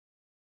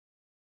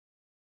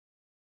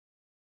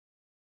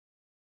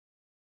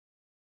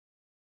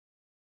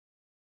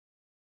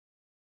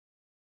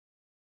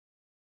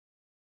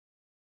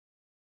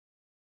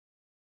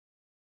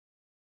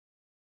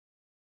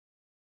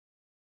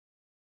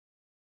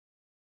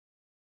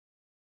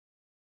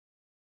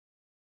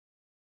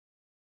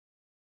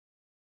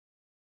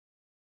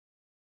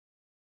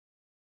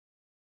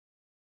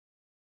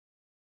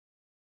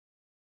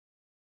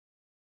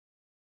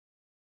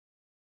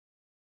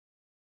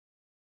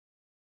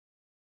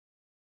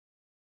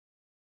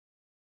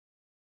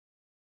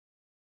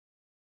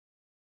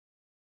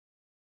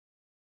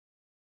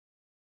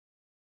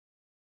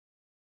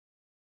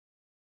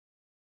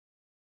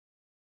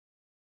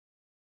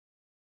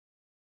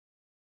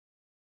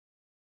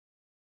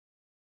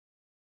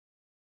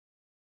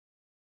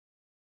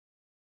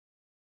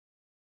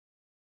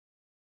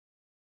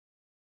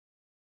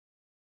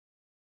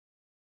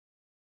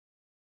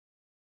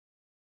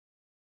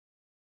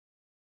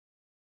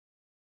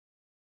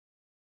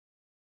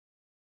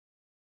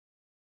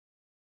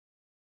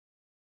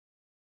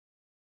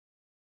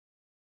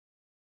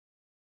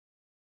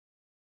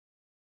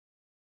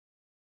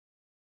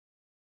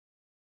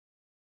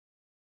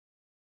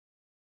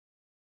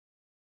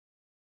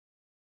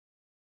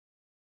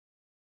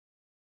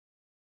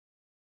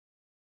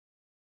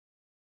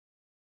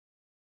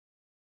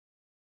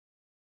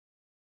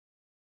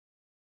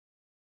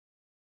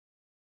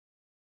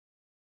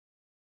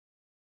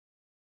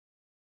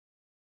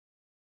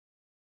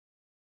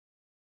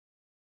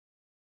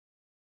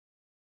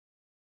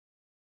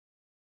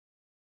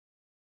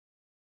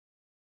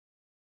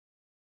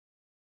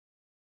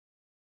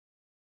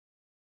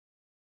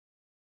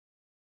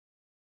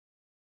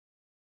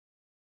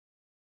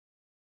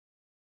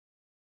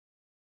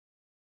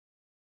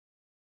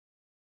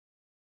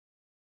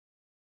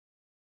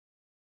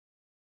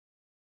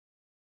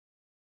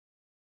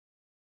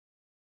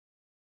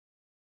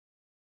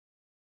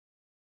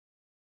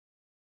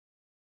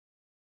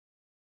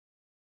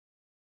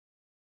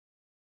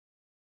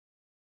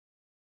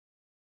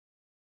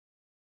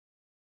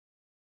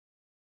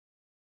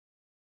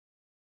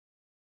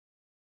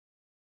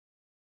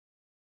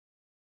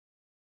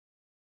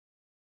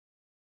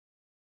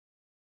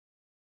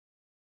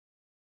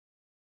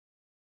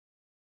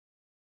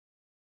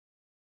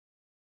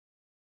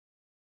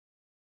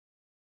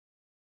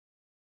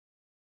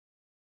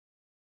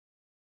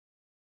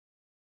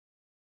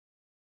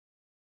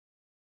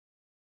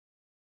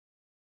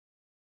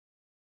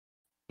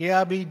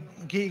Giabi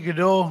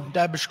Gigado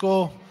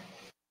Dabishko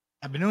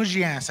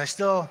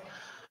Abinujians.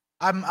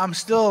 I'm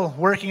still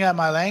working at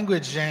my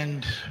language,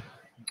 and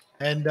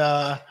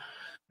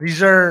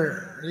these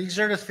are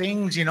the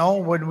things,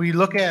 when we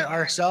look at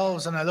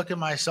ourselves and I look at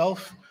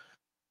myself.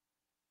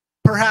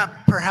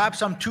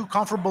 Perhaps I'm too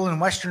comfortable in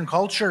Western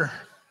culture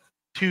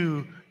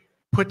to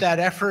put that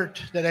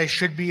effort that I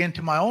should be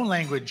into my own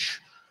language.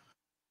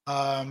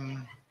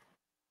 Um,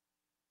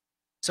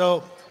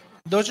 so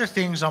those are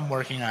things I'm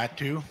working at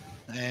too,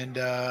 and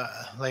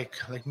like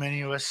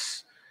many of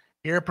us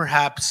here,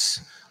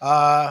 perhaps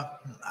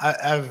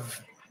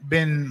I've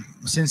been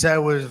since I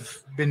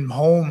was been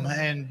home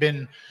and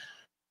been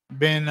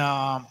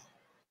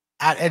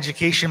at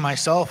education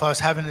myself. I was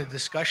having a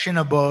discussion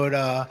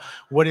about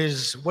what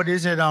is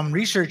it I'm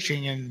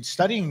researching and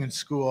studying in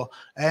school,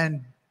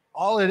 and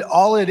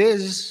all it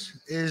is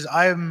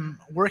I'm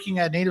working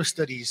at Native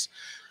Studies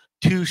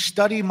to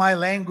study my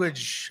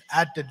language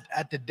at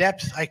the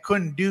depth I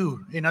couldn't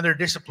do in other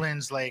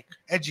disciplines like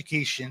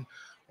education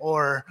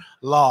or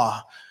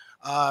law.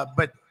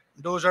 But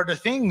those are the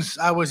things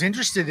I was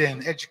interested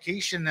in,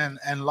 education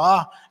and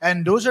law.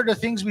 And those are the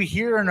things we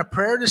hear in a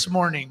prayer this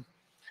morning.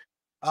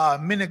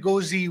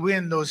 Minagozi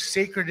win, those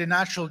sacred and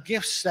natural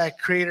gifts that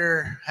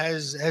Creator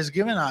has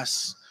given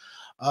us.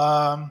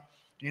 Atzo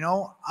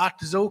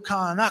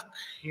kanak,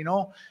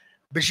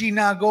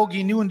 Bashina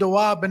Gogi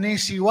Nundawa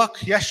Banesi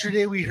Wak.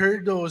 Yesterday we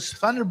heard those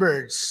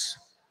thunderbirds.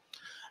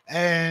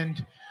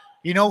 And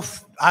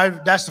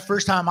that's the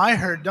first time I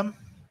heard them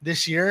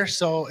this year.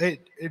 So it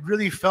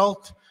really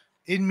felt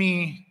in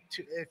me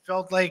it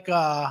felt like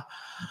a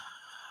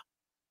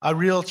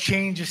real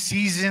change of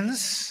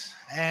seasons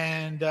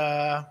and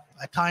a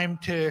time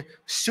to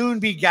soon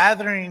be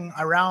gathering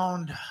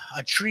around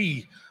a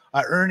tree,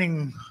 a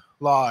earning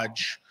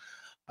lodge,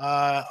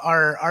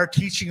 our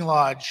teaching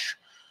lodge.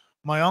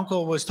 My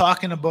uncle was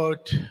talking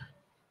about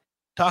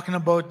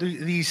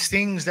these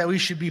things that we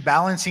should be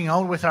balancing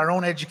out with our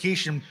own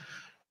education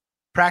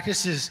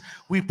practices.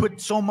 We put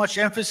so much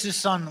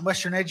emphasis on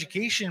Western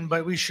education,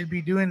 but we should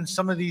be doing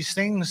some of these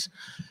things.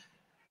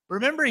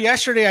 Remember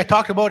yesterday I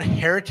talked about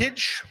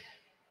heritage?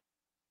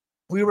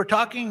 We were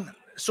talking,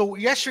 so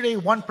yesterday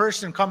one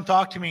person come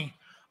talk to me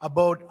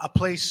about a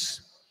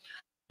place,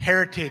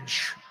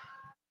 heritage.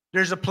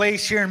 There's a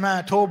place here in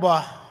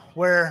Manitoba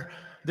where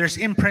there's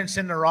imprints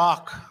in the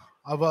rock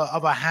of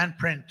a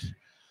handprint,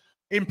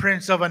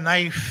 imprints of a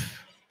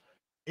knife,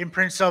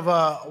 imprints of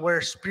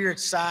where spirit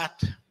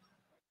sat,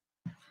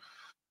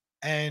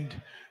 and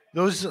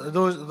those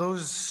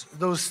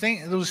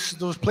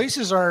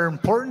places are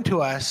important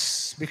to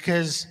us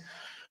because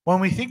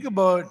when we think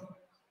about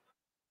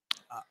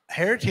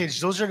heritage,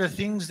 those are the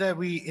things that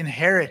we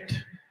inherit.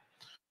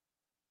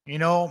 We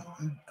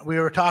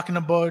were talking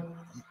about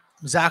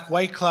Zach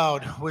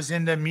Whitecloud was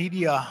in the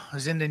media,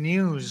 was in the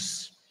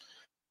news.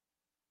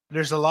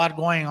 There's a lot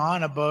going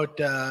on about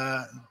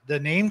the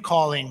name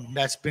calling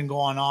that's been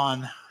going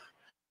on.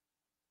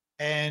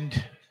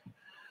 And,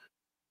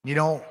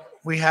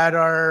 we had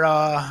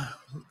our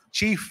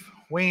chief,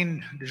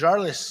 Wayne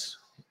Desjarlis,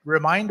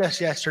 remind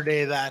us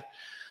yesterday that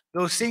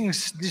those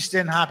things just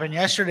didn't happen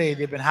yesterday.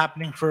 They've been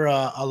happening for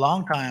a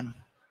long time.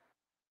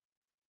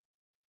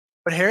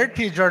 But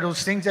heritage are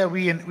those things that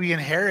we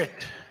inherit.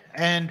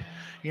 And,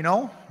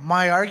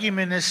 my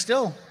argument is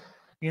still,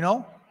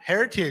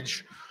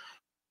 heritage.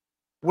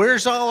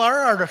 Where's all our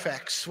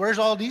artifacts? Where's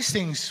all these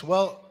things?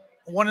 Well,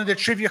 one of the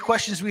trivia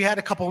questions we had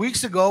a couple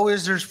weeks ago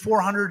is there's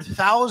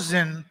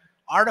 400,000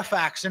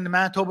 artifacts in the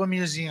Manitoba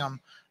Museum,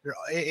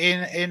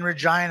 in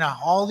Regina,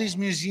 all these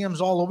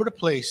museums all over the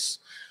place.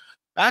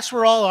 That's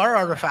where all our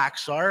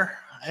artifacts are.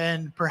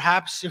 And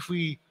perhaps if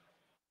we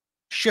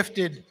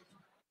shifted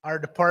our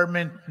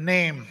department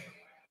name,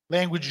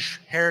 Language,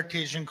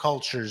 Heritage, and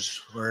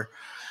Cultures, or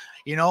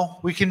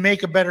we can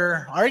make a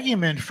better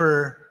argument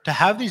to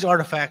have these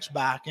artifacts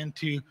back and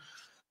to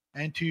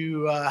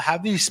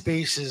have these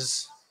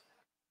spaces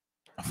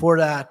for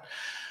that.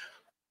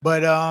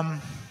 But I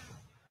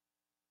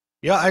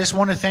just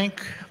want to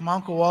thank my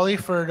Uncle Wally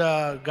for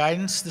the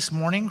guidance this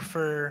morning,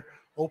 for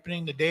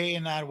opening the day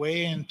in that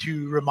way, and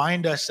to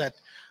remind us that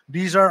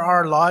these are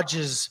our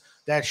lodges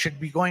that should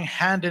be going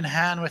hand in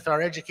hand with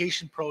our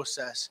education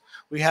process.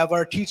 We have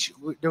our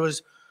there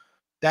was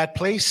that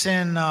place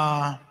in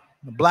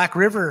Black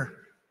River.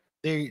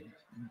 The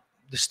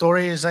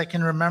story, as I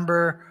can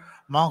remember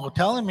my uncle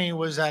telling me,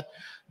 was that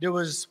there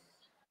was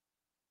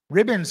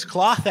ribbons,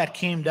 cloth that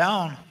came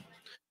down,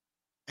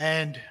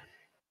 and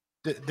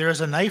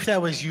there's a knife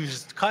that was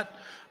used, cut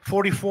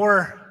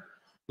 44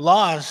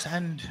 laws,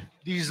 and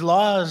these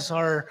laws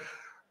are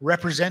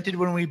represented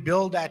when we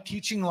build that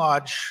teaching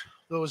lodge,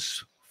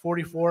 those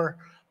 44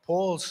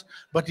 poles.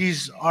 But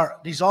these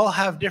all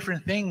have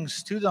different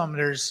things to them.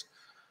 There's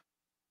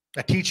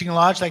a teaching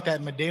lodge like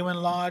that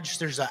Medewan Lodge.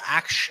 There's an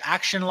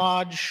action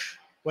lodge,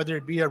 whether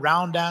it be a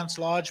round dance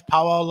lodge,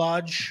 powwow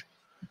lodge.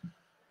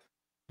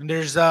 And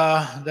there's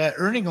the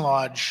earning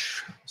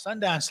lodge,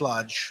 Sundance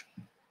Lodge.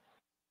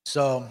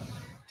 So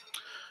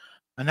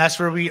and that's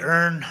where we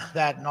earn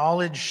that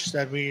knowledge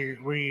that we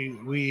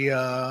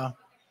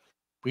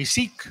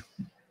seek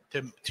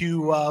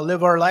to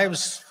live our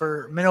lives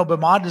for minnow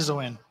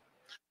b'madazawin.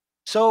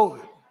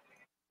 So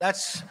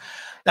that's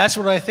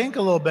what I think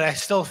a little bit. I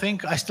still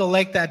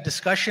like that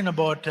discussion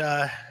about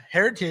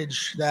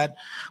heritage, that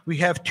we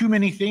have too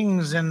many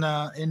things in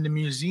the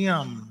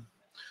museum,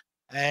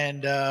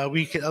 and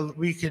we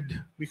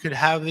could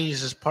have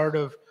these as part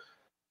of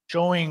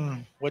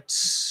showing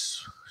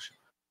what's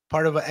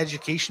part of an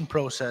education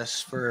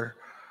process for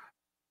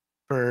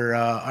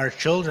our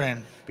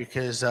children,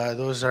 because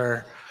those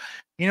are,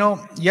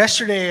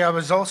 yesterday I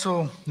was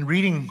also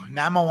reading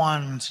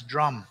Namawan's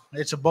drum.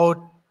 It's about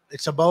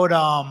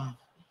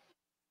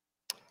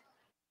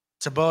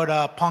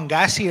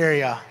Pongasi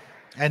area,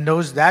 and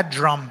that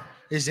drum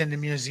is in the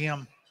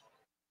museum.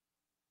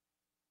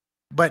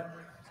 But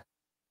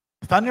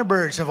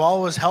Thunderbirds have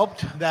always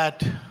helped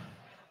that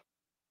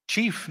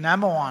chief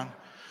Namawan.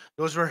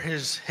 Those were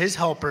his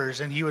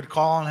helpers, and he would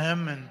call on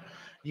him, and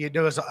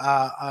there was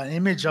an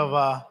image of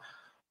a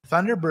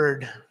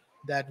Thunderbird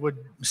that would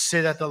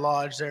sit at the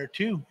lodge there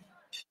too.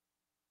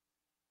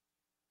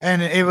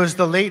 And it was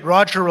the late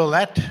Roger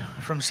Roulette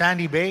from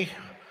Sandy Bay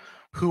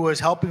who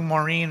was helping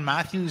Maureen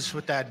Matthews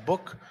with that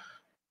book.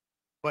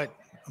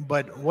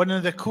 But one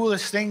of the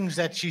coolest things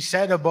that she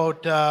said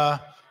about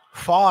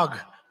fog,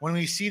 when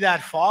we see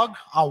that fog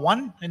at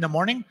 1 in the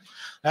morning,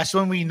 that's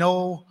when we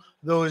know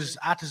those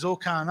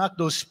Atazokanak,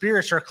 those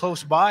spirits are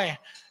close by.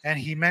 And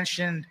he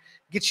mentioned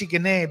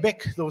Gitchigane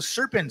Bik, those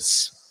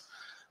serpents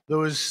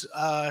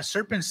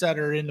that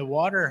are in the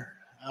water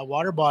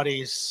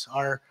bodies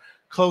are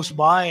close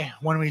by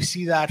when we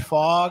see that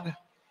fog.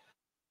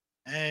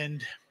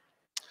 And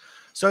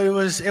so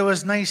it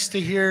was nice to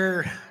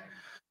hear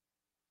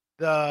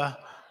the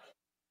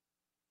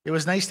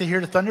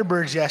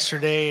Thunderbirds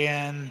yesterday,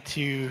 and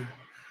to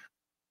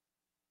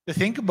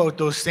think about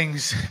those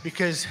things,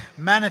 because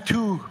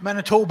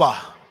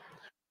Manitoba,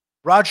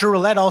 Roger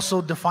Roulette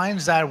also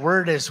defines that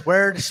word as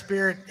where the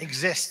spirit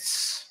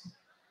exists.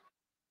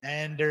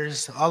 And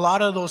there's a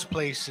lot of those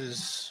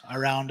places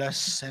around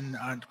us and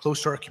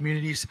close to our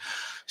communities.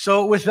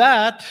 So with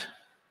that,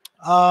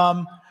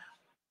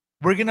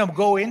 we're going to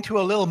go into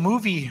a little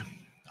movie,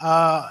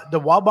 the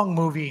Wabang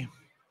movie,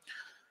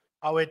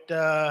 how it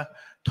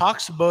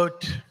talks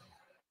about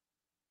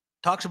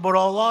a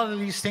lot of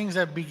these things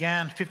that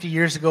began 50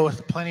 years ago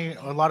with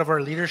a lot of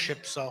our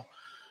leadership. So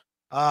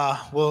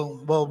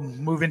we'll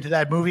move into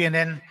that movie. And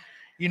then,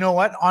 you know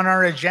what, on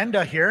our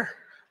agenda here,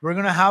 we're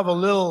going to have a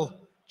little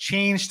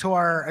change to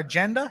our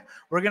agenda.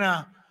 We're going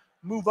to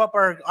move up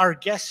our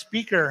guest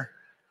speaker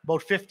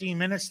about 15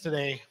 minutes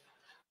today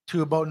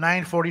to about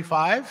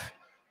 9:45.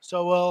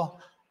 So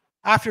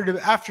after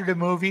the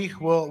movie,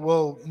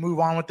 we'll move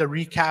on with the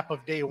recap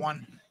of day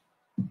one.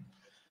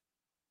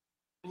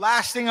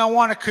 Last thing I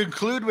want to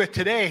conclude with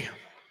today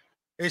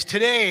is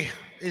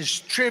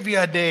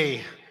trivia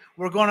day.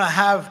 We're going to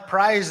have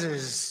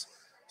prizes.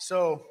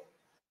 So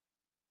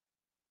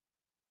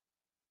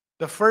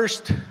the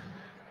first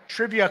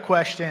trivia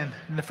question,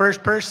 and the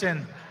first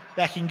person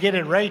that can get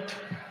it right,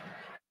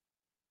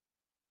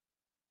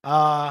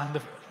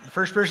 the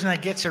first person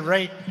that gets it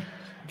right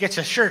gets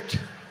a shirt.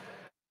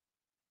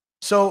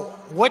 So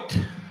what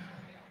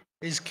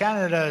is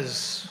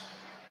Canada's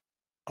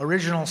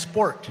original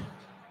sport?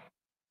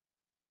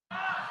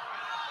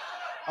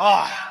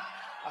 Oh,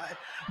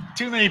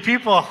 too many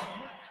people.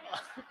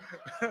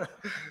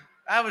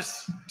 That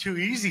was too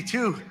easy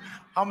too.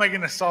 How am I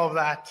going to solve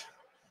that?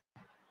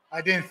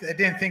 I didn't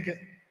think it.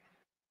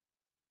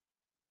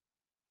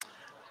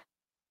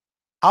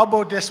 How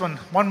about this one?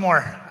 One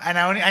more, and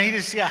I need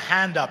to see a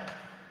hand up.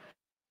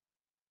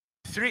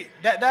 3.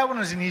 That one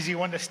was an easy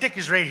one. The stick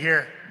is right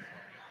here.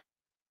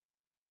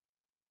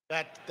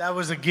 That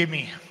was a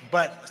gimme.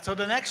 But so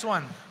the next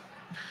one.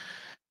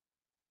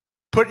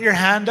 Put your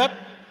hand up,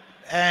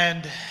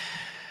 and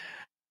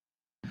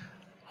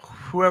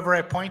whoever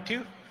I point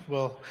to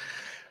will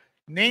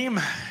name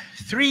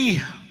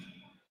 3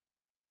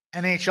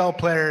 NHL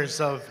players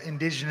who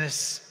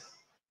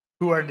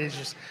are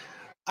indigenous.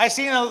 I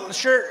seen a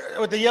shirt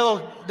with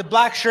the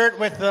black shirt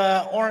with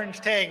the orange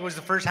tag. It was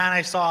the first hand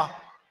I saw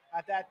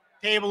at that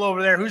table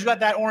over there. Who's got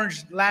that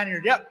orange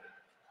lanyard? Yep.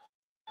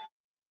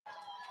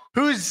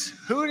 Who?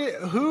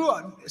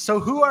 So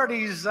who are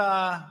these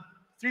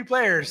 3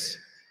 players?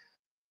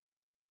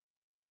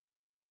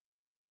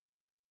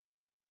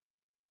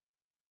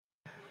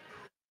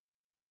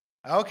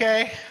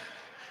 Okay.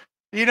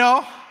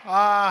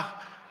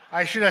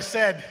 I should have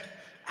said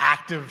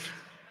active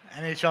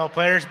NHL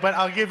players, but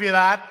I'll give you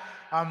that.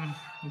 I'm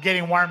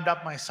getting warmed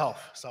up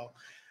myself. So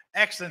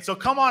excellent. So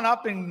come on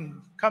up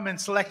and come and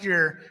select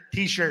your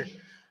T-shirt.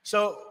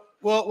 So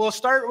we'll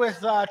start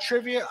with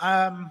trivia,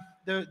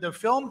 the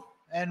film,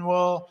 and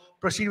we'll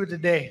proceed with the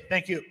day.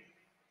 Thank you.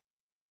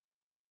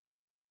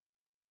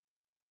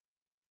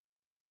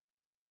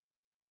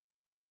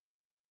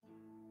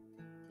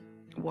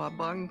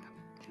 Wabang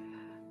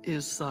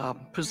is a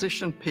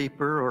position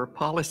paper or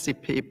policy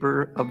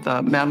paper of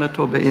the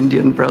Manitoba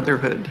Indian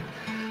Brotherhood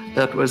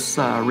that was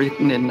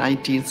written in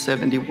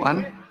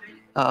 1971.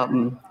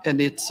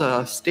 And it's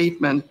a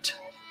statement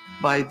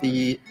by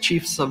the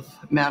chiefs of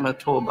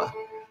Manitoba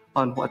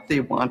on what they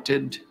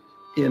wanted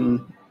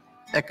in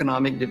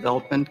economic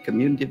development,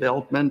 community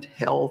development,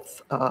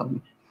 health,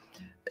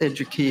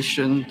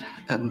 education,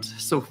 and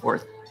so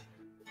forth.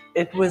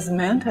 It was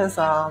meant as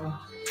a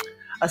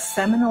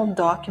seminal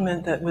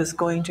document that was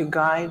going to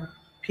guide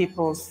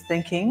people's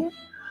thinking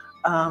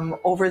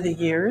over the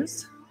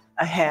years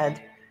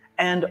ahead.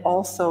 And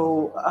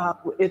also,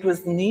 it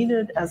was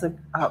needed as a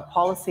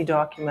policy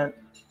document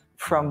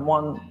from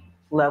one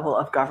level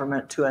of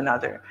government to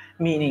another,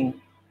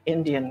 meaning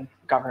Indian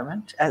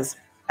government, as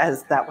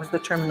that was the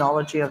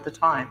terminology of the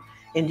time,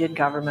 Indian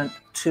government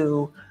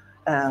to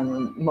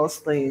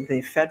mostly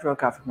the federal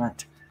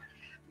government.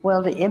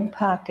 Well, the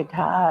impact it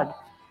had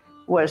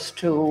was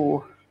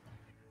to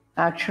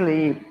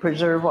actually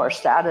preserve our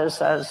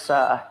status as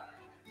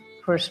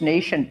First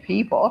Nation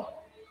people.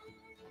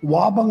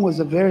 Wabang was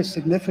a very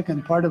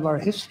significant part of our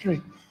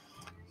history,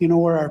 you know,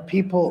 where our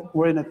people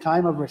were in a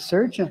time of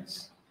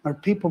resurgence. Our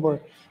people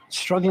were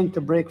struggling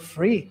to break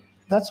free.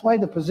 That's why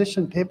the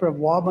position paper of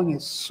Wabang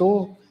is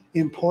so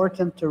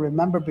important to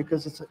remember,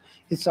 because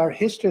it's our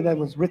history that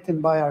was written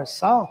by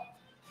ourselves.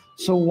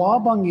 So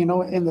Wabang, you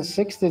know, in the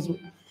 60s,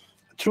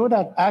 through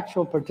that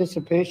actual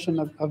participation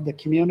of the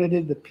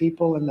community, the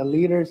people and the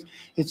leaders,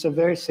 it's a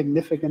very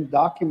significant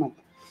document.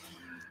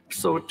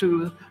 So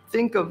to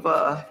think of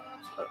a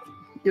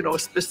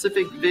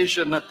specific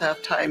vision at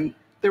that time,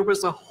 there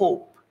was a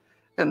hope,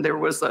 and there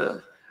was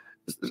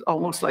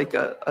almost like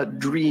a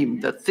dream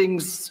that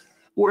things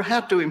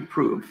had to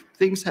improve,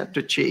 things had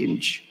to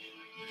change,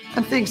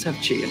 and things have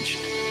changed.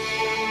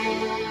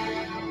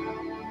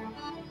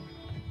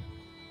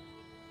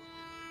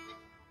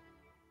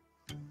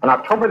 On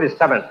October the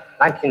 7th,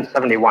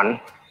 1971,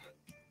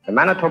 the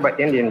Manitoba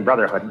Indian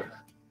Brotherhood,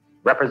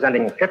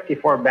 representing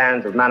 54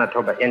 bands of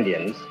Manitoba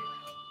Indians,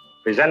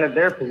 presented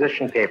their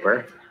position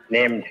paper,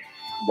 named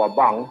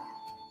Wabang,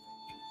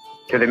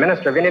 to the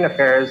Minister of Indian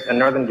Affairs and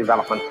Northern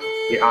Development,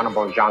 the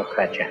Honorable Jean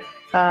Chrétien.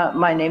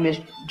 My name is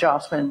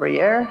Jocelyn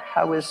Briere.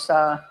 I was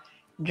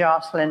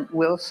Jocelyn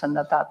Wilson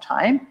at that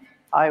time.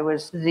 I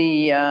was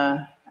the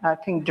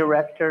acting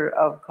director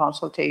of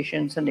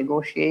consultations and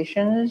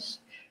negotiations.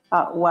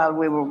 While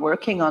we were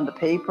working on the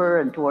paper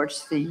and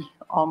towards the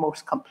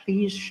almost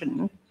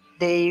completion,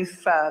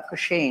 Dave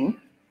Cushane,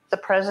 the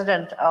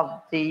president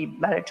of the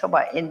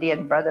Manitoba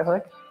Indian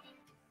Brotherhood,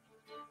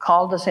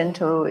 called us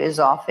into his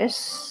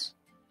office.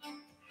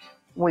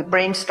 We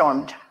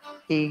brainstormed.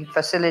 He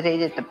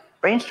facilitated the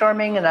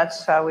brainstorming, and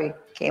that's how we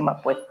came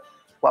up with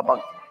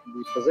Wabang.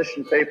 The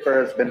position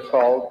paper has been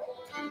called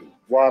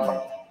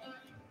Wabang.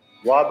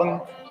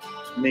 Wabang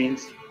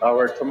means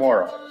our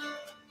tomorrow.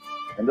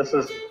 And this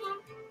is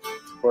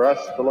for us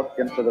to look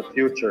into the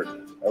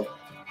future of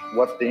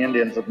what the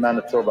Indians of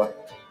Manitoba,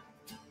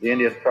 the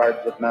Indian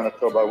tribes of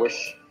Manitoba,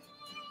 wish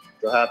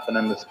to happen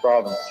in this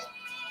province.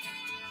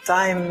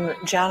 I'm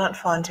Janet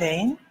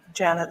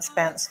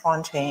Spence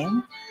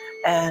Fontaine,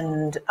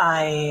 and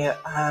I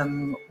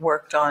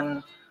worked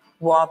on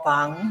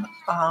Wabang,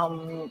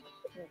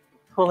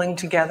 pulling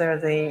together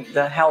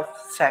the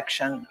health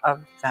section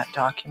of that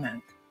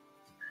document.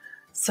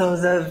 So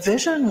the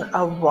vision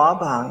of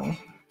Wabang,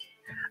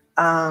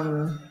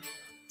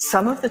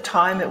 some of the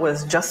time it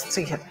was just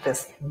to get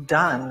this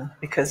done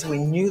because we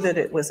knew that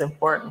it was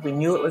important. We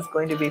knew it was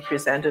going to be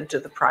presented to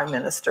the Prime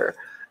Minister,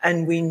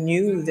 and we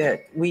knew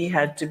that we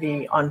had to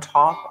be on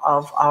top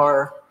of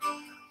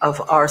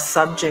our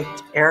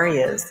subject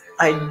areas.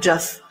 I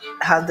just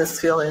had this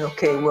feeling,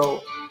 okay,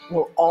 we'll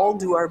all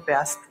do our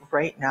best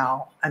right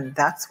now, and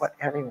that's what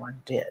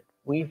everyone did.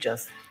 We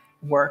just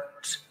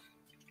worked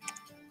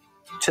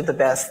to the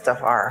best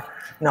of our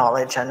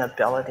knowledge and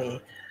ability.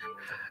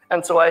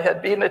 And so I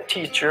had been a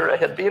teacher, I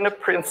had been a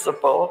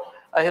principal,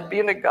 I had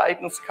been a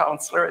guidance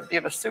counselor, I'd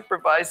been a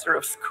supervisor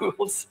of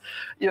schools,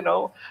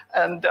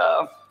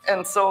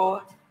 and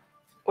so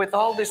with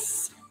all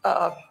this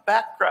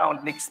background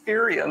and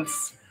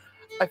experience,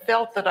 I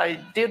felt that I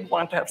did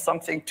want to have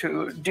something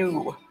to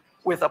do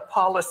with a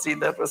policy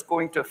that was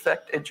going to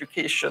affect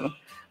education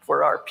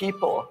for our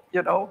people,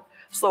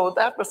 So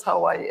that was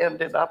how I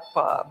ended up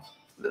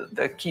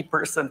the key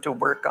person to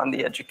work on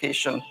the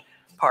education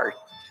part.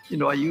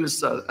 I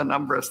use a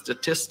number of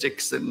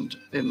statistics in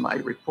my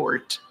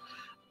report,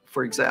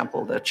 for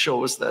example, that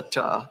shows that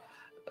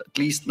at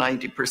least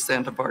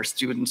 90% of our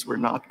students were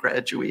not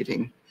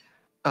graduating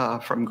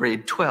from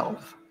grade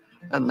 12.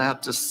 And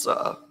that is,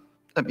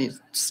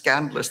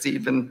 scandalous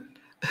even,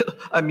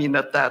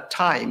 at that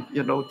time,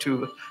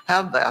 to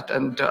have that.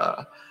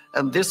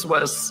 And this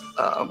was,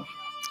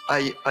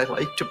 I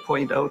like to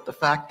point out the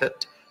fact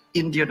that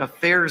Indian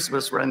Affairs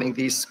was running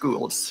these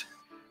schools,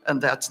 and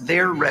that's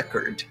their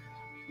record.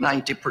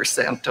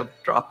 90% of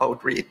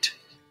dropout rate,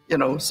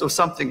 so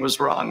something was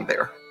wrong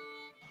there.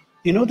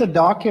 The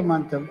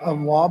document of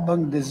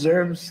Wabang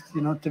deserves,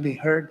 to be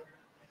heard.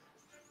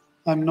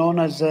 I'm known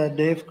as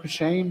Dave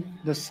Cushane,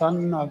 the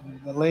son of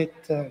the late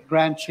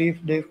Grand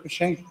Chief Dave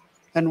Cushane.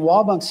 And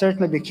Wabang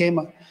certainly became,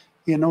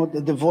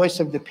 the voice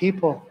of the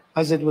people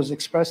as it was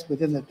expressed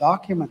within the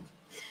document.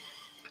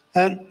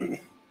 And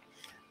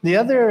the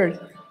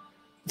other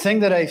thing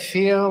that I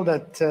feel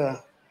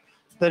that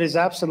is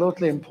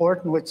absolutely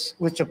important,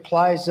 which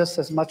applies just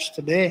as much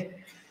today,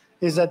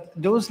 is that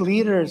those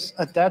leaders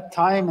at that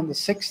time in the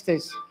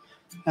 60s,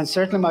 and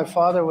certainly my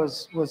father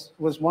was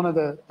one of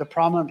the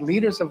prominent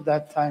leaders of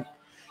that time,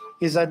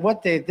 is that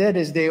what they did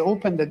is they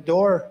opened the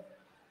door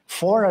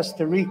for us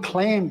to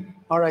reclaim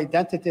our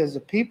identity as a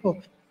people.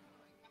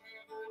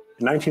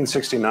 In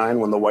 1969,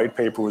 when the white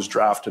paper was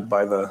drafted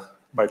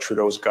by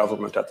Trudeau's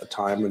government at the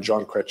time, and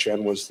Jean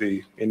Chrétien was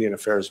the Indian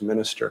Affairs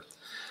Minister,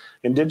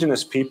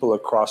 Indigenous people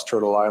across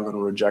Turtle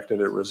Island rejected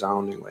it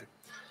resoundingly.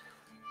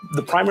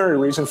 The primary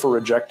reason for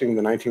rejecting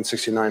the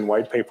 1969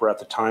 white paper at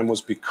the time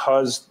was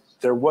because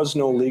there was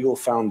no legal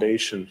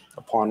foundation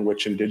upon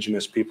which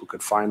Indigenous people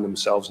could find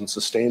themselves and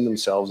sustain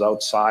themselves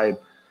outside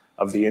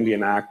of the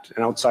Indian Act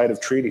and outside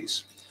of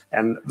treaties.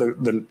 And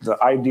the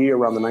idea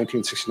around the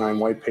 1969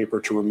 white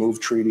paper to remove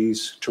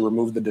treaties, to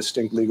remove the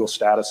distinct legal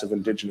status of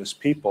Indigenous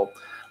people,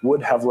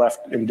 would have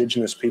left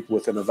Indigenous people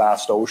within a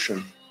vast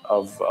ocean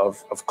of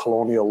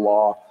colonial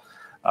law,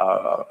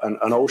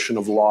 an ocean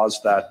of laws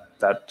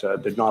that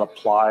did not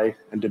apply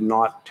and did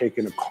not take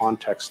into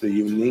context the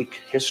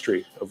unique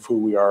history of who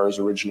we are as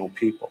original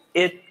people.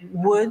 It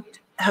would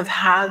have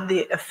had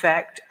the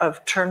effect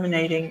of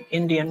terminating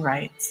Indian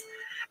rights,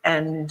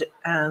 and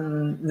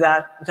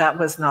that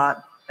was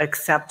not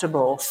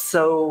acceptable.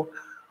 So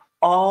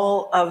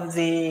all of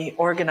the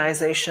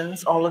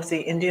organizations, all of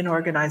the Indian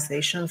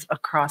organizations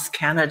across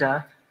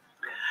Canada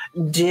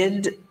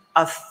did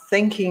a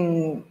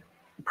thinking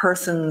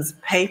person's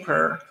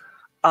paper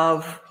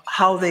of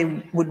how they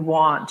would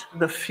want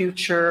the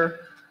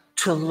future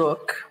to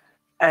look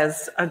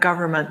as a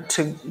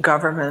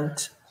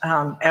government-to-government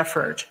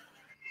effort.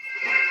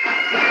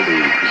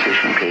 The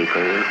position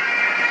paper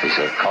is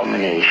a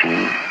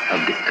culmination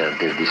of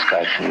the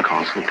discussion and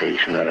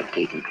consultation that have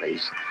taken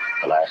place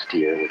the last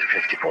year with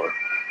 54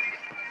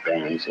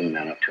 bands in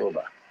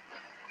Manitoba.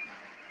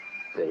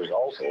 There was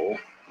also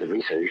the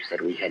research that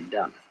we had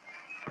done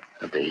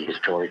of the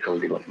historical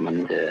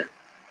development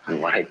and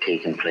what had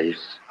taken place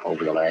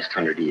over the last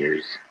 100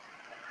 years,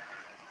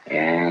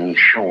 and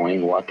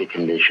showing what the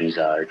conditions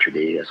are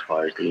today as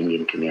far as the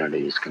Indian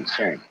community is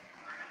concerned.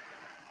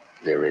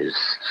 There is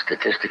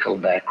statistical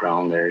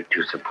background there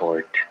to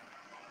support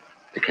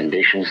the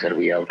conditions that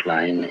we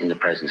outline in the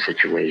present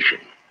situation.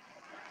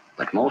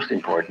 But most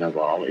important of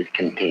all, it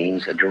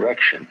contains a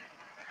direction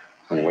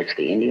on which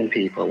the Indian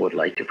people would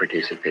like to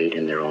participate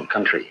in their own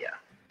country.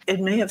 It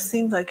may have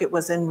seemed like it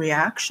was in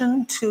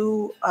reaction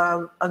to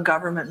a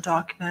government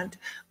document,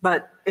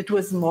 but it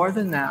was more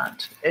than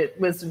that.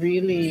 It was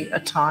really a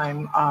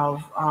time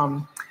of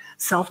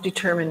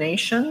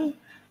self-determination.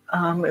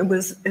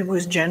 It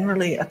was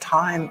generally a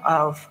time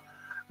of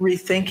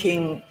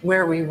rethinking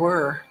where we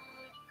were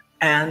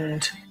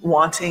and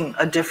wanting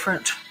a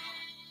different,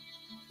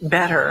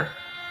 better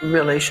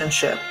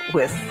relationship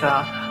with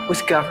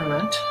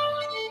government.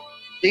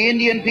 The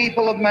Indian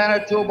people of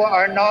Manitoba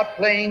are not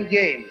playing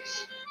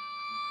games.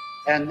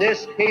 And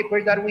this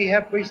paper that we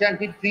have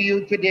presented to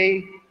you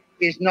today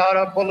is not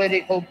a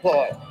political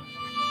ploy.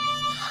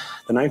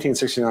 The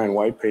 1969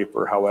 white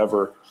paper,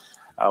 however,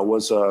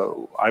 was,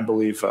 I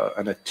believe,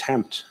 an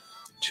attempt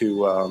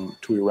to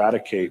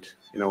eradicate,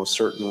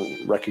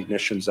 certain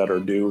recognitions that are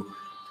due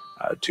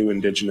to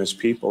Indigenous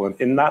people. And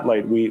in that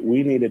light,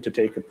 we needed to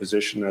take a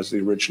position as the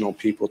original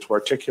people to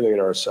articulate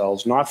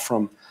ourselves, not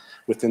from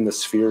within the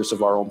spheres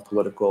of our own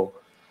political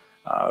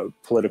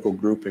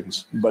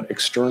groupings, but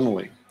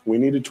externally. We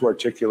needed to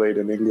articulate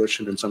in English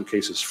and in some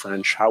cases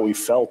French how we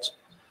felt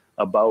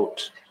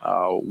about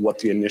what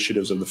the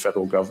initiatives of the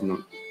federal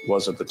government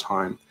was at the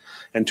time.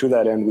 And to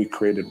that end, we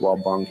created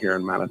Wabang here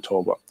in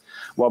Manitoba.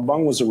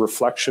 Wabang was a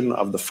reflection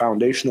of the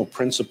foundational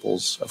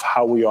principles of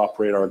how we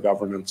operate our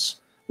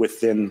governance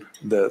within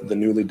the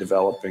newly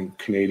developing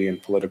Canadian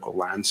political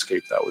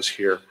landscape that was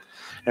here.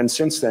 And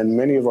since then,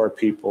 many of our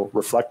people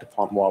reflect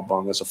upon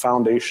Wabang as a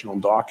foundational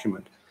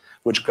document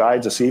which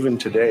guides us even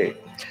today.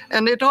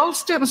 And it all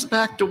stems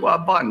back to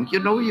Wabang.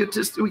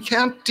 We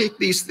can't take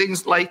these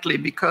things lightly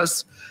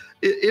because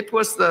it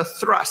was the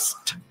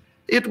thrust.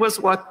 It was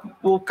what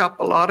woke up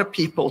a lot of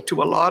people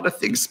to a lot of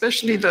things,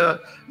 especially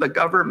the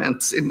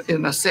governments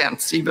in a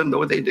sense, even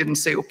though they didn't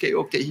say,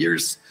 okay,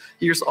 here's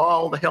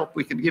all the help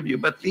we can give you,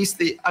 but at least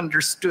they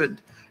understood,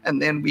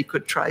 and then we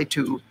could try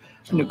to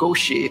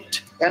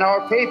negotiate. And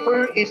our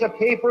paper is a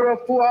paper of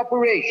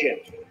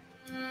cooperation.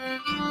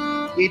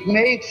 It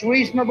makes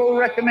reasonable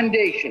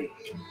recommendations,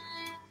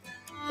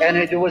 and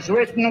it was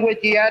written with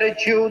the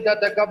attitude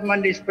that the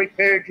government is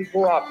prepared to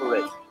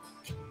cooperate,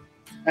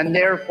 and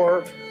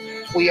therefore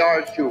we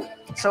are too.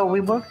 So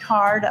we worked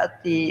hard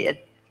at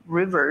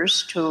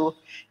Rivers to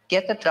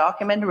get the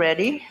document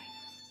ready,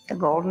 the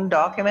golden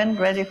document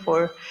ready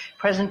for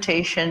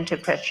presentation to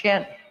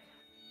Chrétien.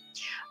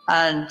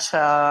 And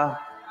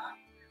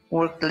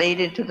worked late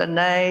into the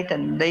night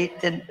and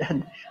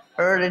and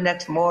early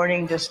next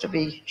morning just to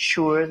be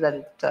sure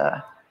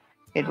that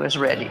it was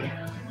ready.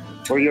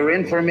 For your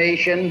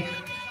information,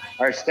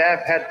 our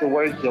staff had to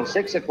work till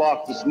 6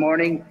 o'clock this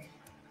morning.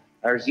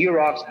 Our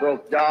Xerox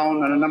broke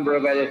down and a number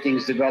of other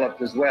things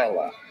developed as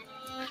well.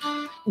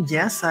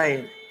 Yes,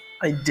 I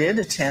did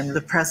attend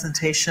the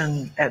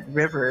presentation at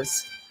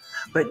Rivers,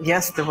 but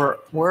yes, there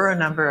were a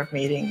number of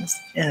meetings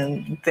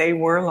and they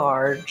were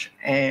large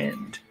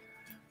and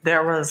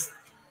there was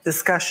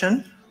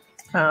discussion.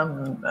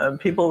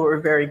 People were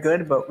very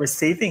good about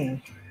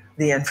receiving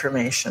the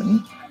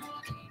information.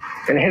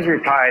 In his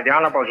reply, the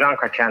Honorable Jean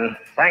Chrétien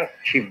thanked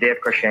Chief Dave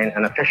Cochrane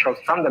and officials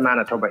from the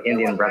Manitoba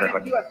Indian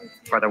Brotherhood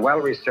for the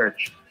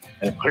well-researched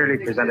and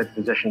clearly presented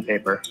position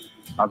paper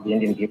of the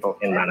Indian people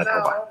in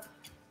Manitoba.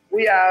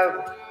 We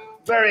have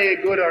very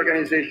good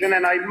organization,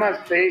 and I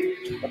must say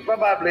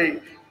probably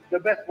the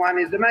best one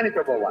is the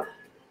Manitoba one.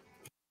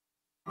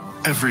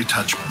 Every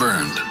touch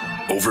burned.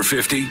 Over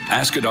 50?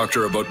 Ask a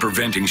doctor about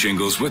preventing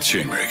shingles with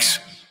Shingrix.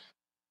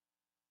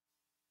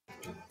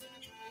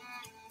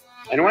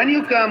 And when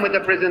you come with a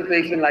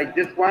presentation like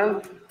this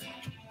one,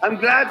 I'm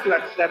glad to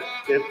accept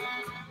this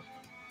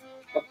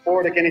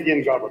for the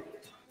Canadian government.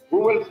 We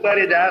will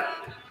study that.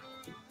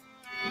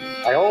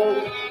 I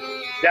hope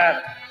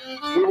that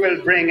we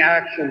will bring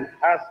action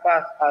as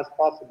fast as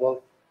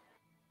possible.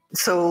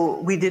 So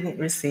we didn't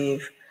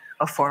receive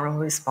a formal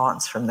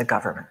response from the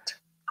government.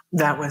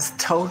 That was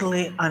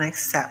totally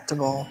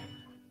unacceptable,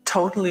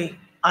 totally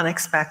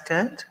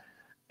unexpected,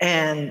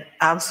 and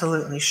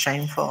absolutely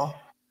shameful.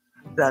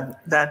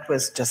 That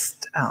was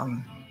just,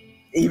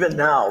 even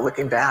now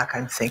looking back,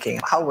 I'm thinking,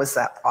 how was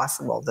that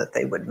possible that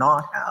they would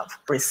not have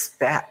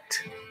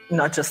respect,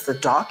 not just the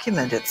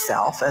document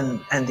itself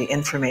and the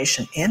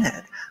information in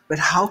it, but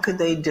how could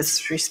they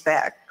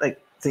disrespect like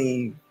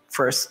the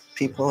first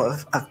people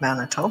of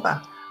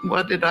Manitoba?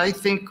 What did I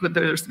think when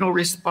there's no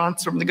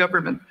response from the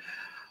government?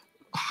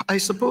 I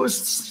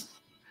suppose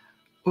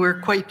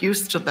we're quite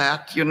used to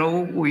that. You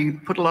know, we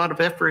put a lot of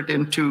effort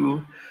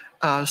into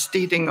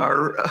stating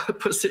our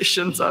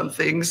positions on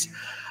things.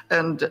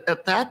 And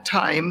at that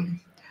time,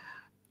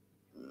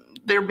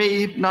 there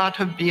may not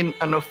have been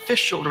an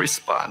official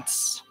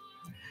response,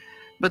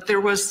 but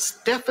there was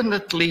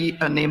definitely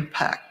an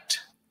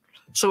impact.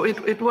 So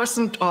it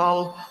wasn't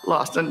all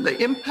lost. And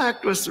the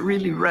impact was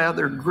really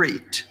rather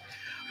great.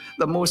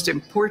 The most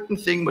important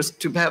thing was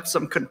to have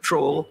some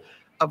control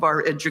of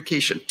our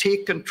education,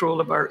 take control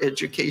of our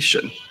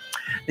education.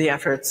 The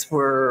efforts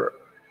were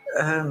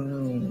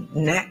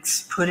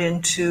next put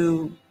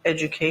into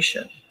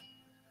education.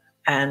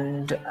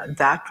 And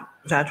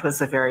that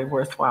was a very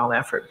worthwhile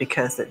effort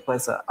because it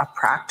was a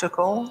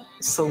practical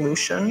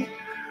solution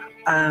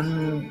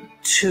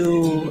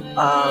to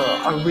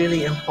a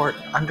really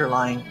important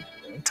underlying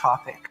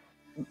topic.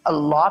 A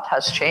lot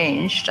has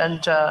changed,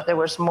 and there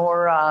was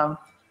more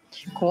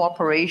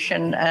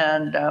cooperation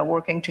and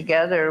working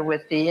together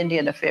with the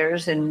Indian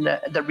Affairs in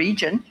the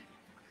region.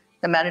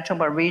 The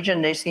Manitoba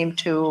region, they seem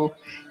to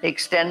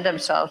extend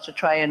themselves to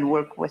try and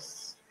work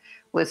with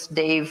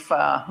Dave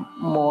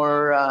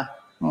more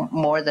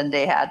than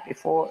they had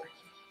before.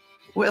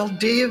 Well,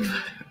 Dave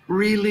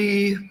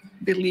really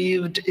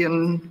believed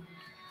in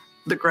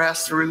the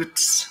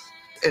grassroots,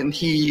 and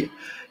he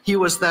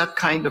was that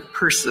kind of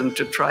person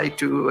to try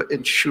to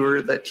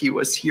ensure that he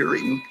was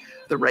hearing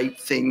the right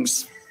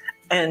things.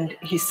 And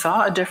he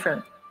saw a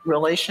different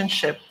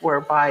relationship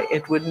whereby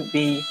it wouldn't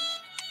be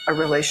a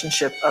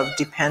relationship of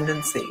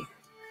dependency.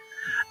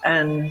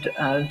 And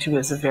he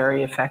was a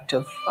very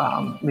effective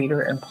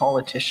leader and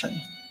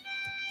politician.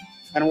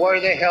 And where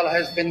the hell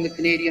has been the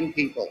Canadian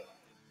people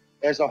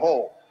as a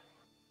whole?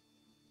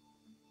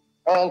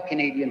 All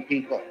Canadian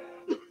people.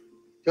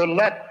 To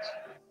let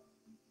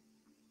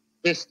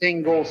this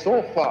thing go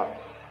so far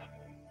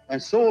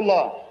and so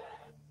long,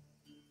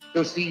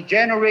 to see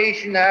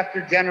generation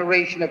after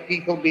generation of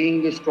people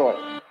being destroyed.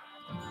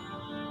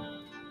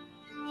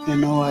 You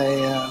know,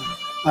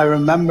 I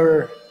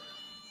remember,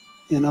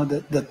 you know,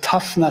 the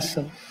toughness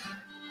of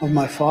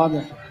my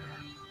father,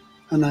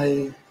 and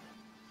I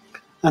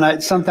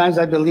sometimes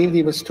I believed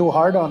he was too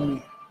hard on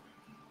me.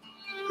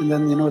 And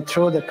then, you know,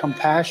 through the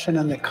compassion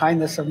and the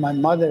kindness of my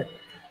mother,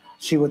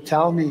 she would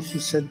tell me, she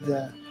said,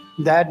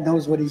 Dad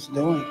knows what he's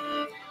doing.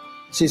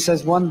 She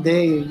says, one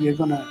day you're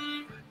gonna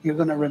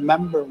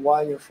remember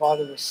why your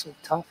father was so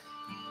tough.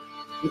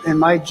 In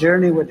my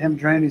journey with him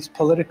during his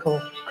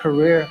political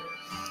career,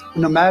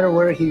 no matter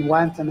where he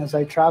went, and as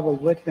I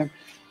traveled with him,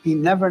 he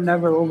never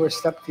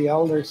overstepped the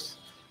elders.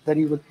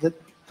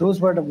 Those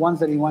were the ones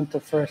that he went to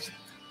first.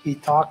 He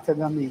talked to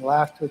them, he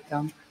laughed with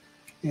them,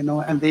 you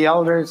know, and the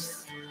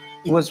elders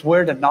was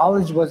where the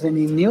knowledge was, and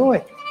he knew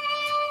it.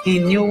 He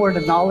knew where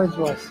the knowledge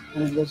was,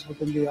 and it was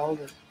within the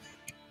elders.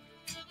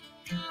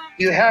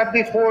 You have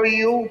before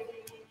you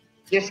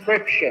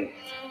descriptions,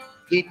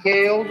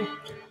 detailed,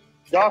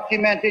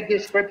 documented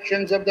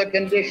descriptions of the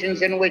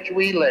conditions in which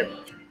we live.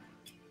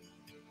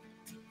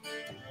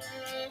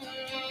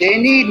 They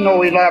need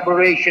no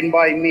elaboration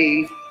by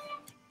me.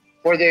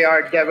 for they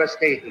are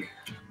devastating.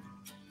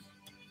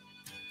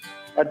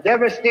 A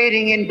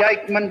devastating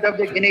indictment of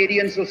the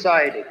Canadian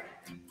society,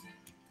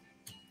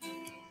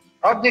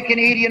 of the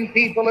Canadian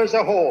people as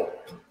a whole,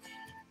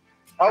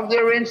 of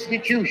their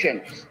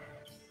institutions,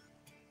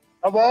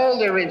 of all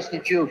their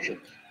institutions,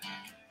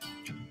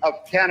 of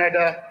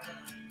Canada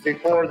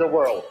before the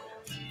world.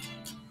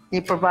 He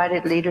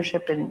provided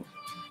leadership in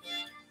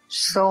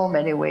so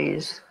many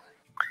ways.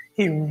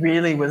 He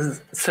really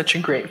was such a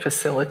great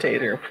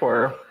facilitator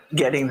for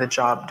getting the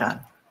job done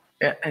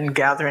and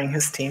gathering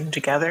his team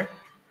together.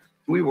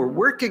 We were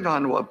working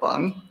on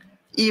Wabang.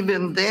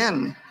 Even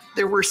then,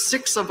 there were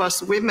 6 of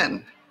us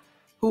women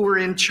who were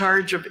in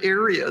charge of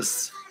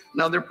areas.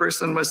 Another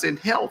person was in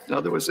health,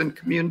 another was in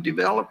community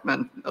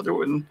development, another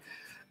one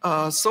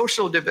in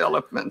social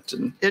development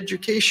and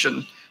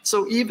education.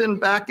 So even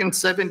back in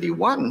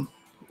 71,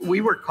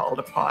 we were called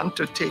upon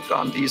to take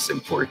on these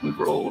important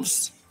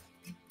roles.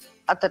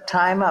 At the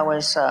time, I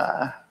was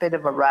a bit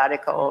of a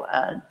radical,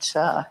 and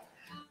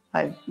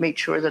I made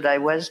sure that I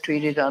was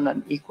treated on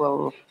an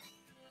equal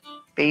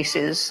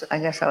basis. I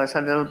guess I was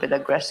a little bit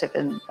aggressive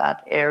in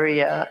that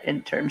area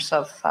in terms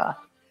of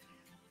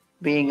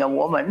being a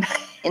woman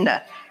in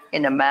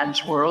a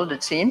man's world,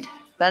 it seemed.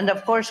 And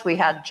of course, we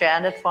had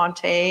Janet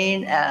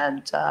Fontaine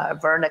and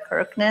Verna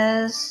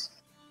Kirkness.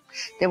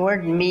 They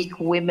weren't meek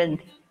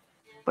women,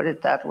 put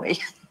it that way.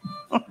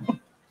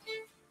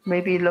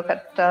 Maybe look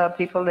at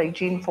people like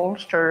Jean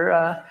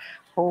Folster,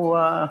 who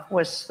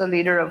was the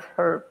leader of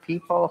her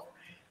people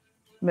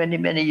many,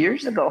 many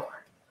years ago.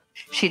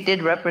 She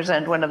did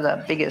represent one of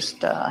the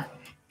biggest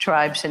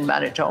tribes in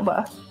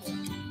Manitoba.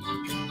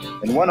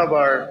 And one of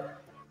our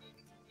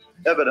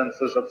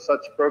evidences of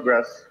such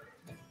progress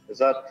is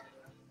that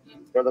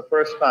for the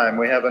first time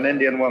we have an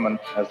Indian woman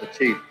as a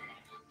chief.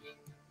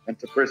 And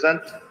to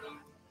present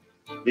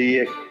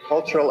the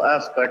cultural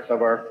aspect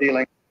of our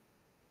feeling,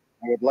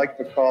 I would like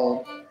to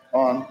call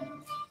on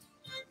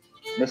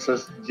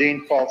Mrs.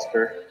 Jean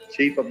Folster,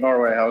 Chief of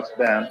Norway House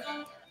Band,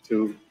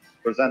 to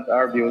present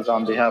our views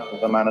on behalf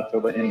of the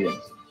Manitoba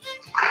Indians.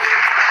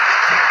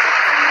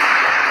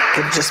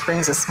 It just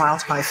brings a smile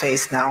to my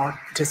face now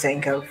to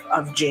think of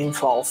Jean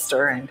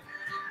Folster and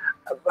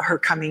her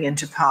coming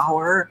into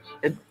power.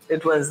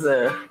 It was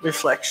the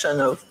reflection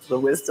of the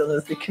wisdom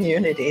of the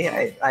community,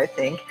 I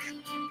think.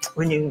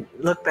 When you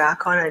look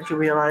back on it, you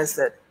realize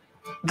that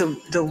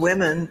the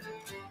women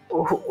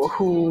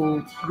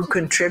who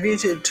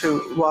contributed to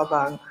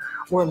Wabang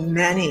were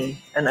many,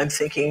 and I'm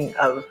thinking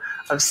of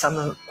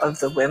some of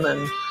the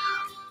women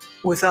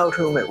without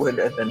whom it would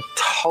have been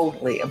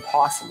totally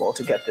impossible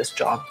to get this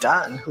job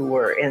done, who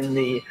were in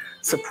the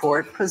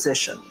support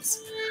positions.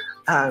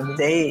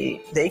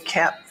 They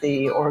kept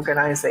the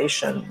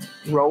organization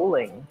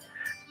rolling.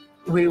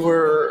 We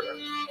were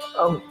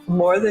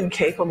more than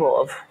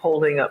capable of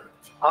holding up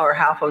our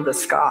half of the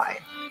sky.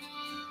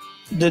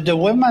 The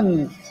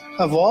women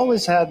have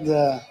always had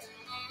a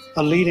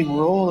leading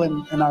role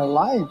in our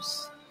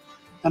lives,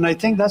 and I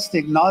think that's the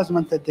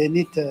acknowledgement that they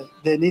need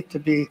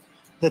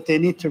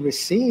to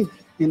receive.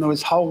 You know,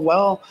 is how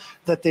well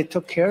that they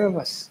took care of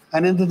us,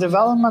 and in the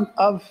development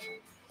of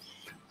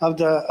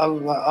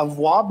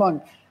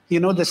Wabang, you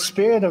know, the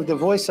spirit of the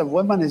voice of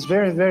women is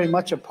very, very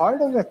much a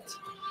part of it.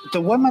 The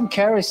women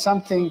carry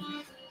something,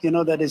 you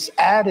know, that is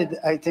added,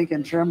 I think,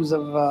 in terms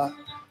of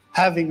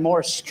having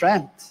more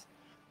strength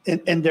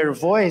in their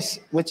voice,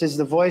 which is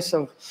the voice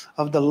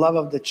of the love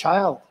of the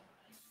child.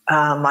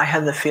 I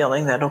had the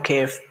feeling that, okay,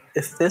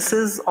 if this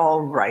is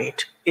all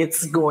right,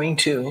 it's going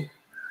to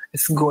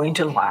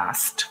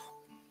last,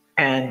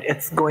 and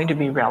it's going to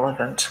be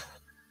relevant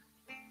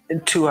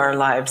to our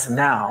lives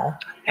now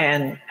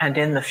and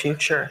in the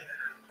future.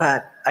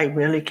 But I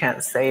really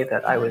can't say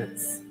that I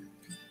was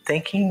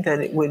thinking that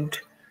it would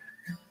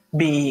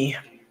be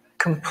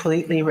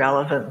completely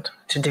relevant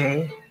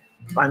today.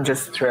 I'm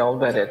just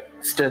thrilled that it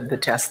stood the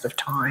test of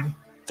time.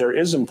 There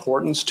is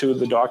importance to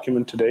the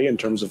document today in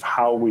terms of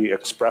how we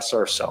express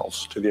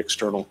ourselves to the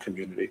external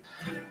community.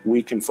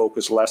 We can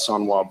focus less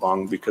on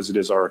Wabang because it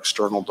is our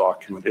external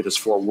document. It is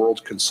for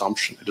world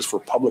consumption. It is for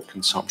public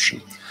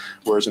consumption.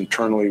 Whereas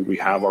internally we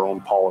have our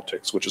own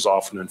politics, which is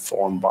often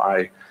informed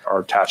by our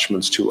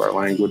attachments to our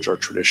language, our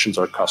traditions,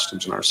 our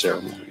customs, and our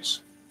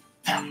ceremonies.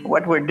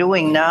 What we're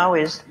doing now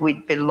is we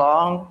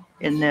belong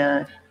in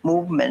the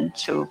movement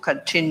to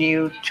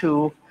continue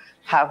to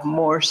have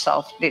more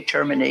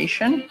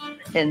self-determination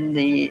in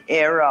the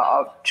era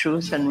of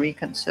truth and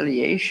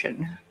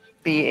reconciliation,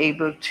 be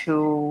able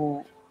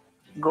to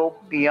go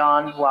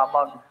beyond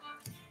Wabang.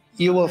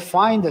 You will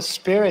find the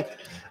spirit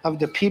of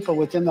the people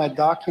within that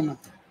document.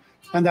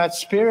 And that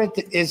spirit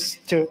is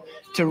to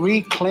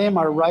reclaim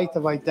our right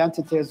of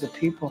identity as a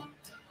people.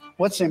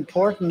 What's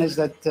important is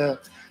that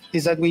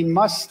we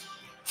must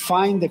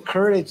find the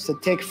courage to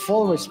take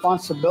full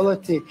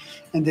responsibility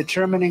in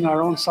determining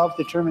our own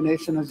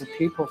self-determination as a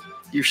people.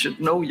 You should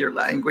know your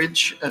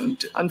language,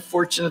 and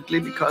unfortunately,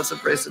 because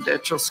of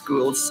residential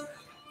schools,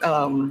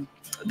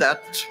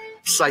 that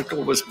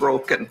cycle was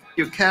broken.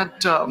 You can't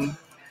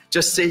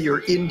just say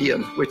you're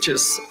Indian, which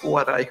is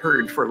what I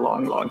heard for a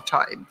long, long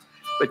time.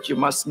 But you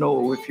must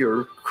know if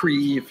you're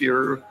Cree, if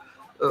you're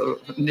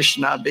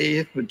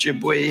Anishinaabe,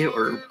 Ojibwe,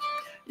 or,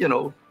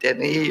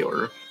 Dene,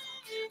 or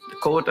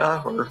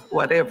Dakota, or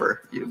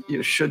whatever.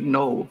 You should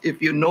know.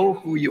 If you know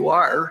who you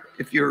are,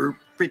 if you're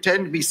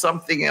pretend to be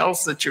something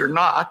else that you're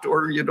not,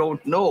 or you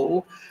don't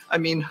know, I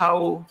mean,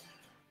 how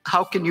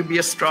can you be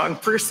a strong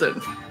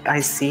person?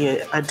 I see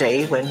a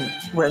day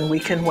when we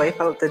can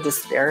wipe out the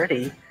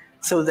disparity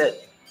so that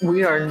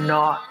we are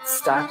not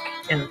stuck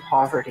in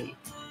poverty.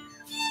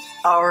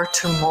 Our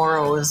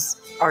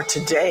tomorrows are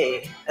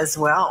today as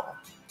well.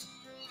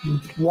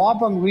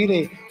 Wabang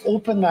really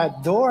opened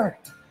that door,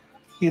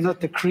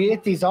 to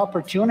create these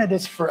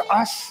opportunities for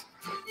us,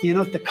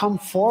 to come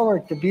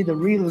forward, to be the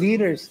real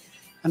leaders.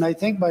 And I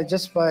think by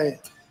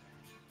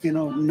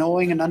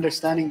knowing and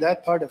understanding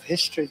that part of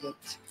history, that,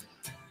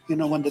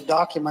 when the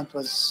document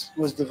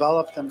was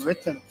developed and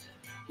written,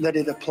 that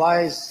it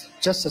applies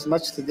just as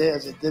much today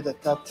as it did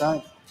at that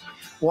time.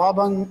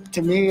 Wabang,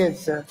 to me,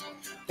 is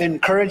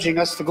encouraging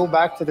us to go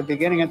back to the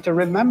beginning and to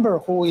remember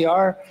who we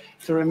are,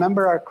 to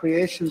remember our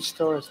creation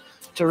stories,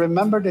 to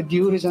remember the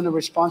duties and the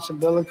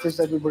responsibilities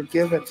that we were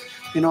given,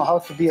 how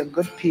to be a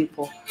good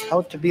people,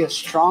 how to be a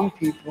strong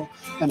people,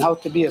 and how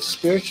to be a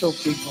spiritual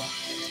people.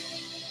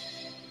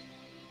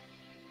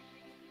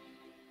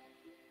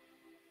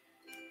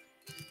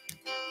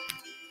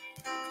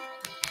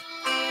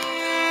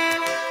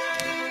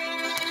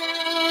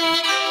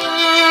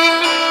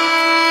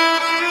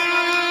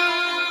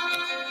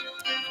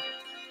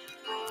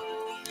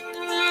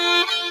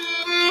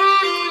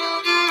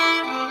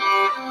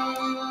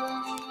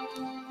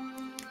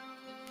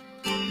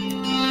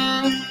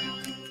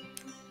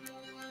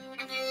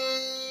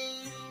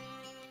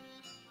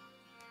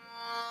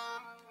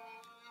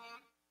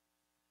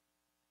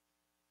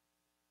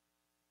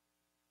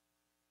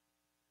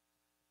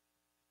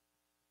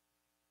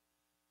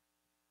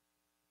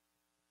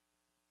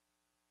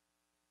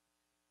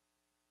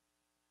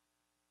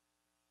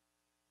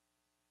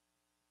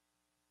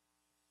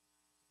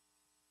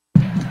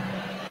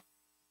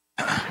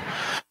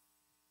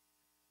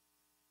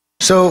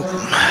 So,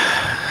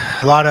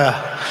 a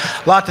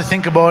lot to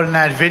think about in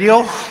that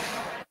video,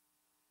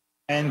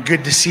 and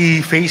good to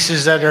see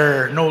faces that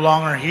are no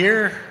longer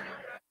here.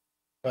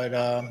 But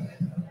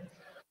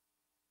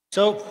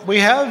so we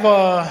have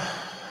a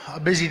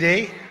busy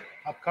day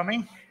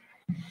upcoming.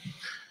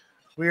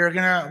 We're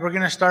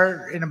gonna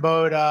start in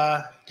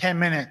about 10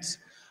 minutes.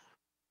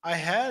 I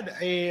had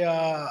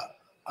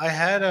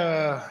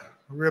a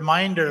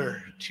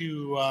reminder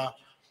to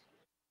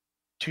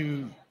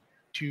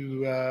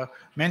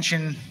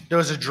mention there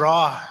was a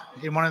draw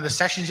in one of the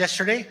sessions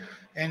yesterday,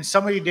 and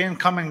somebody didn't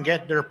come and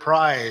get their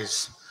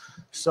prize.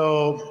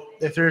 So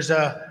if there's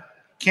a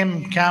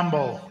Kim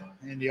Campbell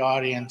in the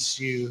audience,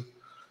 you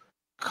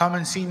come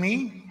and see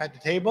me at the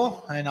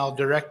table, and I'll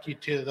direct you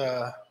to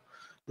the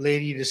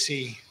lady to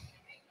see.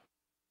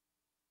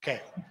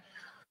 Okay.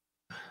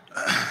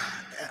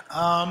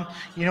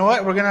 You know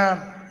what? We're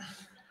gonna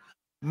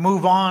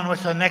move on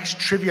with the next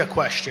trivia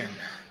question.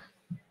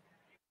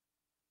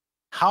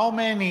 How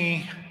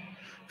many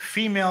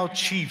female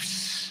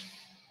chiefs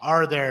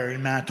are there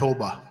in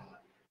Manitoba?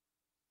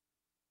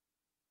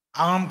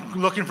 I'm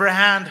looking for a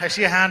hand. I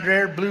see a hand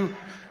there. Blue.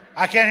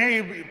 I can't hear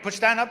you.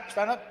 Stand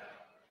up.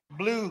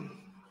 Blue.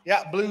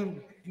 Yeah,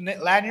 blue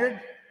lanyard.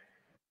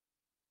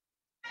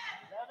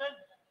 7.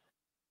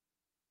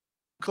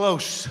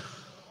 Close.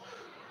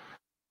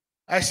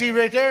 I see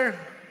right there.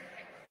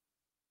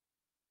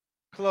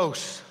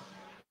 Close.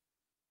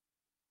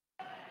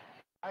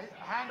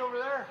 Hand over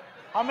there.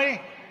 How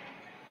many?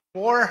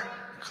 4.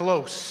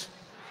 Close.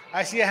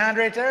 I see a hand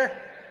right there.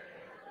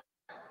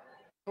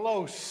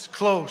 Close.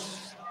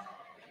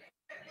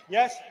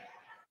 Yes?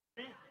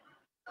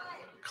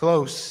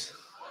 Close.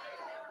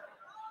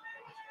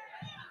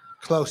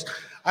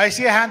 I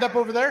see a hand up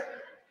over there.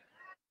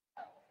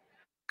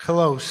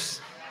 Close.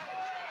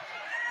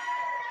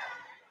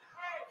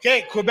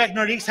 Okay, Quebec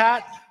Nordiques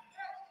hat.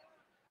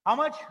 How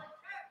much?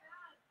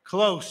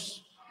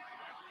 Close.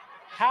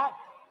 Hat.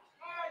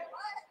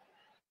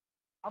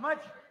 How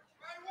much?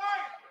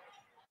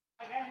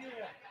 I can't hear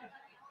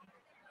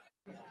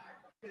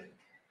you.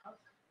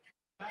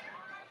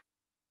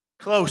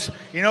 Close.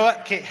 You know what?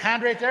 Okay,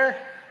 hand right there.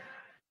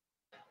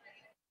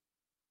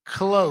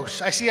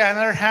 Close. I see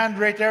another hand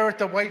right there with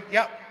the white.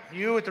 Yep,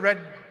 you with the red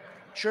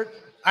shirt.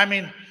 I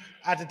mean,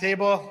 at the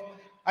table.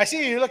 I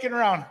see you looking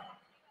around.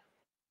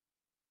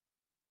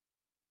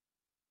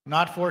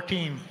 Not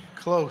 14.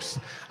 Close.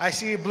 I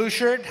see a blue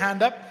shirt.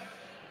 Hand up.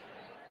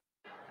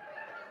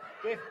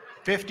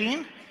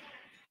 15.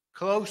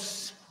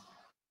 Close.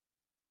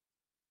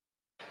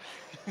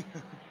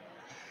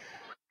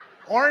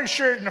 Orange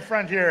shirt in the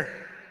front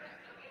here.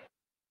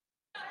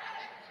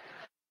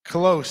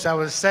 Close. That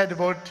was said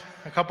about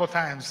a couple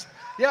times.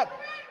 Yep.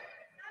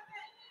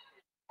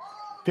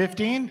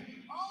 15.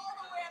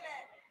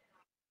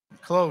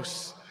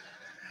 Close.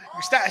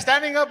 You're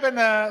standing up in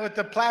with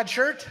the plaid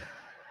shirt.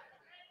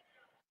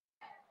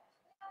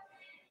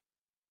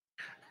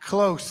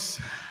 Close.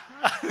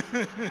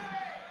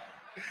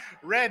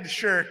 Red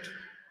shirt.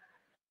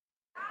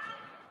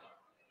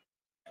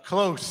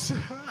 Close.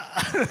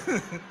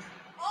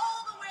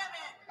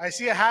 I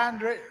see a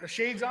hand,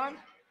 shades on.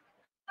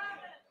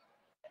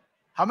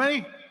 How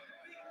many?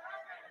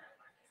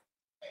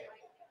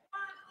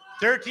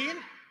 13?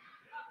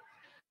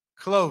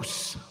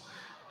 Close.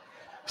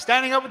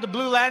 Standing up with the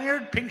blue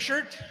lanyard, pink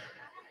shirt.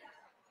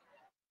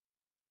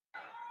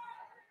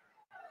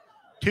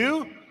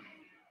 2?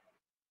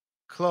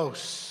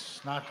 Close,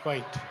 not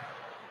quite.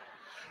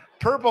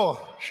 Purple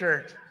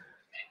shirt.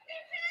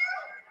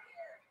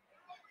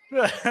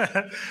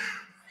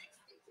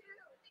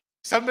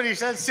 Somebody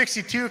said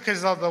 62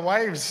 because of the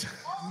wives.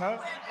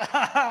 No?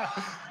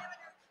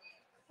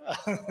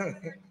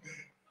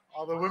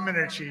 All the women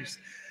are chiefs.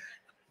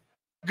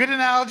 Good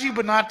analogy,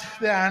 but not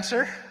the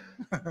answer.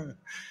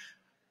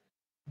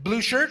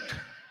 Blue shirt.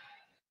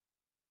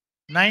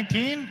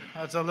 19.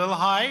 That's a little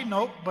high.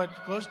 Nope, but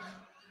close.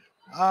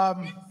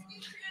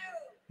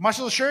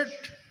 Muscle shirt.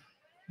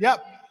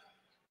 Yep.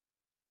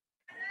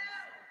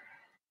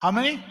 How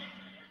many?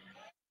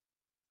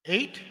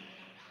 8? Is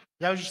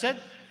that what you said?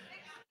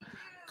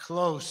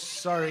 Close.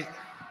 Sorry.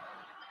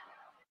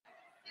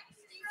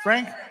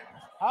 Frank?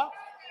 Huh?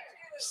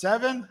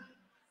 7?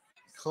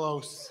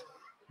 Close.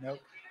 Nope.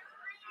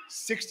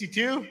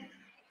 62?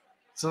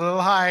 It's a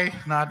little high.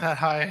 Not that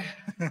high.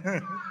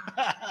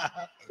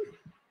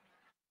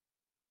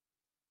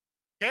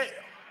 Okay.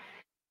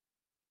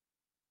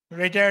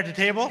 Right there at the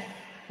table.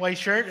 White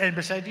shirt. And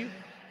beside you?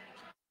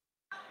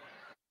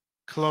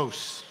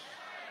 Close.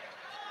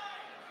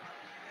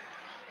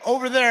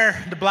 Over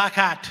there, the black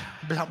hat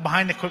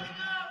behind the quick.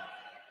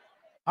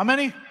 How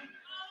many?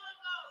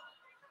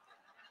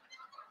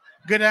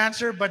 Good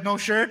answer, but no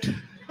shirt.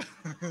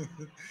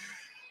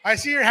 I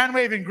see your hand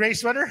waving. Gray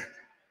sweater.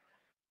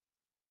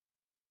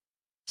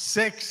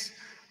 6.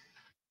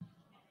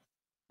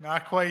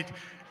 Not quite.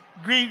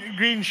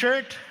 Green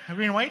shirt.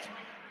 Green white.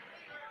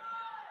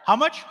 How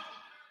much?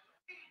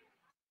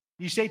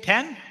 You say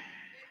 10?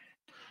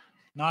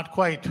 Not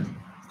quite.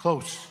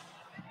 Close.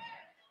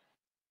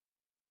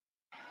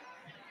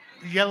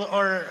 Yellow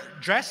or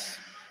dress?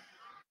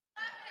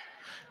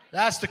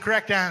 That's the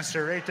correct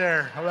answer right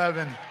there.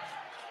 11.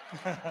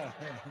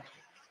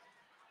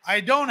 I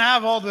don't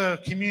have all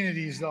the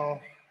communities though.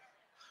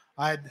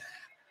 But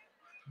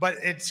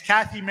it's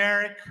Kathy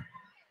Merrick.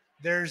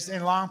 There's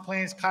in Long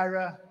Plains,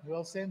 Kyra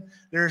Wilson.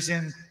 There's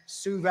in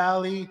Sioux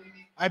Valley.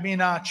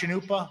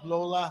 Chinoopa,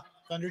 Lola,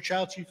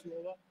 Thunderchild, Chief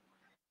Lola.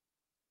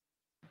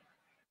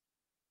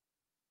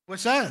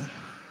 What's that?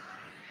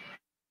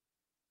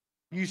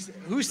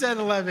 Who said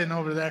 11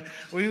 over there?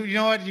 Well, you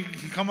know what? You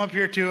can come up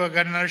here too. I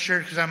got another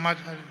shirt because I'm not.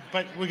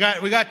 But we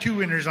got 2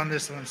 winners on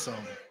this one, so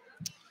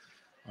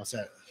I'll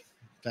set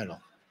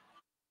title.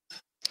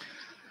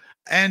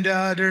 And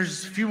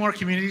there's a few more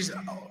communities.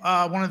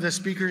 One of the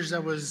speakers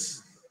that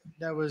was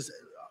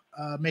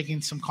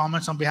making some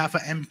comments on behalf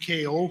of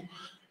MKO,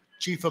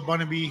 Chief of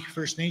Bunnaby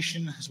First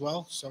Nation as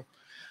well. So,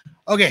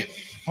 okay,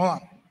 hold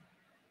on.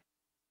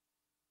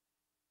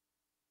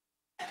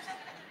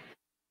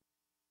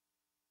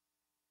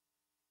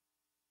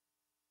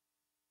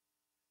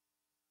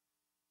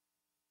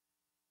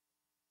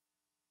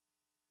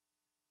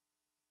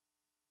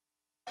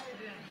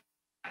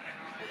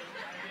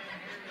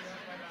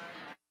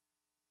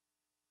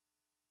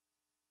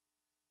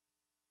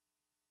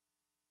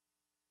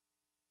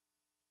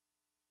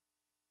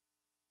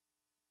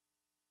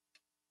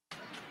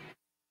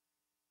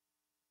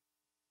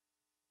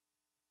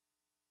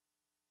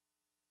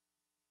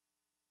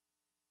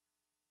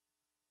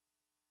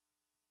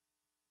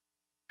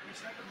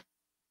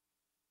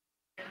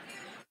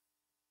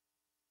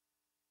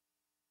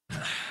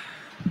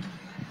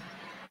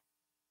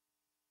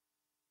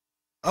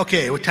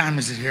 Okay, what time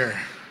is it here?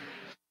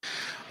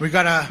 We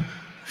got a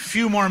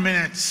few more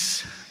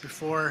minutes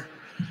before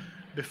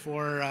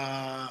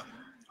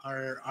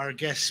our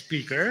guest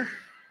speaker.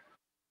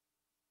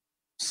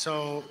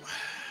 So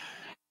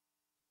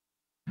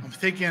I'm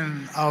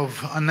thinking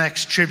of a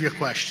next trivia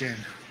question.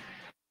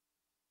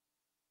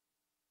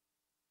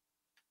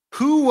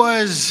 Who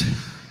was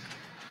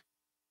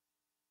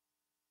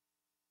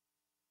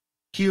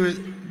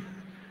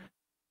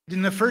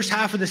in the first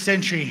half of the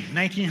century,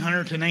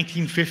 1900 to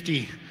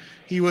 1950,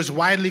 he was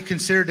widely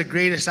considered the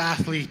greatest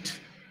athlete.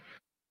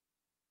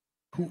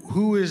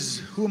 Who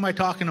am I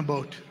talking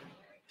about?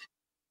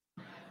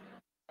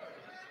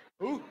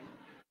 Who?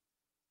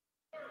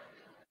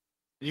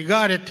 You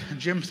got it,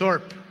 Jim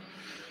Thorpe.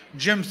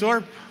 Jim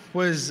Thorpe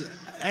was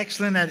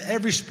excellent at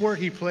every sport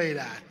he played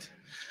at.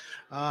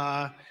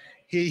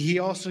 He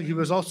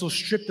was also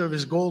stripped of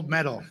his gold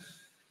medal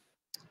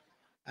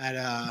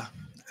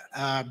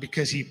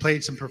because he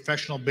played some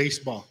professional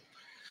baseball.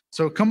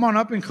 So come on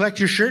up and collect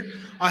your shirt.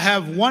 I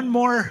have one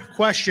more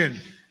question.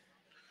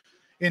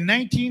 In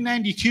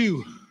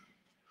 1992,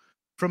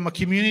 from a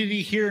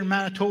community here in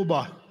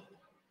Manitoba,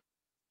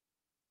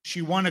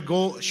 she won a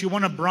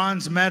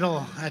bronze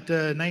medal at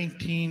the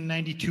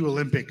 1992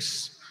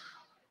 Olympics.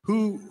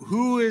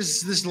 Who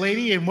is this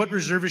lady and what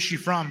reserve is she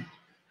from?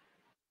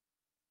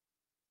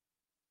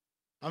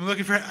 I'm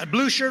looking for a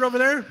blue shirt over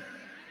there.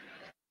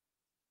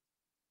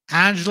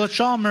 Angela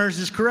Chalmers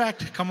is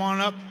correct. Come on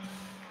up.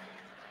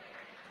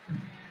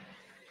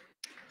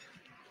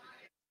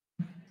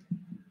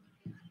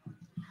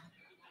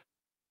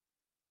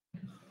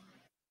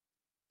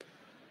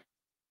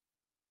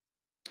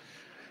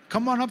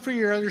 Come on up for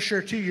your other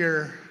shirt too,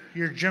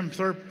 your Jim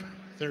Thorpe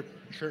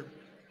shirt.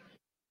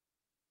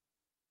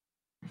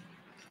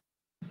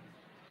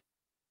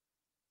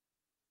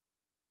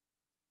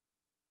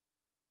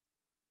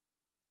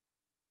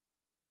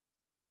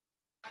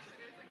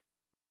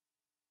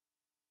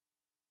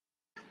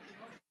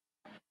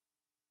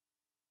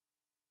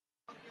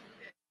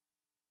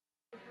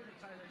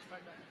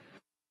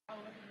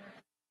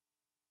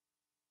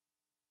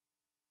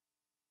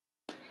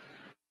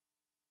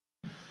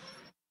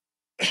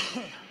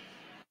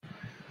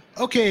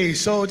 Okay,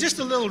 so just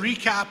a little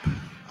recap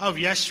of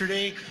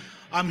yesterday.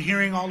 I'm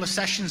hearing all the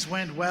sessions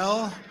went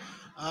well.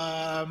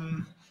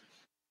 That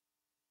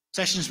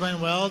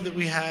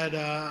we had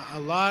a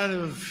lot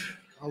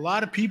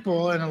of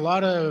people and a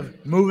lot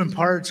of moving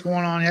parts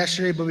going on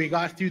yesterday, but we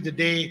got through the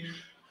day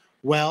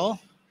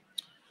well.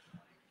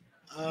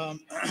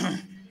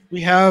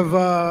 We have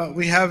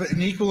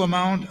an equal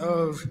amount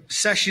of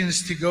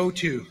sessions to go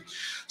to.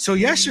 So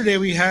yesterday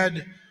we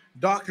had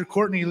Dr.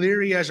 Courtney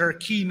Leary as our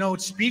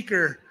keynote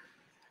speaker,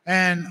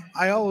 and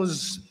I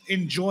always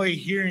enjoy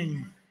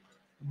hearing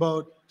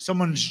about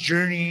someone's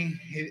journey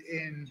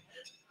in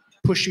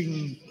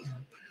pushing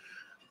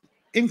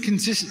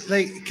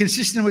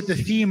consistent with the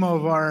theme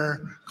of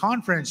our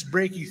conference,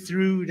 breaking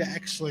through to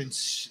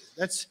excellence.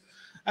 That's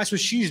what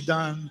she's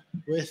done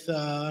with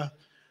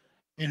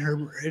in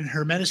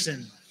her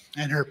medicine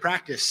and her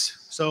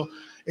practice. So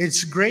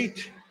it's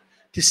great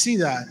to see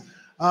that.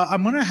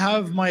 I'm going to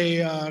have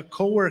my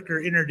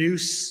coworker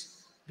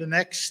introduce our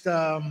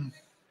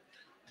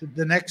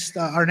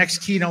next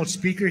keynote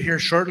speaker here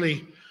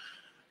shortly.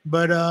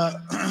 But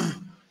I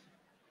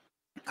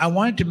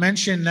wanted to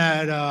mention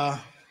that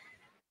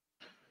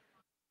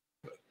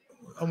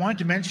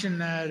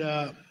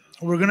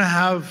we're going to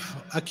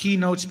have a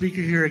keynote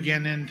speaker here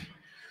again, and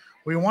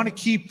we want to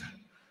keep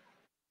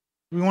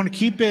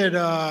it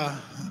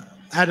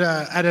at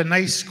a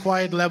nice,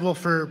 quiet level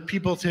for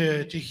people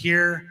to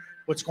hear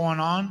what's going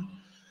on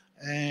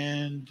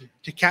and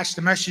to catch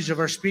the message of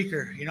our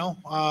speaker.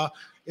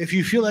 If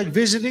you feel like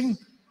visiting,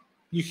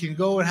 you can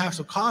go and have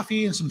some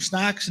coffee and some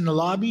snacks in the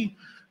lobby,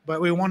 but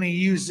we want to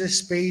use this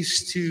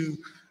space to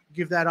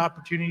give that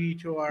opportunity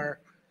to our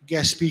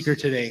guest speaker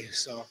today.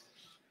 So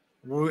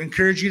we'll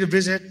encourage you to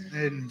visit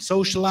and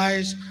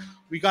socialize.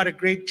 We got a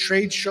great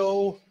trade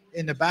show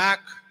in the back.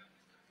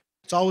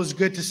 It's always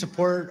good to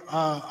support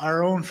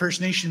our own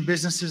First Nation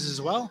businesses as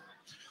well.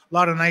 A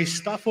lot of nice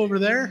stuff over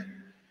there.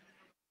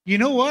 You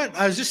know what?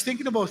 I was just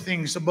thinking about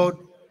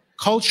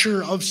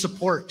culture of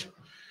support.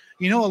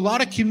 A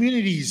lot of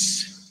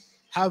communities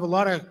have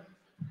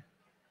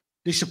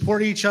they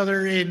support each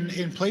other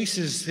in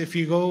places. If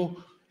you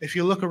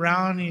look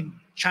around in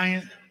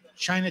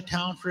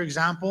Chinatown, for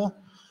example,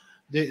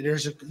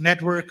 there's a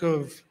network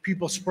of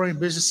people supporting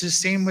businesses.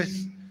 Same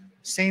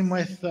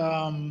with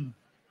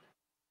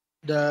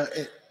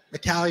the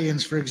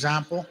Italians, for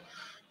example.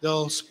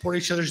 They'll support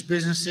each other's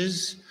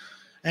businesses.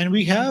 And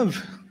we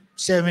have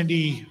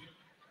 70,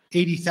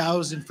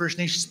 80,000 First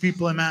Nations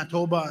people in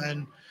Manitoba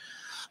and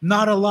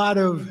not a lot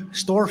of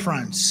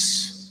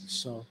storefronts.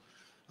 So,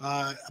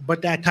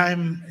 but that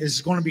time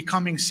is going to be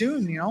coming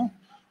soon,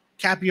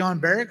 Capillon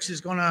Barracks is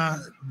going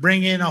to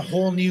bring in a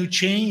whole new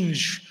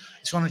change.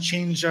 It's going to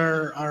change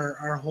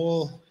our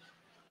whole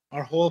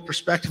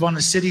perspective on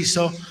the city.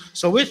 So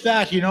with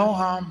that,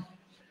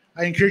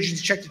 I encourage you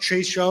to check the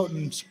trade show out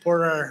and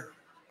support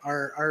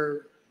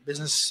our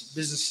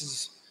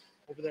businesses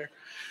over there.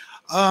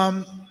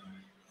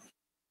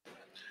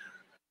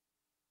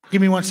 Give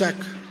me 1 sec.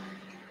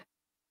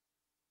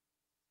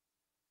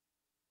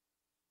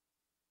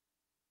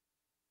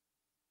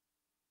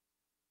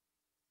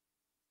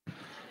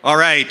 All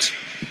right.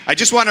 I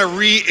just want to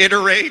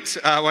reiterate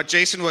what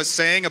Jason was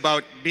saying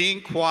about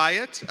being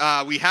quiet.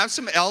 We have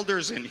some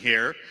elders in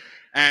here,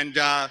 and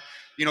the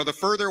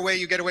further away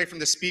you get away from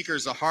the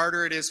speakers, the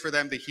harder it is for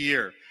them to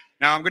hear.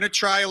 Now, I'm going to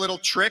try a little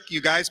trick.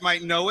 You guys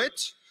might know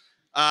it.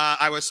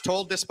 I was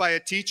told this by a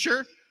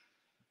teacher.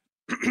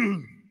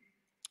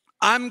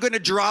 I'm going to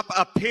drop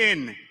a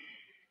pin,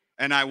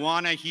 and I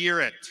want to hear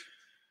it.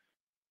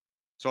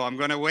 So I'm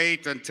going to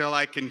wait until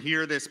I can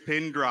hear this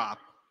pin drop.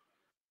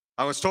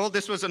 I was told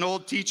this was an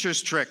old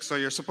teacher's trick, so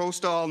you're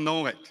supposed to all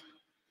know it.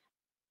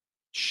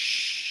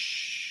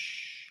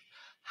 Shh.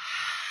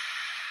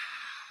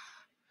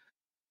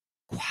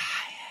 Quiet.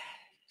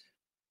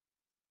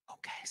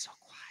 Okay, so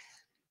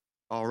quiet.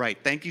 All right,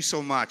 thank you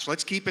so much.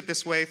 Let's keep it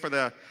this way for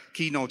the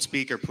keynote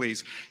speaker,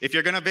 please. If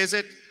you're going to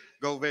visit,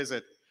 go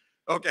visit.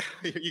 Okay,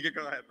 you can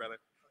go ahead, brother.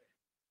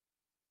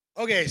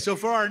 Okay, so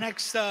for our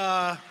next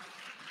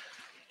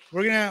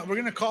we're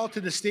gonna call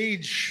to the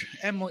stage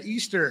Emil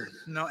Easter.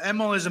 Now,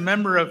 Emil is a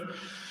member of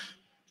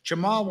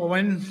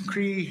Chemawa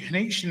Cree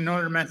Nation in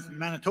northern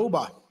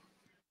Manitoba.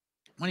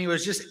 When he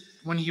was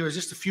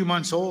just a few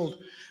months old,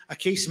 a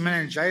case of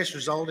meningitis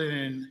resulted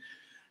in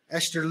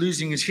Esther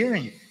losing his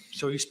hearing.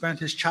 So he spent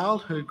his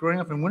childhood growing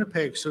up in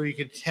Winnipeg so he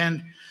could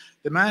attend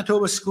the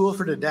Manitoba School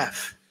for the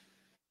Deaf.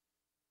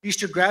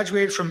 Easter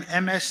graduated from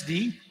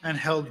MSD and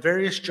held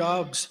various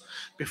jobs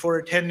before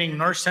attending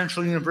North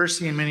Central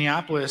University in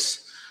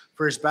Minneapolis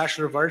for his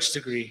Bachelor of Arts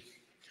degree.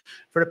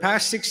 For the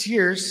past 6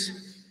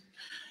 years,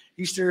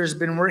 Easter has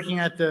been working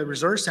at the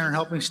Resource Center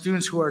helping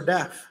students who are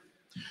deaf.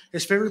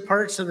 His favorite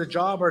parts of the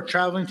job are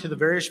traveling to the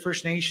various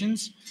First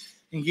Nations,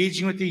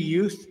 engaging with the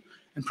youth,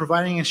 and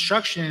providing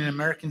instruction in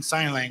American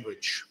Sign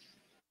Language.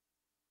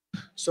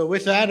 So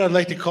with that, I'd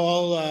like to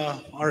call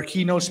our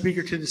keynote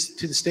speaker to the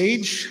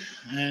stage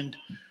and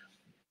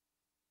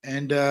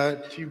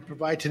to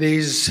provide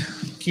today's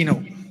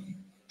keynote.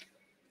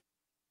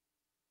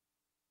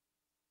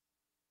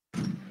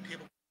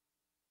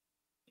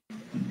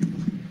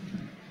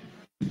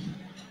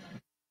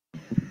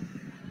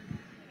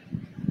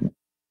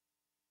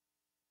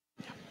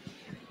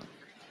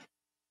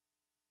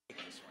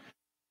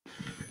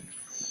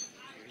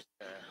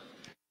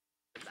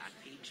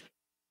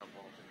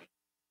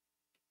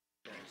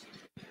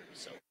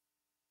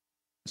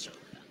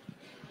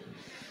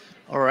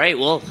 All right,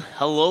 well,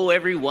 hello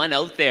everyone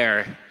out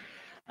there.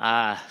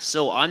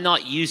 So I'm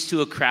not used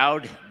to a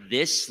crowd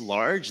this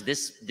large,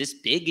 this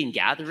big in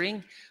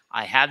gathering.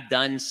 I have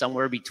done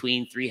somewhere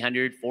between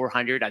 300,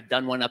 400. I've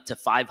done one up to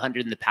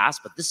 500 in the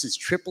past, but this is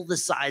triple the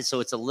size, so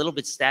it's a little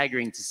bit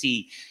staggering to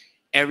see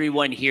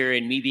everyone here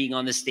and me being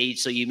on the stage.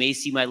 So you may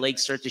see my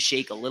legs start to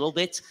shake a little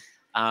bit.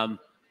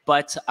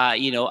 But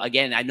you know,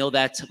 again, I know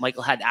that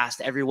Michael had asked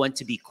everyone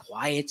to be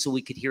quiet so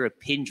we could hear a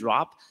pin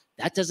drop.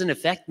 That doesn't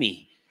affect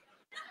me.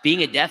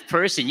 Being a deaf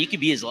person, you can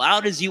be as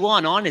loud as you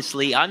want,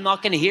 honestly. I'm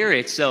not going to hear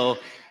it, so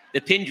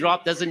the pin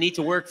drop doesn't need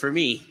to work for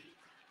me.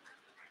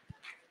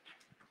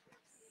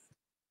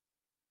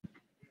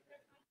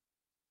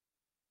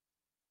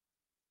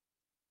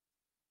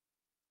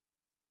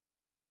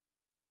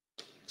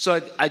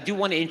 So I do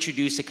want to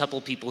introduce a couple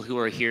of people who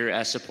are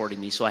here supporting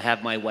me. So I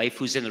have my wife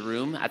who's in the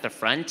room at the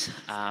front.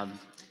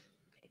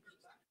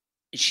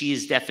 She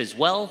is deaf as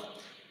well.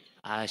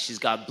 She's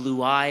got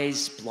blue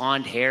eyes,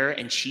 blonde hair,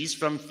 and she's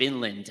from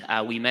Finland.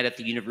 We met at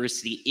the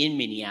university in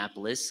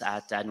Minneapolis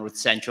at North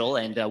Central,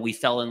 and we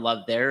fell in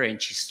love there, and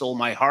she stole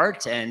my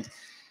heart. And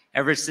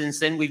ever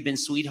since then, we've been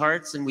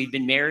sweethearts, and we've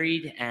been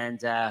married and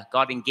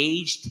got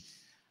engaged.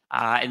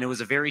 And it was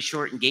a very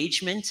short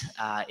engagement.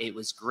 It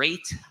was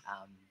great.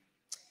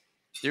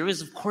 There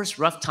was, of course,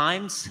 rough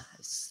times.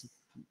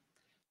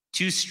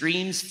 Two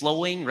streams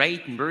flowing,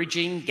 right,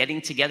 merging, getting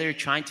together,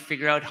 trying to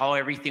figure out how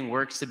everything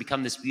works to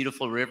become this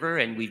beautiful river,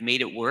 and we've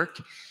made it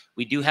work.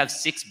 We do have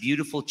 6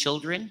 beautiful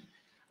children,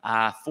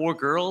 4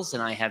 girls,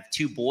 and I have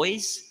 2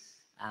 boys.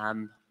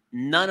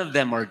 None of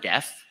them are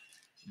deaf.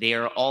 They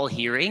are all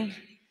hearing.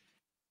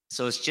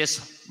 So it's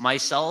just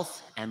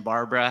myself and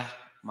Barbara,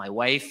 my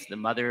wife, the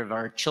mother of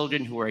our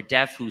children who are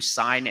deaf, who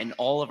sign, and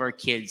all of our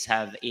kids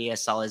have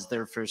ASL as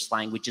their first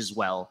language as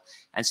well.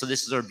 And so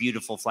this is our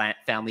beautiful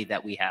family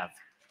that we have.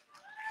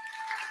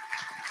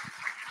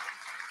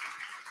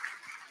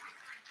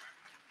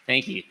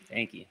 Thank you,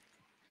 thank you.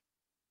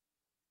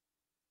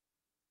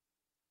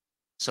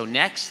 So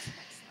next.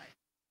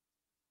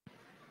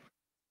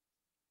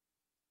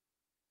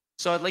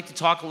 So I'd like to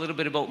talk a little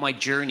bit about my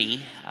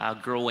journey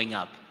growing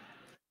up.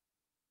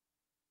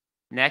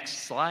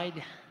 Next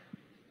slide.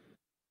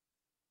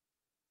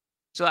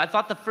 So I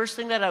thought the first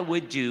thing that I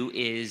would do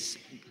is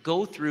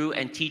go through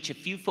and teach a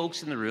few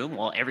folks in the room,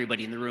 well,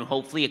 everybody in the room,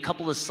 hopefully, a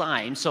couple of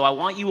signs. So I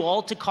want you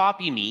all to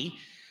copy me.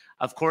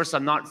 Of course,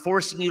 I'm not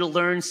forcing you to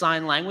learn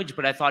sign language,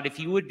 but I thought if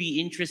you would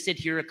be interested,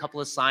 here are a couple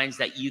of signs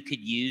that you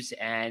could use,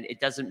 and it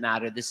doesn't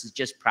matter. This is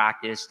just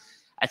practice.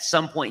 At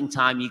some point in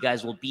time, you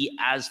guys will be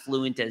as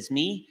fluent as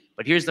me,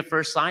 but here's the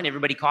first sign.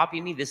 Everybody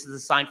copy me. This is a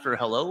sign for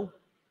hello.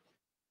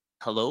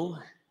 Hello.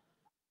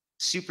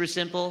 Super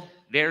simple,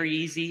 very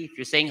easy. If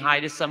you're saying hi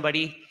to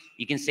somebody,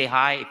 you can say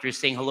hi. If you're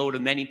saying hello to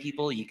many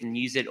people, you can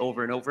use it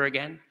over and over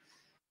again.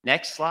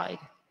 Next slide.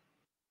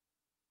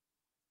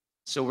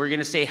 So we're going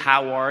to say,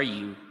 how are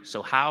you?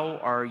 So how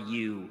are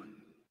you?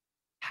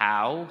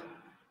 How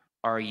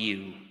are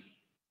you?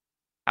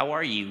 How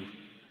are you?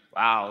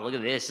 Wow, look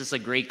at this. This is a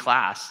great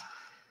class.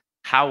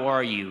 How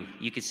are you?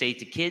 You could say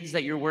to kids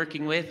that you're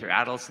working with or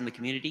adults in the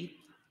community.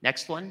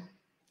 Next one.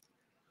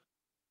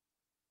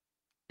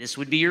 This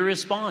would be your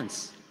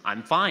response.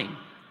 I'm fine.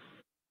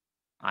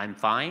 I'm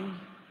fine.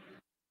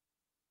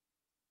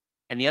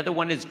 And the other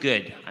one is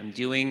good. I'm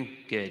doing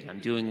good. I'm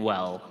doing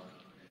well.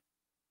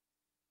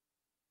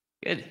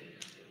 Good.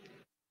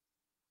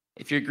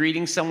 If you're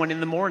greeting someone in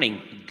the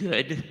morning,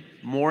 good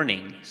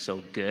morning.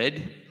 So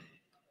good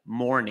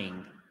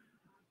morning.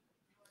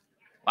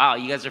 Wow,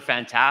 you guys are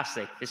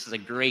fantastic. This is a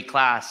great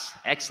class.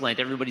 Excellent.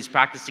 Everybody's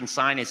practicing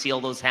sign. I see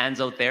all those hands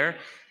out there.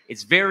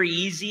 It's very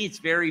easy. It's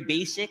very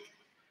basic.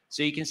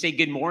 So you can say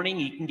good morning.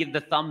 You can give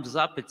the thumbs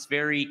up. It's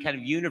very kind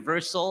of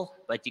universal,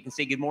 but you can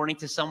say good morning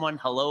to someone,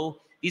 hello.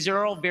 These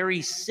are all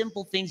very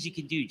simple things you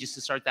can do just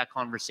to start that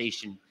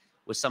conversation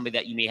with somebody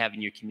that you may have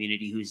in your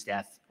community who's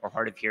deaf or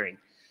hard of hearing.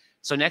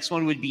 So next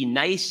one would be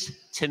nice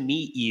to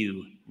meet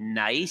you.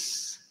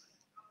 Nice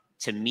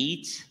to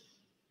meet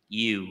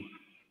you.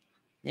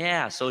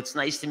 Yeah, so it's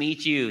nice to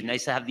meet you.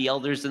 Nice to have the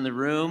elders in the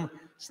room.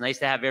 It's nice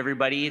to have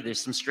everybody.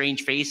 There's some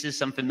strange faces,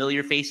 some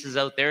familiar faces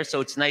out there. So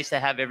it's nice to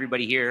have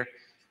everybody here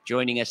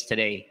joining us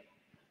today.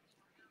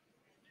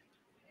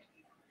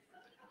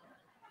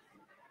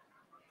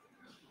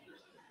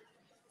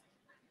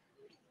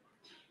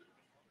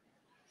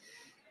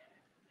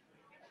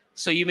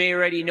 So you may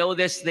already know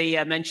this.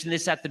 They mentioned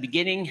this at the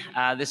beginning.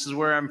 This is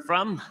where I'm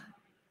from.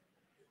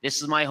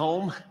 This is my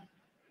home.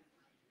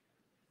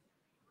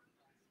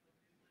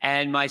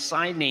 And my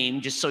sign name,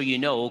 just so you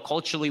know,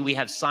 culturally we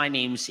have sign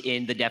names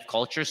in the deaf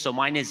culture. So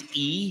mine is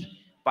E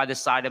by the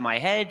side of my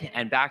head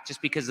and back just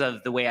because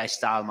of the way I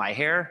style my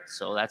hair.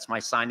 So that's my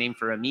sign name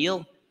for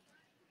Emil.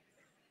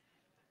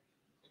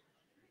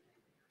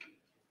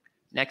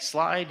 Next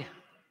slide.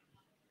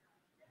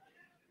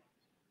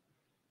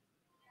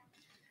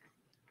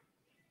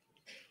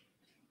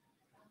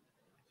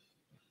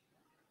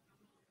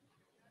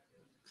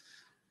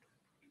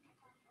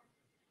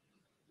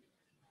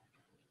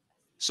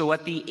 So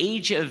at the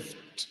age of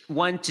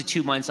 1 to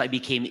 2 months, I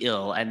became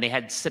ill. And they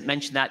had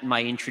mentioned that in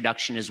my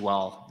introduction as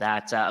well,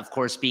 that of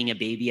course, being a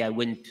baby, I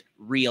wouldn't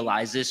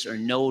realize this or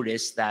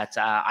notice that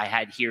I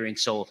had hearing.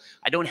 So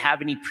I don't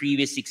have any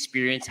previous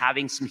experience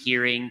having some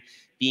hearing,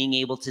 being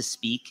able to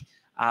speak.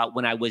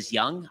 When I was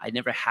young, I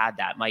never had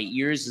that. My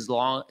ears,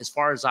 as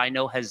far as I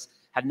know,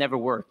 have never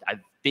worked.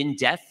 I've been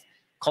deaf,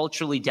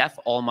 culturally deaf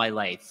all my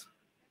life.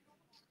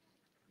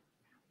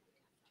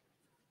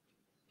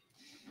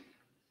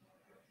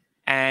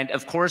 And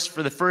of course,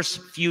 for the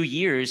first few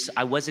years,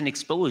 I wasn't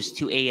exposed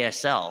to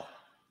ASL,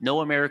 no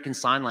American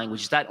Sign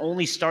Language. That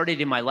only started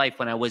in my life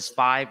when I was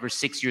 5 or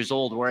 6 years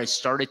old, where I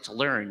started to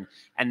learn.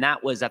 And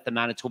that was at the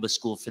Manitoba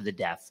School for the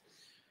Deaf,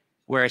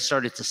 where I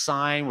started to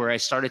sign, where I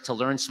started to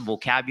learn some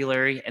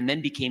vocabulary, and then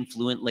became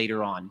fluent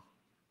later on.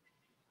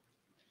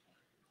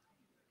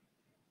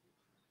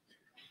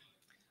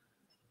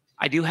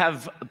 I do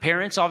have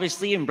parents,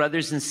 obviously, and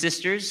brothers and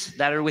sisters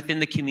that are within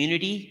the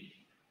community.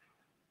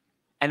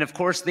 And of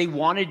course, they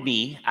wanted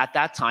me at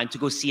that time to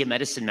go see a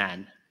medicine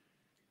man.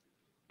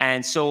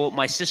 And so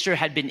my sister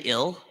had been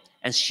ill,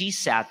 and she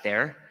sat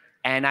there,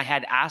 and I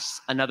had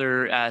asked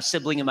another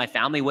sibling in my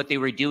family what they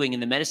were doing,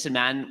 and the medicine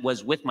man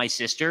was with my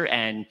sister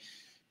and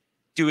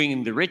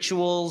doing the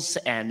rituals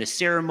and the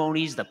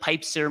ceremonies, the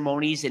pipe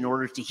ceremonies, in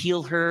order to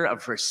heal her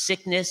of her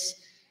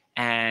sickness.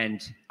 And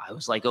I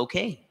was like,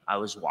 okay. I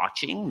was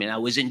watching, and I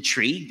was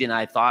intrigued, and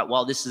I thought,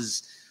 well, this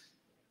is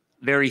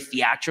very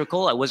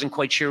theatrical. I wasn't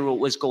quite sure what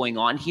was going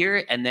on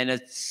here. And then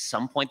at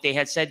some point they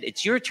had said,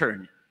 it's your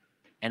turn.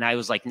 And I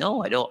was like,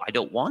 no, I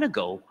don't want to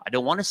go. I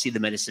don't want to see the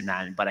medicine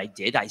man. But I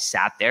did. I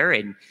sat there,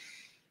 and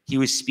he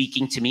was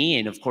speaking to me.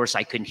 And of course,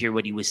 I couldn't hear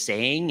what he was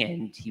saying.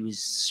 And he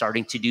was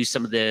starting to do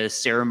some of the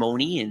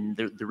ceremony and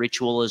the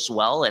ritual as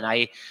well. And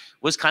I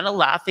was kind of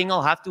laughing,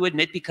 I'll have to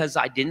admit, because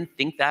I didn't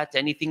think that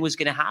anything was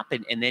going to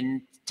happen. And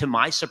then to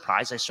my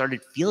surprise, I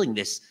started feeling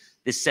this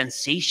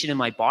sensation in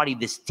my body,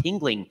 this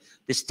tingling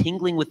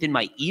within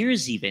my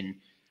ears even,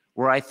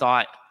 where I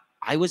thought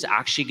I was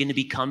actually going to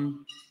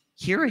become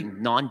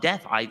hearing,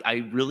 non-deaf.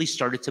 I really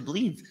started to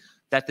believe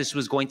that this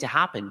was going to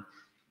happen.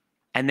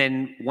 And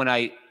then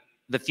when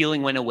the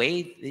feeling went away,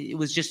 it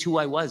was just who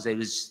I was. It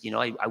was,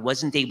 I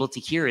wasn't able to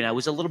hear, and I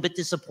was a little bit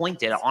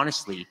disappointed,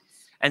 honestly.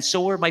 And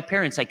so were my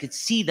parents. I could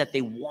see that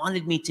they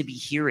wanted me to be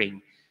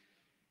hearing.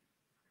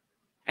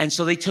 And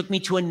so they took me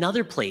to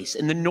another place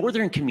in the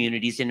northern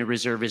communities in a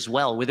reserve as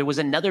well, where there was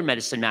another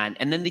medicine man.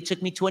 And then they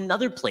took me to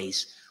another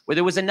place where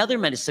there was another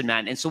medicine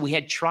man. And so we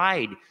had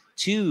tried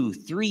 2,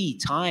 3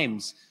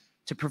 times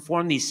to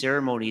perform these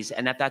ceremonies.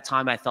 And at that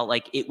time, I felt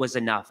like it was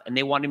enough. And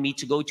they wanted me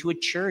to go to a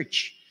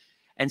church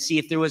and see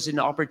if there was an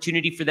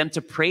opportunity for them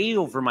to pray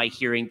over my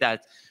hearing,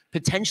 that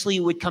potentially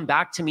it would come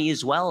back to me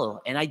as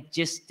well. And I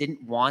just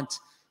didn't want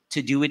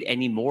to do it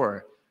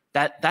anymore.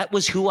 That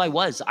was who I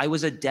was. I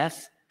was a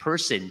deaf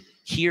person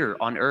here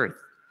on earth.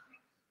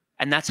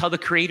 And that's how the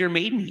Creator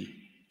made me.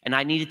 And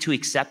I needed to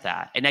accept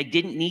that. And I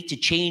didn't need to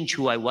change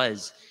who I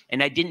was.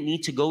 And I didn't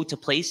need to go to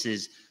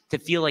places to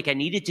feel like I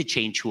needed to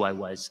change who I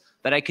was,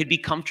 that I could be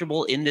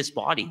comfortable in this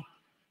body,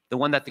 the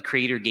one that the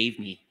Creator gave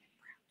me.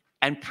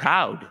 And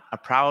proud, a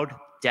proud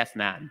deaf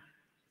man.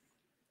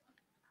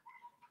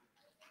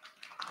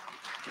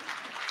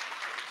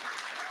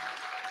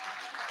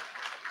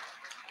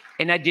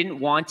 And I didn't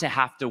want to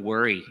have to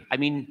worry. I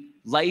mean,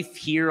 life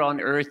here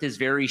on earth is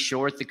very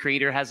short. The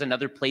Creator has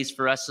another place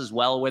for us as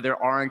well, where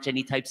there aren't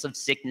any types of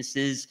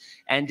sicknesses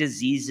and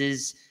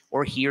diseases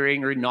or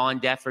hearing or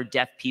non-deaf or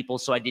deaf people.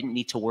 So I didn't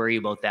need to worry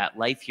about that.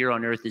 Life here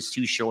on earth is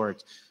too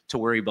short to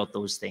worry about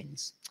those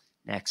things.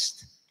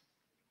 Next.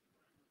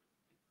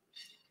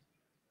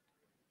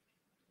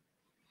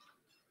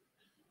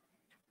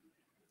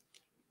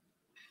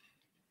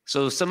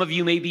 So some of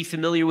you may be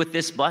familiar with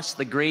this bus,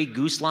 the Grey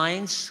Goose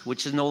Lines,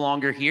 which is no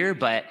longer here,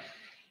 but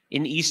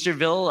in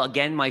Easterville,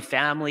 again, my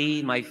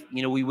family,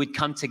 we would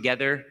come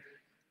together.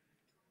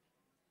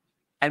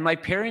 And my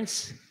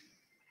parents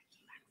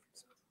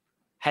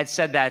had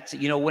said that,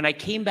 when I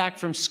came back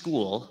from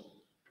school,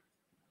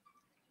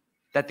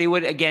 that they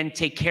would, again,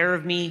 take care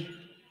of me,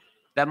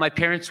 that my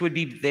parents would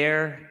be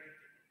there.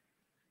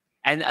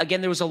 And again,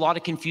 there was a lot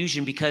of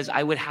confusion because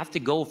I would have to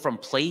go from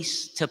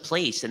place to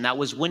place, and that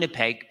was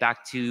Winnipeg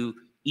back to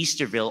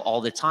Easterville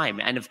all the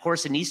time. And of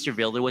course, in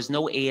Easterville, there was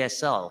no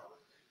ASL.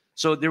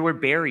 So there were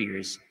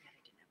barriers.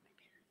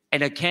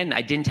 And again,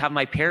 I didn't have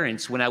my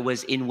parents when I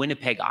was in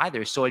Winnipeg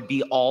either. So I'd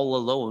be all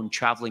alone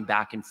traveling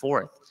back and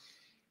forth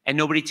and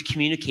nobody to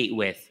communicate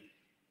with.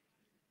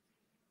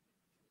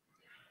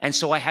 And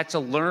so I had to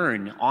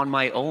learn on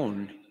my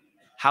own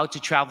how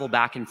to travel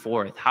back and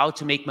forth, how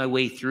to make my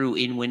way through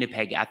in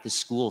Winnipeg at the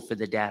school for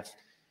the deaf.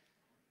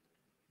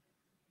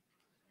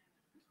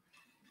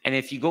 And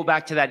if you go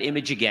back to that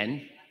image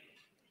again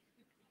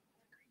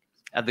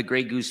of the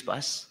Grey Goose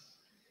bus,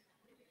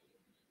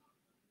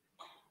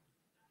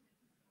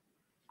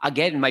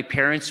 again, my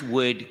parents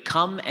would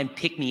come and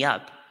pick me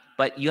up,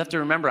 but you have to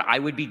remember, I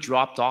would be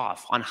dropped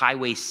off on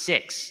Highway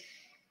 6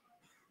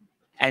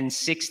 and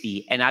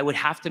 60, and I would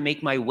have to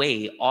make my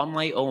way on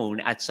my own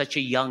at such a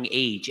young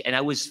age, and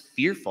I was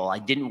fearful. I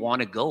didn't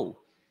want to go.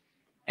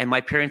 And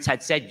my parents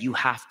had said, you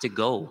have to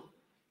go.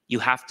 You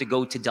have to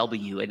go to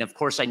W. And of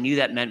course, I knew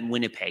that meant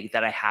Winnipeg,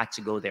 that I had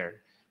to go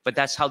there. But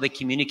that's how they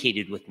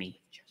communicated with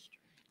me.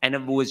 And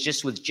it was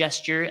just with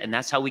gesture, and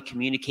that's how we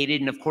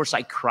communicated. And of course,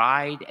 I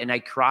cried, and I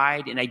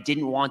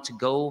didn't want to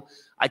go.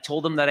 I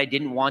told them that I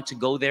didn't want to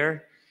go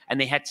there, and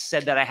they had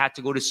said that I had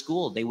to go to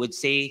school. They would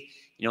say,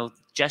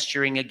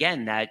 gesturing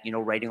again that,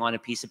 writing on a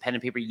piece of pen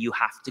and paper, you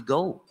have to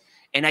go.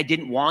 And I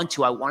didn't want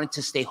to. I wanted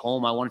to stay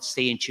home. I wanted to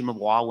stay in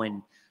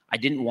Chimawawin. I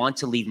didn't want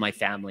to leave my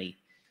family.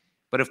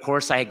 But of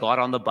course, I got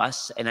on the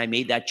bus, and I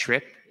made that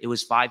trip. It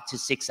was 5 to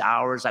 6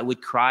 hours. I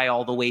would cry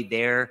all the way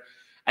there.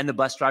 And the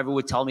bus driver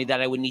would tell me that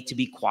I would need to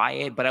be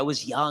quiet, but I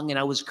was young and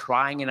I was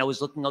crying and I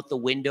was looking out the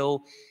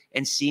window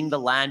and seeing the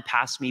land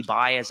pass me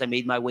by as I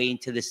made my way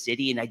into the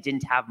city, and I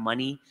didn't have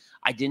money.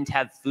 I didn't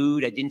have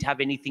food. I didn't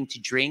have anything to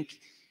drink.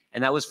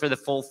 And that was for the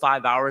full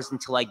 5 hours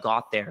until I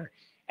got there.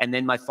 And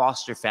then my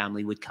foster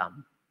family would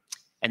come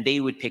and they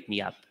would pick me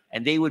up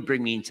and they would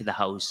bring me into the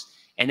house.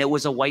 And it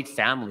was a white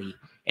family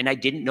and I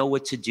didn't know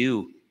what to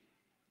do.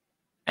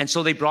 And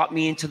so they brought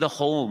me into the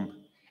home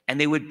and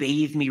they would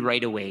bathe me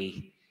right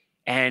away.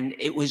 And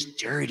it was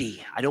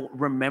dirty. I don't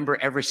remember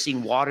ever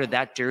seeing water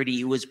that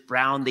dirty. It was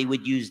brown. They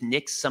would use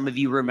Nix. Some of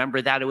you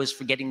remember that. It was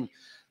for getting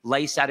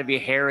lice out of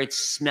your hair. It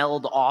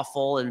smelled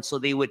awful. And so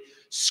they would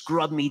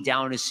scrub me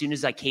down as soon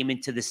as I came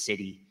into the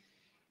city.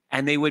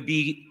 And they would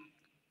be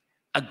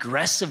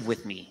aggressive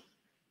with me.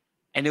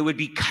 And they would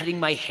be cutting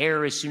my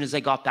hair as soon as I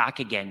got back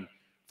again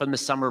from the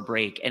summer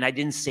break. And I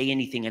didn't say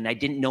anything and I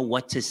didn't know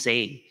what to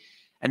say.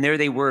 And there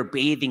they were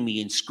bathing me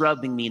and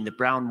scrubbing me, and the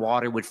brown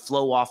water would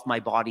flow off my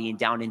body and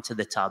down into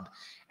the tub.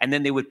 And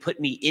then they would put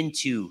me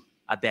into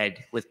a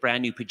bed with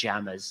brand new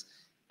pajamas.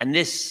 And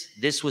this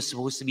was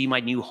supposed to be my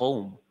new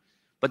home.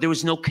 But there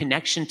was no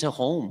connection to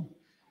home.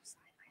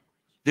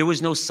 There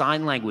was no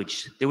sign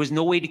language. There was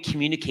no way to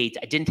communicate.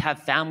 I didn't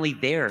have family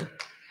there.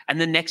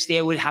 And the next day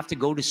I would have to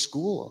go to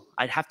school.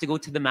 I'd have to go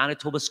to the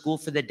Manitoba School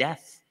for the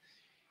Deaf.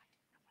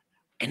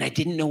 And I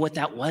didn't know what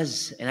that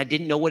was. And I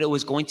didn't know what it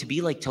was going to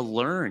be like to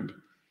learn.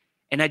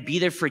 And I'd be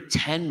there for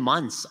 10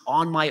 months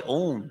on my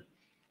own.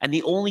 And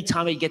the only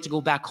time I'd get to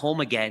go back home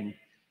again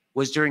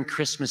was during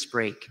Christmas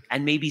break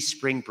and maybe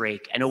spring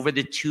break and over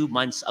the 2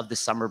 months of the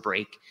summer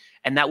break.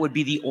 And that would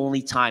be the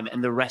only time.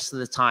 And the rest of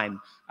the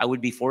time, I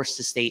would be forced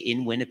to stay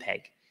in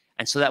Winnipeg.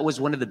 And so that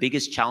was one of the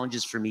biggest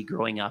challenges for me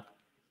growing up.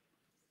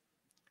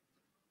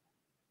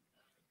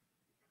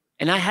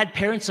 And I had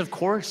parents, of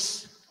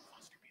course.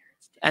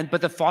 But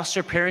the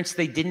foster parents,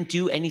 they didn't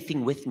do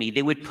anything with me.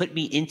 They would put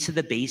me into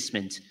the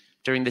basement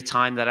during the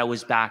time that I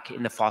was back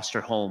in the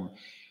foster home.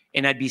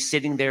 And I'd be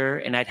sitting there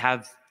and I'd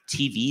have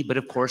TV, but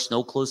of course,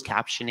 no closed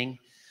captioning,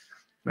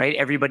 right?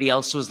 Everybody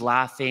else was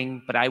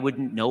laughing, but I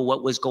wouldn't know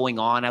what was going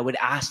on. I would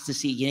ask to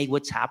see, hey,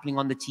 what's happening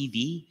on the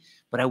TV?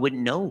 But I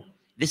wouldn't know.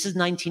 This is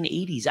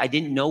 1980s. I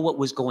didn't know what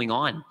was going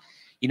on.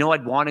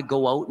 I'd want to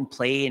go out and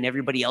play, and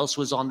everybody else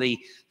was on the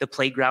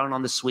playground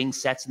on the swing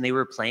sets and they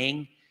were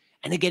playing.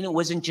 And again, it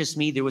wasn't just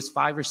me. There was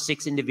 5 or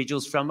 6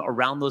 individuals from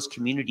around those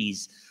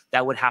communities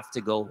that would have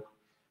to go.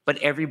 But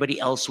everybody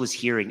else was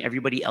hearing.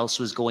 Everybody else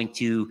was going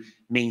to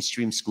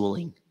mainstream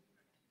schooling.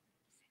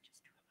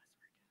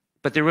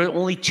 But there were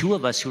only 2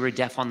 of us who were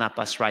deaf on that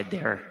bus ride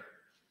there.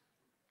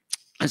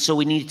 And so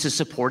we needed to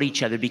support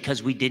each other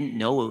because we didn't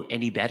know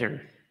any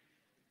better.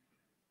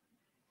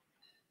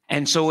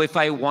 And so if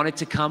I wanted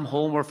to come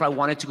home or if I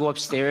wanted to go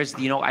upstairs,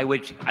 I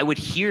would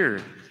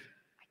hear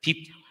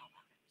people.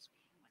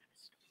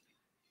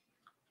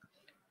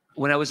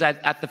 when I was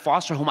at the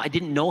foster home, I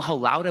didn't know how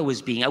loud I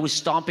was being. I was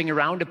stomping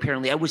around,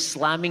 apparently. I was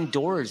slamming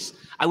doors.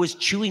 I was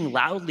chewing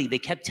loudly. They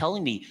kept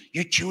telling me,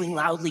 you're chewing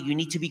loudly. You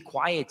need to be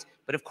quiet.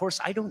 But of course,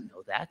 I don't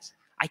know that.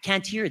 I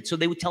can't hear it. So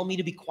they would tell me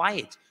to be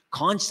quiet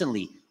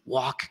constantly.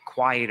 Walk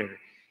quieter.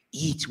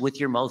 Eat with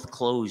your mouth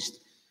closed.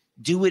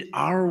 Do it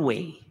our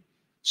way.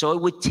 So I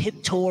would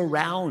tiptoe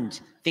around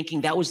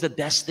thinking that was the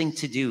best thing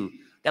to do.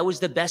 That was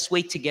the best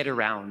way to get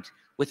around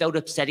without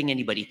upsetting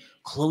anybody.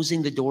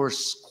 Closing the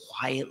doors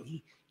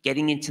quietly,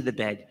 getting into the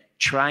bed,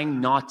 trying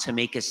not to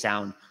make a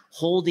sound,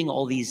 holding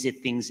all these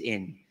things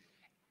in.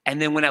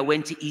 And then when I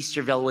went to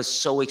Easterville, I was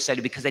so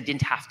excited because I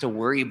didn't have to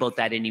worry about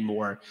that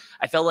anymore.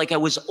 I felt like I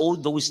was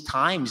owed those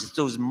times,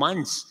 those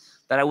months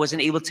that I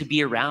wasn't able to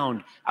be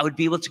around. I would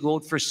be able to go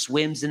out for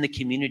swims in the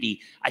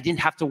community. I didn't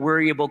have to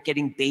worry about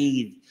getting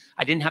bathed.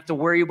 I didn't have to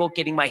worry about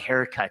getting my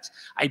hair cut.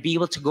 I'd be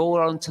able to go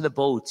out onto the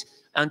boat,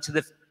 onto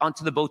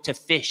the boat to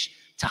fish,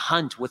 to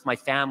hunt with my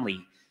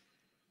family.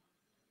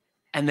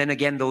 And then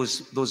again,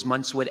 those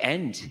months would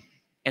end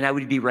and I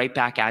would be right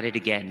back at it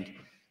again,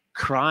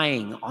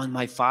 crying on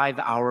my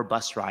 5-hour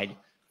bus ride,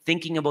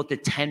 thinking about the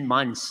 10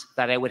 months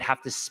that I would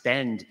have to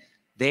spend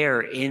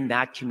there in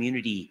that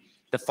community,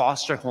 the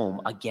foster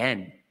home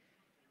again,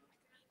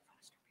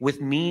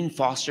 with mean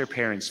foster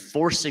parents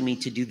forcing me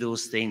to do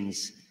those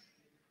things.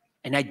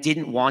 And I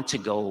didn't want to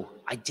go.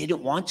 I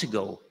didn't want to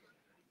go.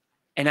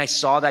 And I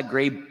saw that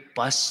gray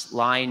bus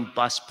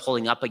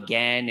pulling up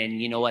again.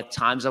 And, you know, at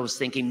times I was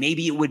thinking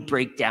maybe it would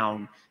break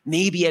down.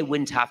 Maybe I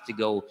wouldn't have to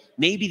go.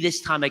 Maybe this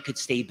time I could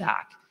stay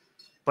back.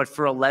 But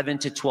for 11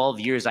 to 12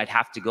 years, I'd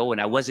have to go and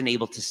I wasn't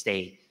able to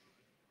stay.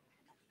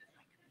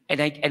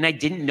 And I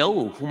didn't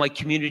know who my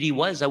community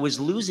was. I was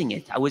losing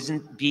it. I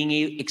wasn't being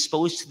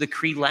exposed to the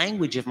Cree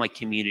language of my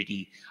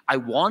community. I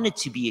wanted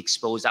to be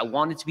exposed. I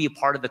wanted to be a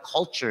part of the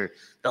culture,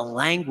 the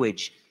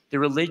language, the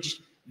religion,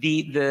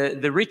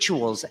 the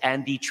rituals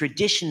and the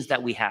traditions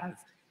that we have.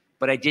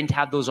 But I didn't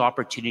have those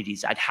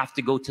opportunities. I'd have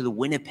to go to the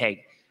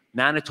Winnipeg,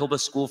 Manitoba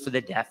School for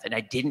the Deaf, and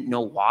I didn't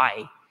know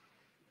why.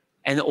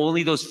 And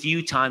only those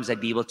few times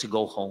I'd be able to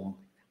go home.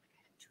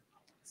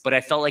 But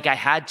I felt like I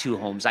had 2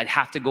 homes. I'd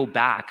have to go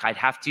back. I'd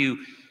have to,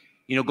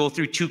 you know, go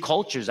through 2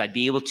 cultures. I'd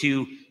be able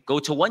to go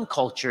to one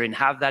culture and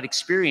have that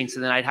experience,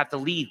 and then I'd have to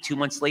leave 2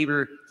 months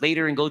later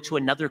and go to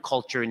another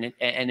culture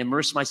and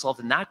immerse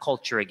myself in that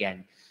culture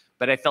again.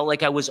 But I felt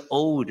like I was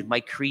owed my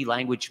Cree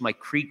language, my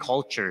Cree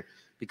culture,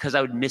 because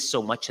I would miss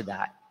so much of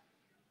that.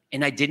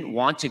 And I didn't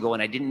want to go,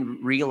 and I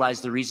didn't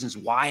realize the reasons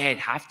why I'd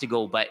have to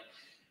go. But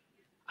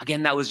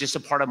again, that was just a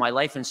part of my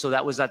life. And so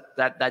that was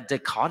that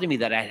dichotomy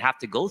that I'd have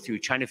to go through,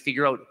 trying to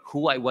figure out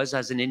who I was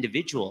as an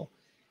individual.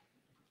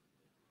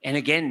 And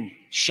again,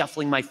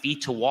 shuffling my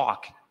feet to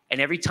walk.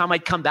 And every time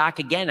I'd come back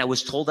again, I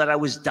was told that I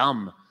was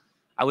dumb.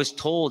 I was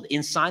told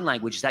in sign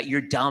language that you're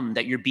dumb,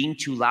 that you're being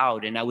too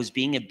loud. And I was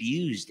being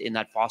abused in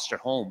that foster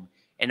home.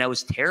 And I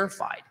was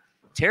terrified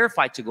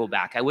to go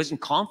back. I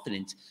wasn't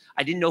confident.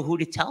 I didn't know who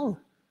to tell.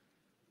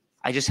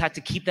 I just had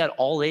to keep that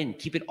all in,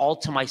 keep it all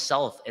to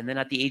myself. And then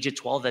at the age of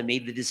 12, I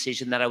made the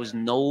decision that I was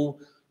no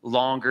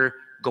longer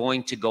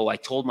going to go. I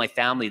told my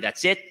family,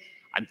 that's it.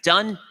 I'm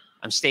done.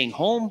 I'm staying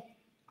home.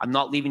 I'm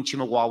not leaving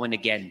Chimawawan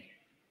again.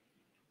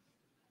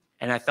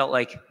 And I felt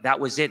like that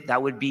was it.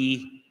 That would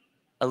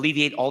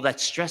alleviate all that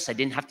stress. I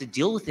didn't have to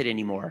deal with it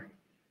anymore.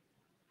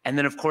 And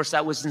then, of course,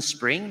 that was in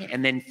spring.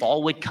 And then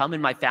fall would come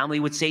and my family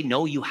would say,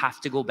 no, you have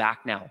to go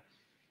back now.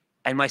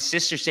 And my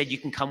sister said, you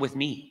can come with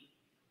me.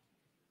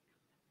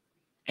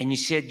 And you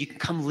said, you can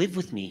come live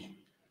with me.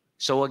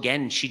 So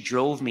again, she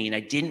drove me and I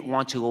didn't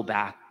want to go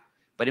back,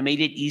 but it made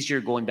it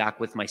easier going back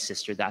with my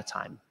sister that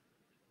time.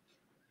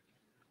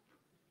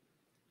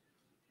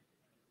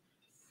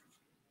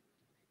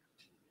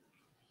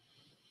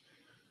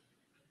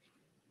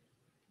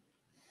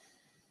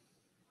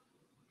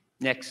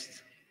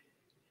 Next.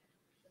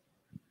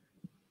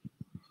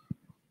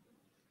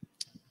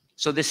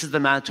 So this is the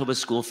Manitoba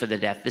School for the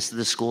Deaf. This is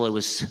the school I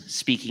was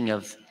speaking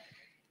of.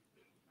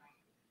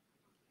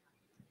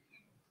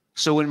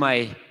 So when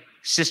my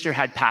sister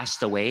had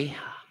passed away,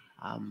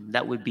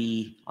 that would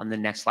be on the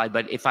next slide.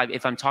 But if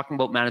I'm talking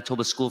about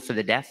Manitoba School for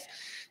the Deaf,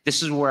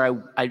 this is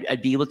where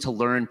I'd be able to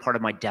learn part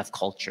of my deaf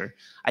culture.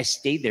 I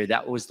stayed there.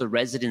 That was the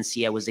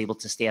residency. I was able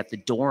to stay at the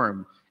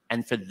dorm.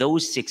 And for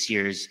those 6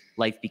 years,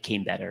 life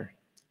became better.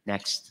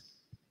 Next.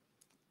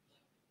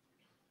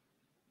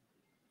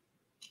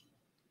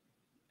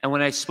 And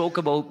when I spoke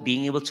about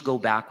being able to go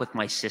back with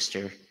my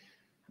sister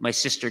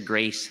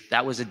Grace,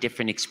 that was a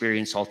different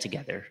experience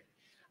altogether.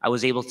 I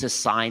was able to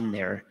sign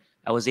there.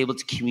 I was able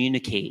to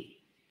communicate.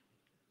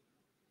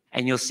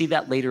 And you'll see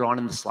that later on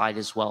in the slide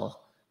as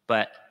well.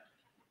 But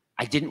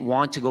I didn't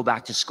want to go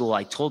back to school.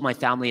 I told my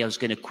family I was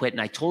going to quit,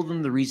 and I told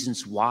them the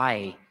reasons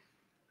why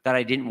that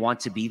I didn't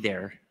want to be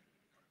there.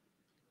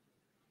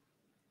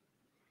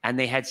 And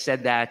they had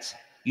said that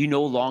you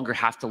no longer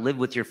have to live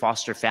with your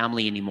foster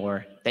family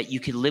anymore, that you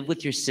can live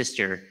with your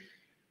sister,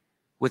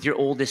 with your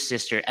oldest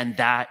sister, and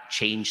that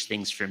changed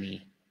things for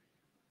me.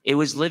 It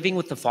was living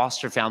with the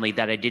foster family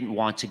that I didn't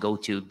want to go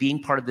to.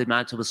 Being part of the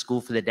Manitoba School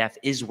for the Deaf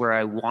is where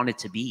I wanted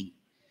to be.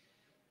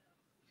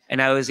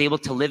 And I was able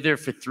to live there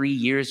for 3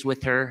 years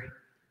with her.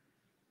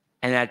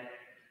 And at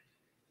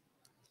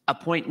a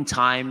point in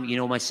time, you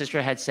know, my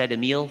sister had said,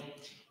 Emil,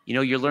 you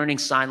know, you're learning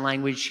sign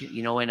language,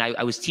 you know, and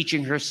I was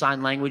teaching her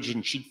sign language,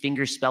 and she'd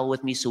finger spell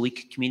with me so we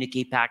could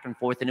communicate back and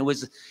forth. And it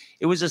was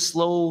a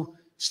slow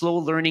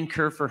learning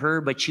curve for her,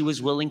 but she was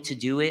willing to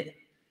do it.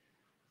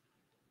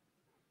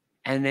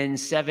 And then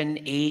 7,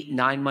 8,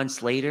 9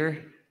 months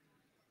later,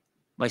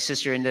 my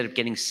sister ended up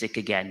getting sick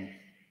again.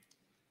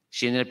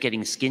 She ended up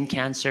getting skin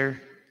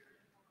cancer.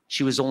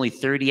 She was only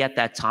 30 at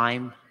that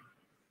time.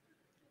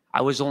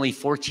 I was only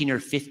 14 or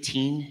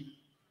 15.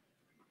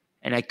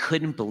 And I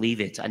couldn't believe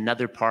it.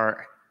 Another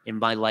part in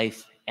my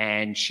life,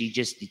 and she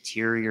just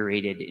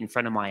deteriorated in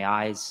front of my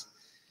eyes.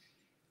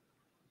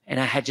 And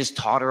I had just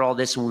taught her all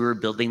this, and we were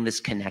building this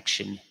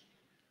connection.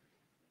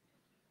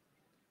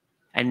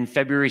 And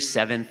February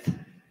 7th,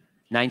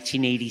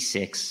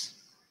 1986,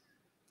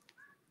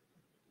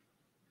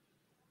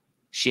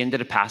 she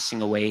ended up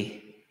passing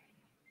away,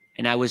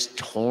 and I was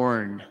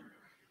torn.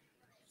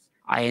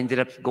 I ended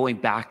up going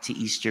back to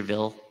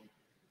Easterville.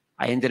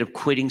 I ended up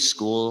quitting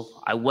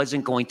school. I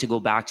wasn't going to go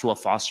back to a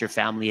foster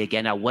family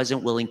again. I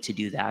wasn't willing to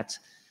do that.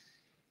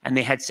 And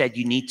they had said,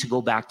 you need to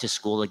go back to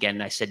school again.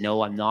 And I said,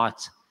 no, I'm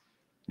not.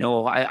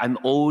 No, I'm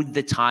owed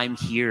the time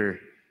here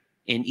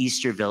in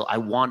Easterville. I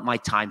want my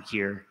time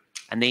here.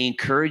 And they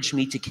encouraged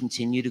me to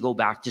continue to go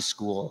back to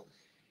school.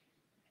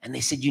 And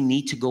they said, you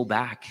need to go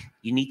back.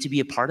 You need to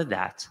be a part of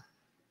that.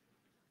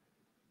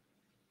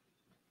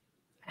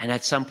 And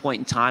at some point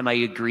in time, I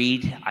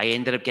agreed. I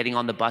ended up getting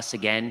on the bus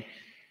again.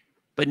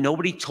 But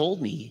nobody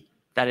told me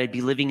that I'd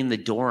be living in the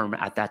dorm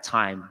at that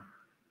time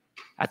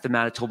at the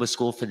Manitoba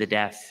School for the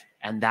Deaf.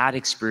 And that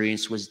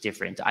experience was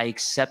different. I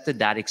accepted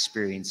that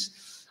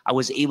experience. I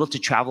was able to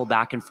travel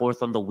back and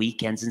forth on the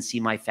weekends and see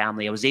my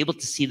family. I was able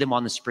to see them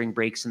on the spring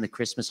breaks and the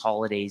Christmas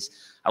holidays.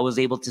 I was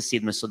able to see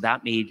them. So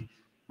that made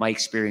my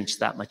experience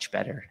that much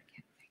better.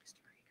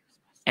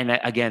 And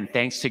again,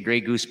 thanks to Grey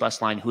Goose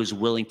Bus Line, who is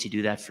willing to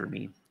do that for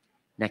me.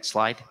 Next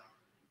slide.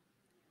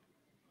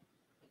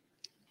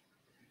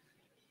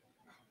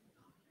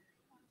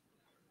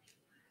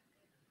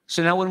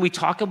 So now when we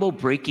talk about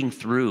breaking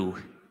through,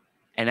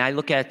 and I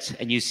look at,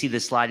 and you see the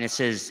slide and it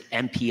says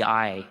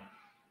MPI,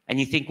 and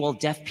you think, well,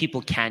 deaf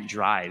people can't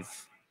drive.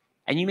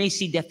 And you may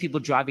see deaf people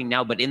driving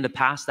now, but in the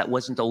past, that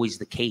wasn't always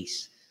the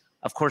case.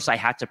 Of course, I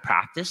had to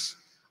practice.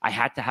 I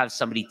had to have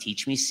somebody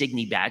teach me.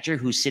 Signe Badger,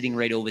 who's sitting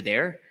right over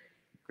there,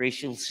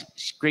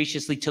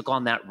 graciously took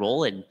on that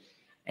role and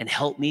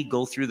helped me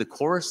go through the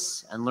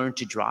course and learn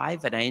to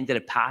drive. And I ended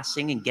up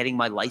passing and getting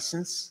my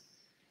license.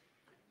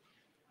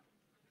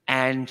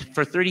 And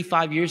for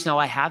 35 years now,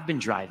 I have been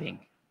driving.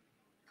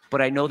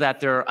 But I know that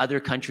there are other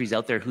countries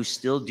out there who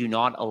still do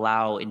not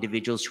allow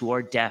individuals who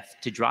are deaf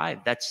to drive.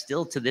 That's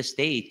still to this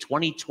day,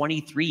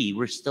 2023,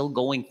 we're still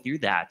going through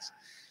that.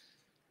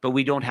 But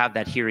we don't have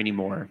that here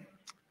anymore.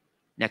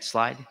 Next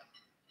slide.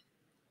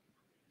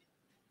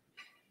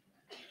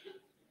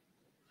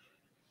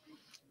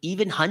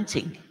 Even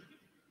hunting.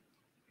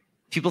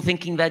 People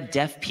thinking that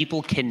deaf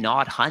people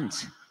cannot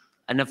hunt.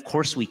 And of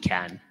course we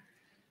can.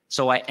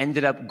 So I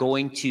ended up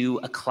going to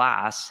a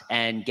class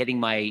and getting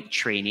my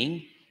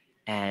training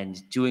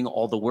and doing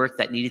all the work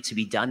that needed to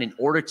be done in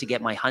order to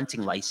get my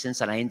hunting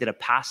license. And I ended up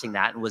passing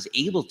that and was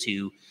able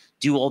to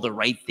do all the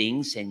right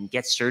things and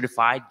get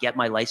certified, get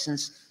my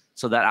license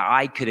so that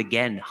I could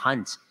again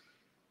hunt.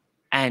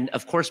 And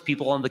of course,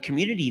 people on the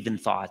community even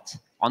thought,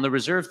 on the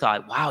reserve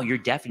thought, wow, you're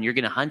deaf and you're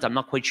going to hunt. I'm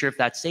not quite sure if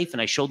that's safe.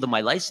 And I showed them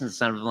my license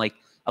and I'm like,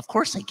 of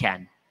course I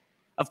can.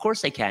 Of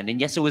course I can. And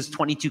yes, it was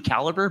 22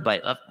 caliber,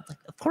 but of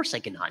course I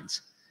can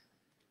hunt.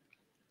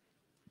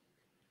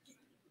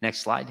 Next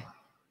slide.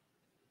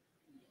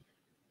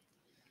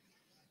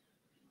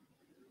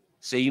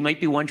 So you might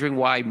be wondering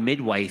why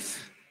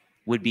midwife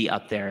would be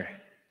up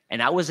there.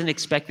 And I wasn't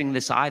expecting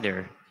this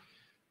either.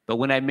 But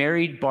when I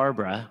married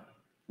Barbara,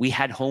 we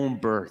had home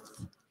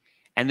birth.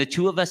 And the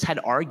two of us had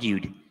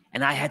argued.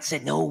 And I had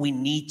said, no, we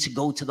need to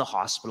go to the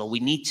hospital. We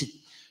need to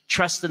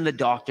trust in the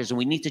doctors and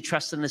we need to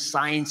trust in the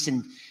science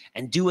and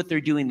do what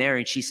they're doing there.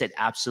 And she said,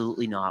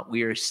 absolutely not.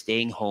 We are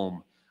staying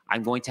home.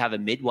 I'm going to have a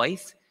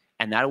midwife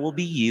and that will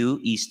be you,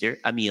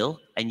 Emil,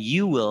 and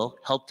you will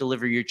help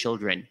deliver your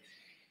children.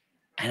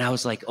 And I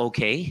was like,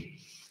 okay.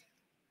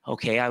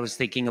 I was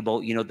thinking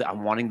about,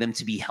 I'm wanting them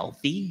to be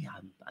healthy.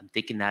 I'm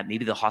thinking that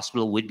maybe the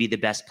hospital would be the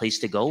best place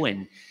to go.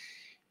 And,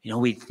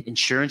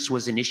 insurance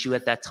was an issue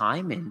at that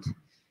time.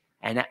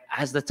 And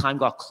as the time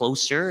got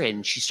closer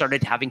and she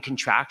started having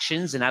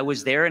contractions and I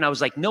was there and I was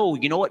like, no,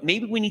 you know what?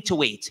 Maybe we need to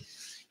wait.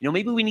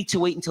 Maybe we need to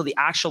wait until the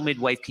actual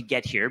midwife could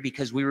get here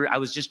because I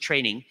was just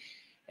training.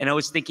 And I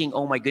was thinking,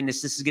 oh my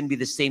goodness, this is going to be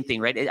the same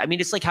thing, right? I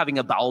mean, it's like having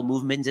a bowel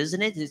movement,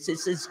 isn't it? It's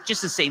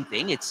just the same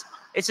thing. It's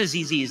as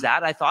easy as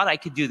that. I thought I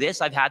could do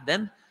this. I've had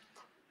them.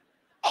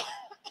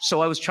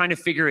 So I was trying to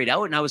figure it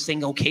out and I was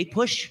saying, okay,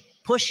 push.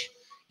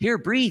 Here,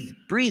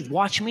 breathe,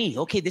 watch me.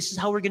 Okay, this is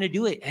how we're going to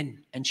do it.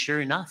 And sure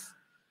enough,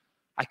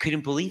 I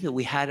couldn't believe it.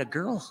 We had a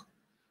girl.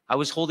 I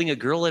was holding a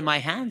girl in my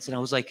hands and I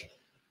was like,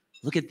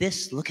 look at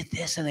this.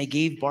 And I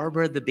gave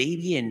Barbara the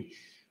baby and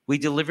we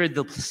delivered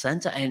the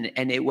placenta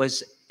and it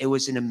was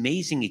an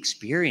amazing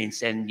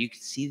experience. And you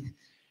could see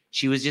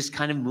she was just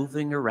kind of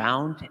moving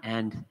around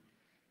and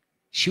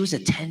she was a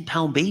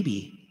 10-pound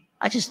baby.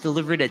 I just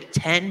delivered a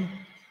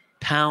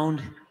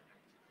 10-pound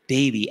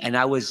baby and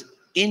I was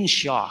in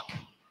shock.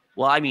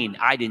 Well, I mean,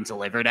 I didn't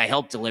deliver it. I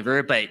helped deliver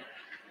it, but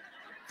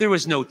there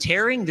was no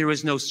tearing. There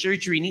was no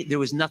surgery. There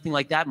was nothing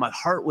like that. My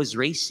heart was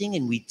racing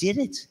and we did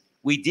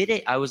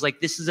it. I was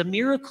like, this is a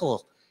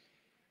miracle.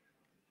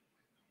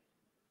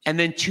 And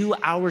then 2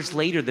 hours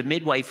later, the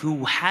midwife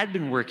who had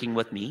been working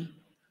with me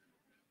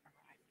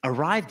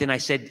arrived and I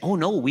said, oh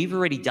no, we've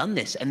already done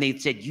this. And they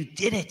said, you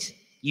did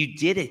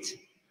it.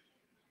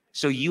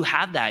 So you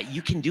have that.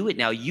 You can do it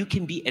now. You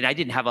can be, and I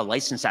didn't have a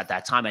license at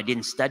that time. I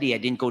didn't study. I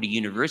didn't go to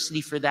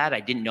university for that. I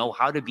didn't know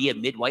how to be a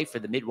midwife or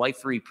the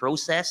midwifery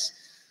process,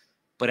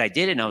 but I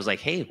did it. And I was like,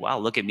 hey, wow,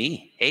 look at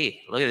me.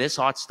 Hey, look at this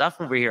hot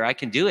stuff over here. I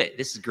can do it.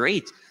 This is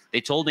great.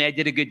 They told me I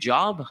did a good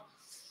job.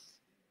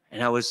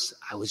 And I was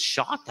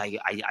shocked. I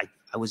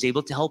was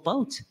able to help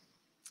out.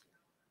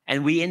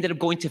 And we ended up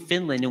going to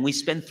Finland and we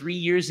spent 3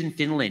 years in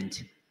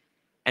Finland.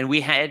 And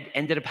we had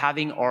ended up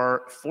having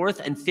our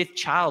 4th and 5th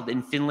child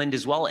in Finland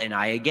as well. And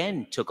I,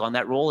 again, took on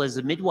that role as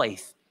a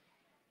midwife.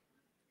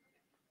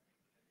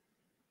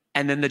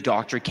 And then the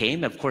doctor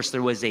came. Of course,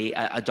 there was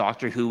a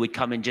doctor who would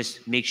come and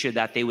just make sure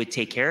that they would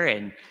take care.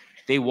 And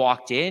they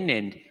walked in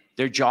and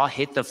their jaw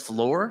hit the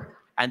floor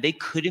and they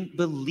couldn't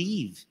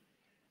believe.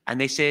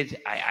 And they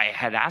said, I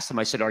had asked them,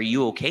 I said, are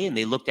you okay? And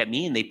they looked at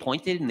me and they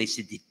pointed and they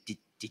said,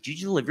 did you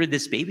deliver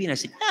this baby? And I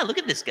said, yeah, look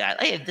at this guy.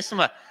 Hey, it's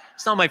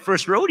not my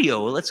first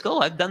rodeo. Let's go.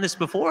 I've done this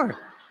before.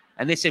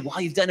 And they said, wow,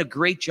 you've done a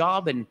great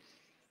job. And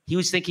he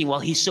was thinking, well,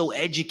 he's so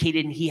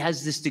educated and he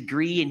has this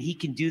degree and he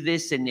can do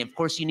this. And of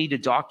course you need a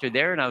doctor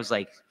there. And I was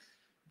like,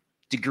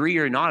 degree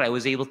or not, I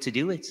was able to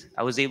do it.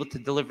 I was able to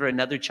deliver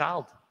another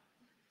child.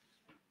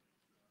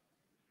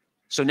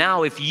 So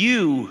now if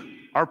you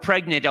are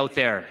pregnant out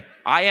there,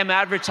 I am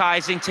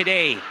advertising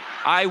today.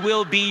 I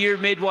will be your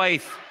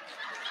midwife.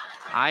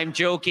 I'm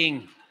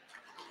joking.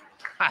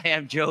 I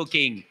am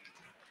joking.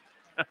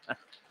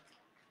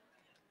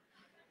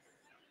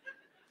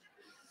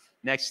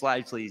 Next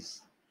slide,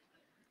 please.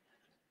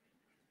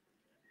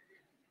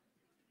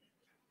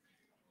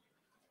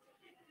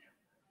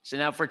 So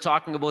now if we're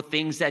talking about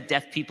things that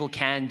deaf people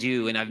can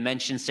do, and I've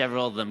mentioned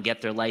several of them,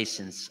 get their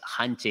license,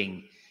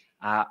 hunting.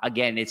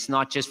 Again, it's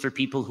not just for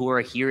people who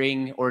are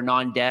hearing or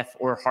non-deaf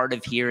or hard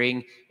of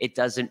hearing. It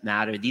doesn't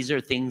matter. These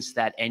are things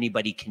that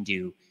anybody can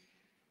do.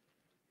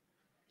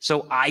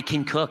 So I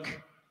can cook.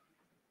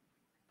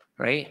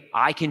 Right?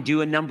 I can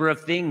do a number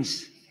of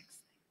things.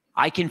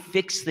 I can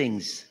fix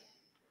things,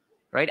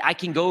 right? I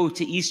can go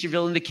to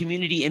Easterville in the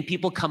community and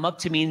people come up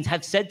to me and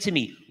have said to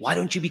me, why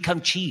don't you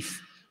become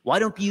chief? Why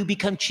don't you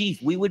become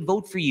chief? We would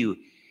vote for you.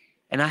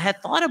 And I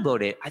had thought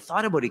about it.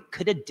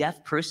 Could a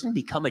deaf person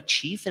become a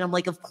chief? And I'm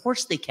like, of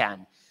course they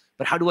can.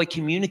 But how do I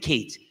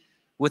communicate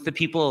with the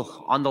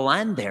people on the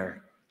land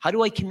there? How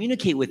do I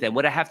communicate with them?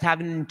 Would I have to have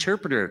an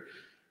interpreter?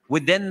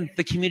 Would then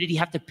the community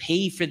have to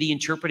pay for the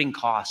interpreting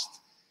cost?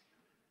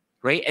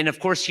 Right? And of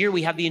course, here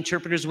we have the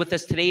interpreters with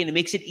us today, and it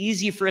makes it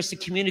easy for us to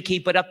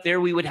communicate. But up there,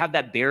 we would have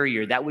that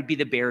barrier. That would be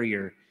the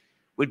barrier,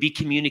 would be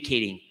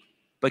communicating.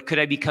 But could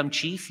I become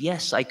chief?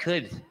 Yes, I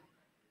could.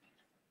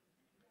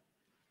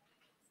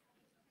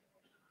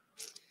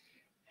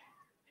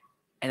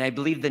 And I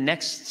believe the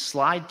next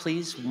slide,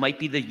 please, might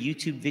be the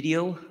YouTube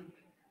video.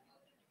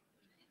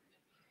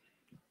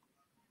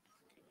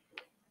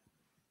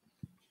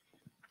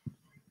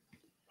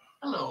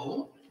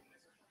 Hello.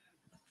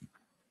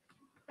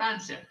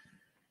 Answer.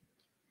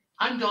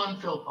 I'm Don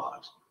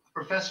Philpott,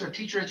 professor of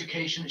teacher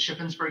education at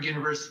Shippensburg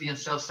University in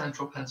South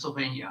Central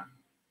Pennsylvania.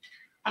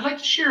 I'd like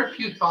to share a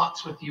few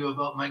thoughts with you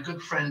about my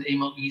good friend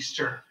Emil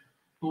Easter,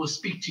 who will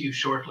speak to you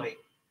shortly.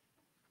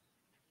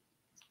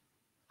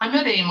 I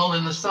met Emil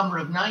in the summer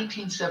of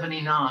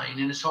 1979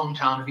 in his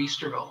hometown of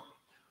Easterville.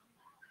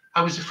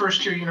 I was a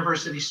first-year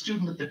university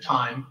student at the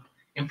time,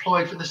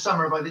 employed for the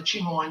summer by the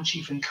Chemehuewan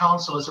Chief and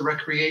Council as a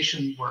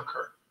recreation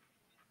worker.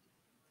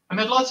 I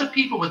met lots of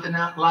people with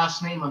the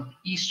last name of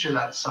Easter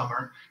that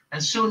summer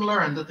and soon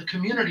learned that the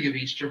community of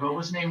Easterville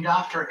was named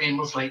after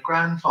Emil's late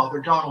grandfather,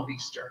 Donald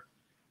Easter.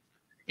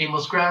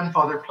 Emil's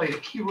grandfather played a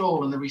key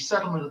role in the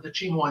resettlement of the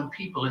Chemehuewan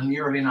people in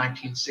the early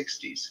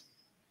 1960s.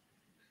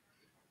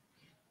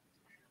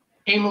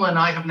 Emil and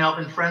I have now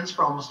been friends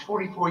for almost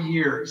 44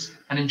 years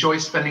and enjoy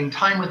spending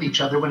time with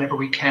each other whenever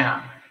we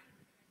can.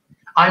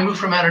 I moved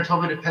from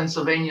Manitoba to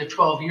Pennsylvania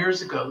 12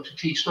 years ago to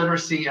teach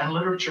literacy and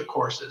literature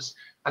courses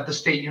at the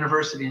State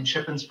University in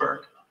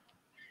Shippensburg.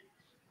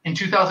 In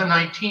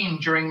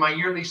 2019, during my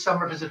yearly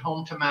summer visit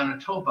home to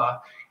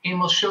Manitoba,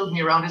 Emil showed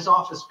me around his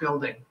office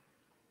building,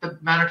 the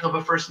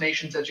Manitoba First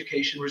Nations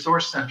Education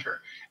Resource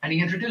Center, and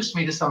he introduced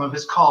me to some of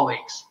his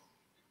colleagues.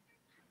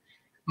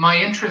 My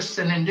interests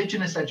in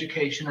Indigenous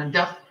education and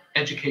deaf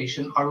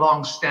education are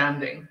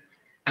long-standing,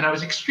 and I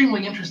was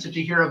extremely interested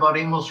to hear about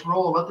Emil's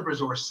role at the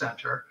Resource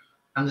Centre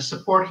and the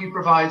support he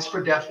provides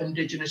for deaf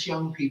Indigenous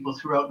young people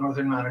throughout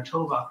northern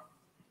Manitoba.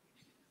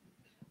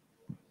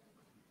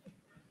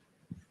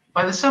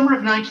 By the summer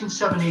of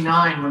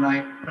 1979, when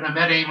I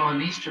met Emil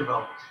in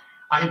Easterville,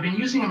 I had been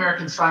using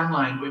American Sign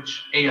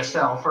Language,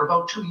 ASL, for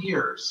about 2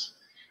 years.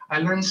 I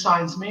learned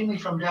signs mainly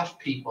from deaf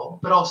people,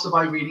 but also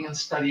by reading and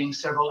studying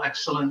several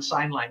excellent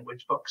sign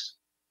language books.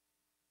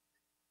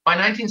 By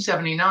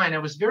 1979, I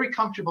was very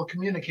comfortable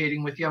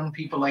communicating with young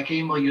people like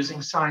Emil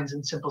using signs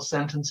in simple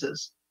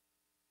sentences.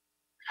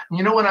 And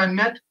you know, when I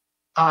met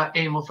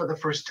Emil for the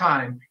first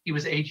time, he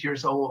was 8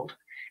 years old.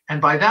 And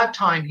by that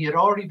time, he had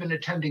already been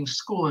attending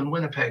school in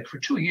Winnipeg for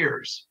 2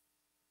 years.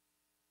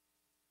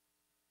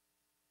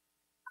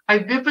 I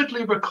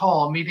vividly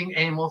recall meeting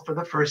Emil for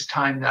the first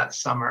time that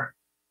summer.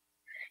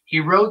 He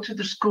rode through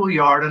the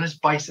schoolyard on his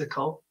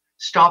bicycle,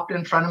 stopped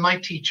in front of my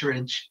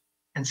teacherage,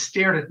 and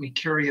stared at me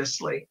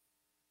curiously.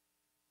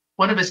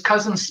 One of his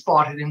cousins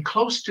spotted him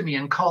close to me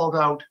and called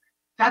out,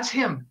 "That's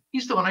him.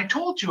 He's the one I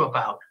told you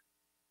about."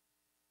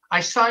 I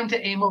signed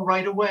to Emil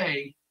right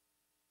away.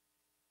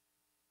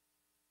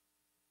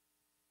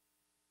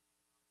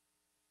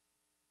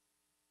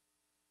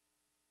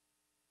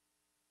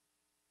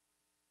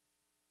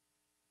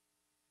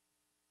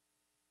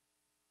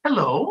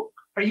 "Hello,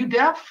 are you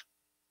deaf?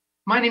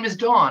 My name is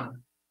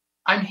Dawn.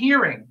 I'm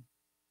hearing.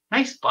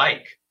 Nice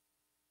bike."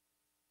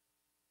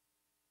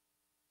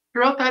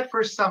 Throughout that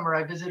first summer,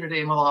 I visited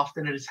Emil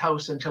often at his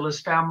house until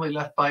his family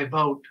left by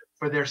boat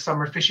for their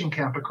summer fishing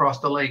camp across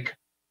the lake.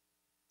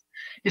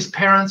 His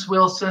parents,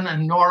 Wilson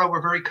and Nora,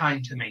 were very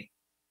kind to me.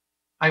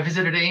 I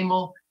visited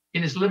Emil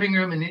in his living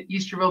room in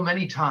Easterville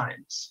many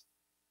times.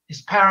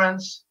 His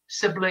parents,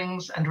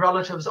 siblings, and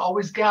relatives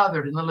always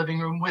gathered in the living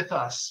room with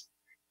us,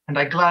 and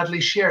I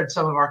gladly shared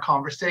some of our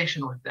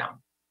conversation with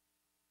them.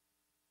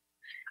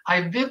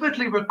 I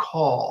vividly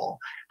recall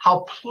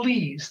how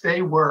pleased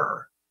they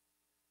were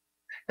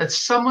that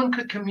someone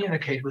could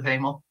communicate with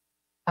Emil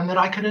and that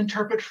I could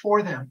interpret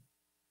for them.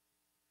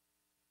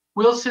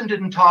 Wilson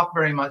didn't talk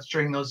very much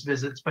during those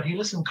visits, but he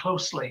listened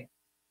closely.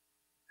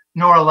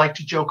 Nora liked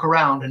to joke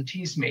around and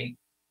tease me.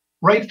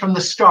 Right from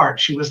the start,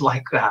 she was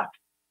like that.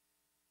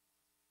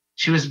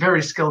 She was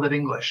very skilled at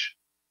English.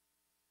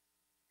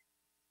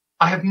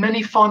 I have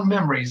many fond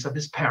memories of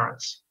his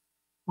parents.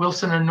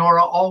 Wilson and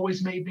Nora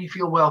always made me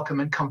feel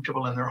welcome and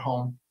comfortable in their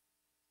home.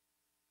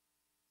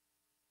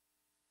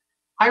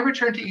 I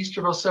returned to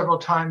Easterville several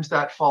times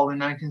that fall in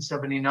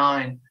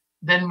 1979,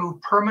 then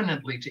moved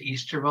permanently to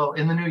Easterville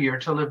in the new year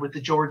to live with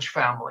the George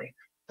family,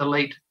 the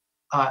late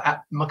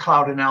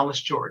McLeod and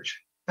Alice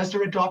George, as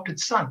their adopted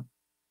son.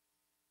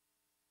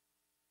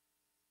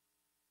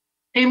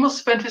 Emil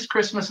spent his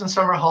Christmas and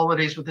summer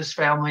holidays with his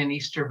family in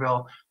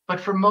Easterville, but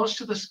for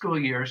most of the school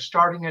year,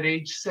 starting at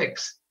age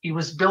 6, he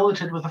was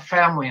billeted with a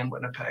family in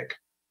Winnipeg.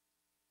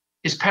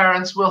 His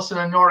parents, Wilson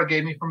and Nora,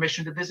 gave me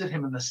permission to visit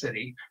him in the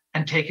city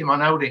and take him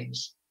on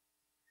outings.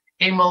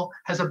 Emil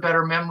has a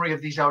better memory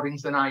of these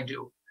outings than I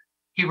do.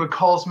 He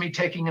recalls me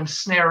taking him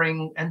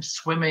snaring and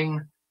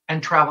swimming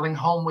and traveling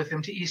home with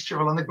him to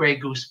Easterville on the Grey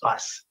Goose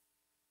bus.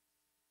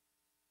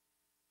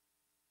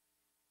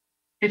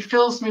 It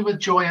fills me with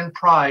joy and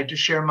pride to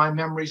share my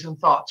memories and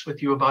thoughts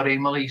with you about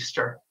Emil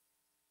Easter.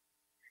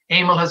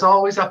 Emil has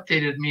always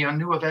updated me on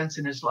new events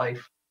in his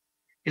life.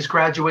 His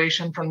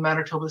graduation from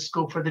Manitoba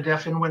School for the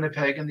Deaf in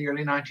Winnipeg in the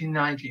early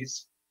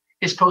 1990s,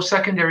 his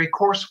post-secondary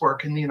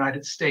coursework in the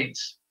United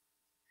States,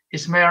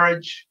 his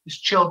marriage, his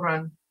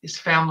children, his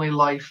family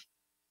life,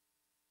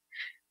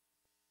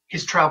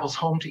 his travels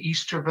home to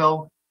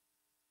Easterville,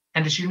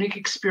 and his unique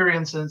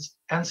experiences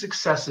and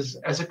successes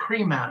as a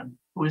Cree man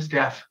who is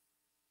deaf.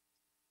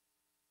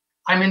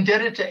 I'm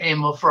indebted to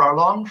Emil for our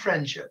long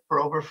friendship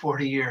for over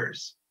 40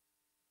 years.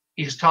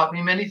 He has taught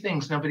me many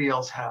things nobody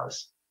else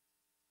has.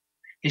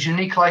 His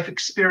unique life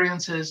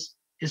experiences,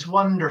 his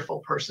wonderful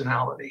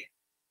personality,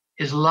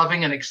 his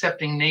loving and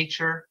accepting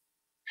nature,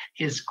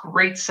 his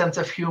great sense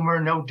of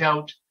humor, no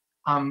doubt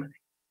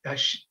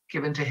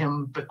given to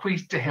him,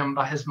 bequeathed to him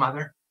by his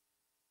mother.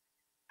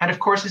 And of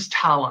course, his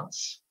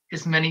talents,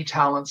 his many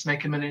talents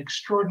make him an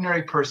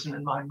extraordinary person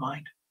in my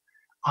mind.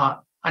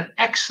 An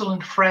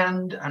excellent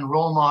friend and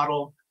role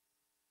model,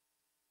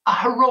 a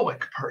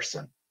heroic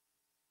person.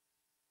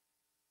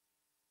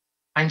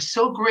 I'm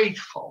so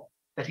grateful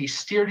that he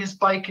steered his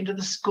bike into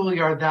the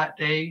schoolyard that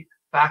day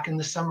back in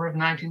the summer of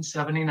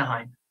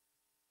 1979.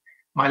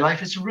 My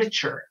life is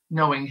richer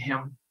knowing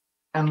him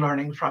and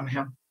learning from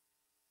him.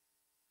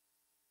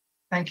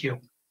 Thank you.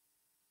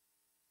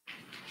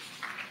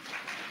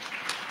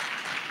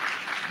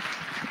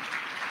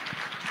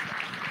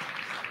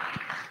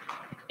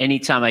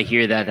 Anytime I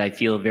hear that, I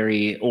feel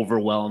very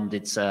overwhelmed.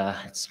 It's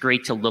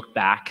great to look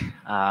back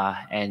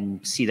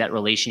and see that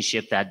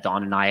relationship that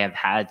Don and I have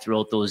had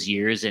throughout those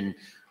years. And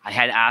I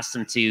had asked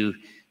him to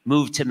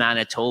move to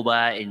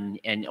Manitoba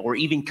and or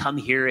even come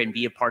here and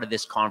be a part of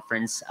this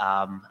conference.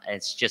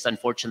 It's just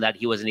unfortunate that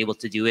he wasn't able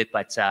to do it,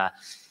 but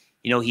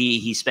You know,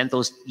 he spent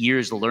those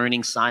years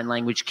learning sign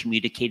language,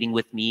 communicating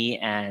with me,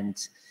 and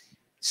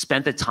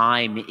spent the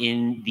time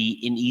in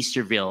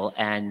Easterville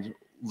and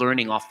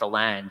learning off the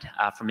land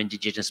from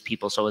Indigenous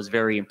people. So I was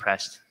very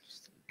impressed.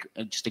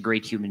 Just a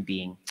great human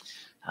being.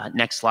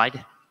 Next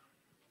slide.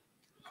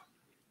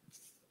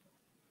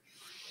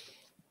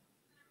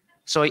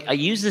 So I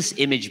use this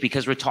image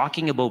because we're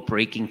talking about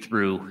breaking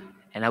through,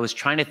 and I was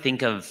trying to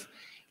think of,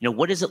 you know,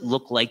 what does it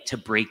look like to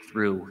break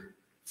through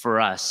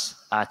for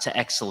us to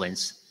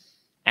excellence?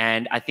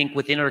 And I think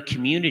within our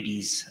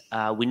communities,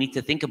 we need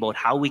to think about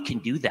how we can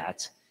do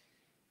that.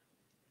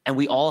 And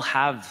we all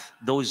have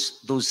those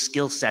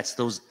skill sets,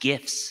 those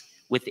gifts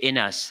within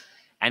us.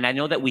 And I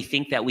know that we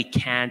think that we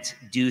can't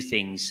do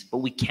things, but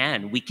we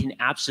can. We can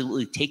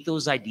absolutely take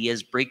those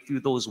ideas, break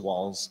through those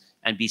walls,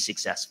 and be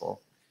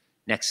successful.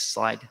 Next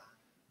slide.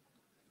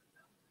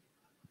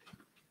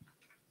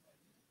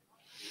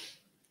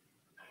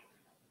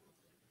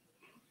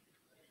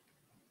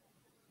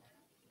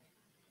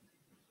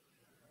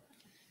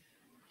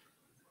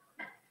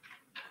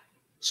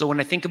 So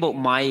when I think about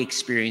my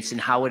experience and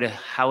how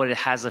it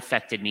has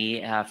affected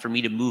me, for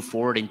me to move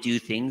forward and do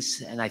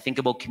things, and I think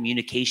about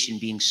communication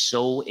being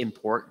so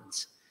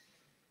important.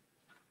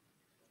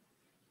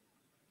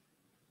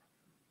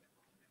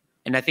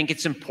 And I think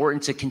it's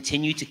important to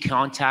continue to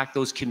contact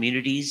those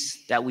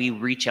communities that we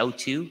reach out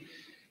to,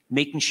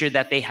 making sure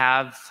that they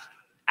have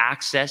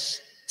access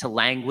to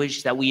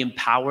language, that we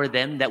empower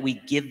them, that we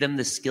give them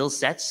the skill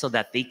sets so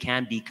that they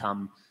can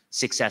become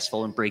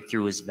successful and break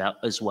through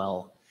as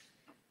well.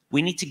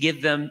 We need to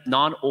give them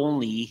not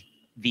only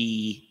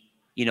the,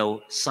 you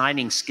know,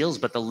 signing skills,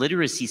 but the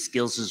literacy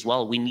skills as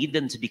well. We need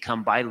them to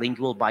become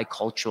bilingual,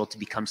 bicultural to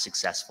become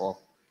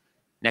successful.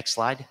 Next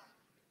slide.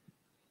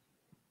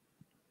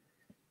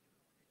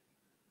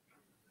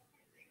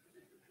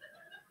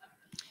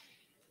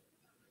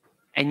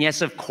 And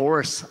yes, of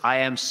course, I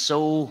am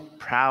so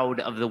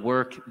proud of the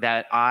work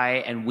that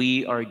I and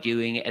we are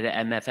doing at the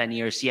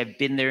MFNERC. I've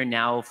been there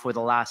now for the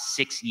last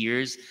 6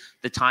 years.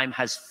 The time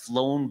has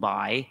flown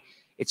by.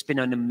 It's been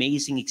an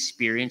amazing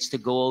experience to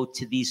go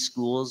to these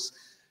schools,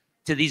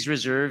 to these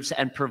reserves,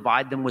 and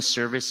provide them with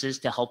services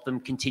to help them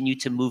continue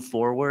to move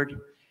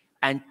forward,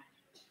 and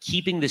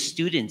keeping the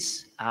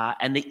students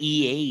and the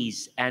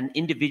EAs and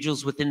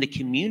individuals within the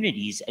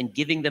communities and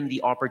giving them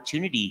the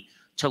opportunity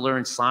to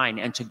learn sign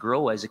and to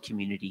grow as a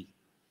community.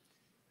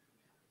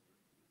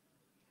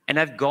 And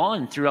I've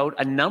gone throughout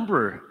a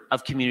number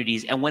of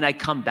communities, and when I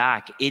come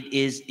back, it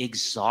is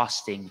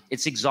exhausting.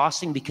 It's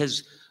exhausting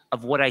because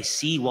of what I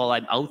see while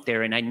I'm out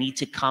there, and I need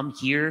to come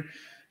here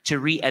to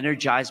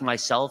re-energize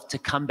myself, to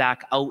come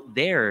back out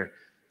there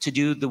to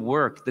do the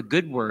work, the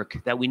good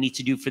work that we need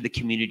to do for the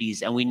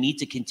communities, and we need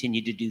to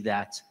continue to do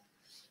that.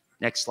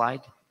 Next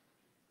slide.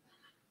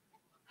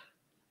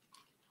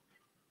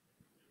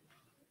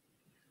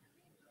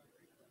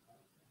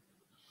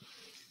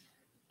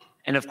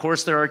 And of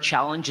course, there are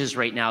challenges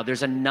right now.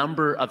 There's a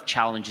number of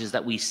challenges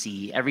that we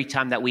see every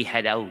time that we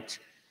head out.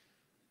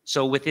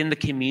 So within the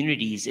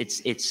communities,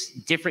 it's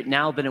different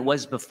now than it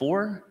was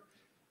before,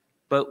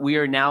 but we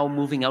are now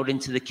moving out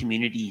into the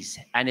communities,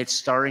 and it's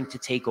starting to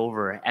take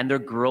over, and they're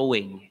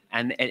growing,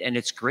 and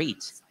it's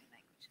great.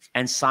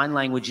 And sign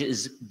language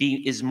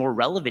is more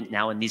relevant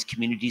now in these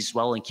communities as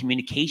well, and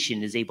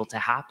communication is able to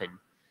happen.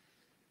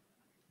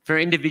 For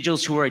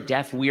individuals who are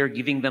deaf, we are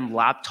giving them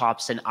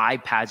laptops and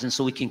iPads, and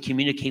so we can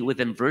communicate with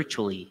them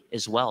virtually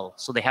as well,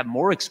 so they have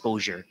more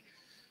exposure.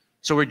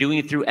 So we're doing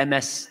it through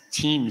MS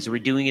Teams, we're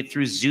doing it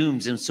through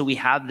Zooms, and so we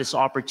have this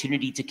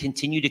opportunity to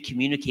continue to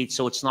communicate,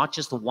 so it's not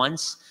just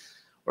once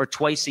or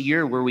twice a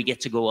year where we get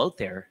to go out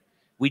there.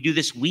 We do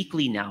this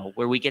weekly now,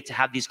 where we get to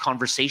have these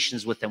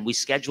conversations with them. We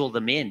schedule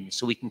them in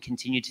so we can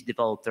continue to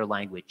develop their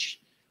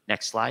language.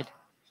 Next slide.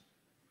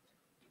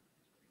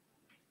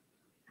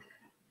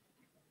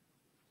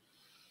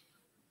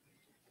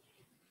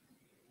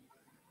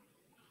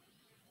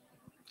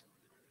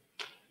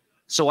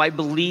 So I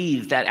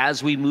believe that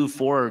as we move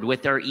forward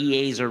with our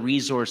EAs, our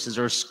resources,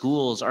 our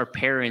schools, our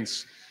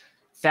parents,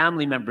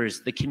 family members,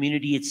 the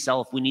community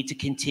itself, we need to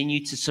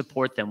continue to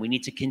support them. We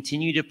need to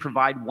continue to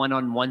provide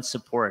one-on-one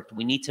support.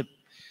 We need to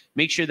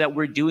make sure that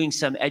we're doing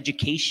some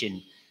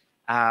education,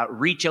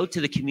 reach out to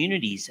the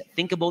communities,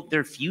 think about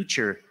their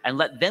future, and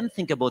let them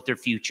think about their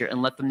future,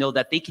 and let them know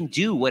that they can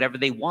do whatever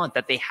they want,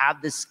 that they have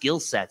the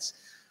skill sets,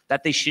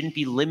 that they shouldn't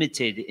be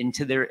limited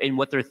in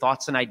what their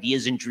thoughts and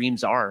ideas and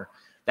dreams are.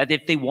 That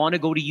if they want to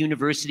go to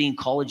university and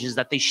colleges,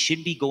 that they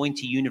should be going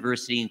to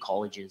university and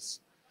colleges.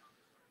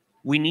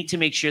 We need to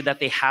make sure that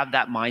they have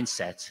that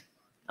mindset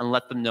and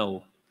let them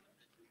know.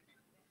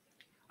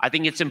 I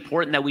think it's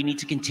important that we need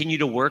to continue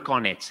to work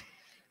on it,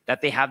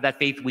 that they have that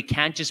faith. We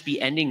can't just be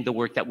ending the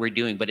work that we're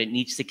doing, but it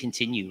needs to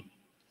continue.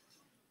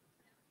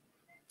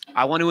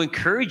 I want to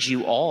encourage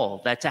you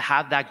all that to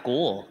have that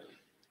goal,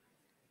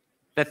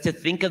 that to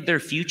think of their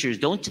futures.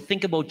 Don't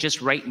think about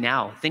just right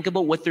now. Think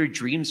about what their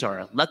dreams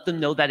are. Let them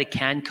know that it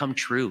can come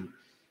true.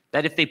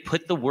 That if they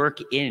put the work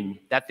in,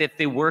 that if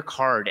they work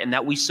hard and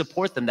that we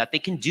support them, that they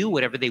can do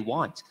whatever they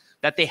want.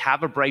 that they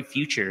have a bright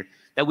future,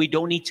 that we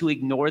don't need to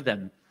ignore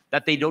them,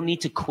 that they don't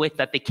need to quit,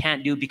 that they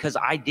can't do, because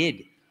I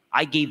did.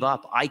 I gave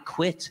up. I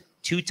quit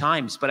 2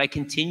 times, but I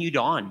continued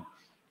on,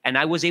 and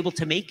I was able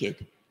to make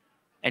it.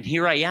 And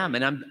here I am,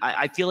 and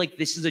I feel like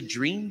this is a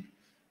dream,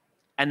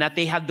 and that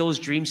they have those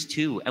dreams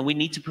too, and we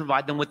need to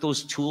provide them with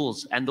those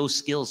tools and those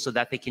skills so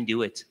that they can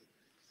do it.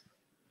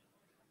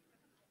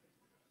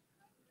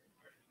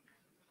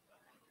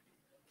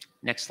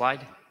 Next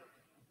slide.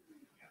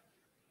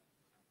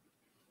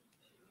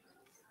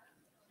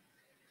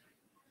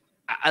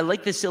 I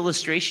like this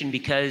illustration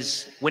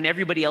because when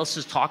everybody else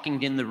is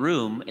talking in the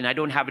room and I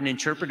don't have an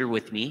interpreter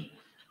with me,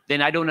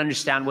 then I don't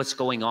understand what's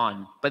going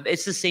on. But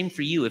it's the same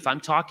for you. If I'm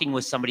talking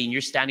with somebody and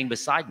you're standing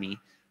beside me,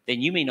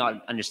 then you may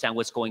not understand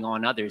what's going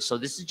on others. So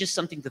this is just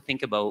something to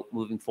think about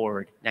moving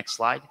forward. Next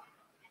slide.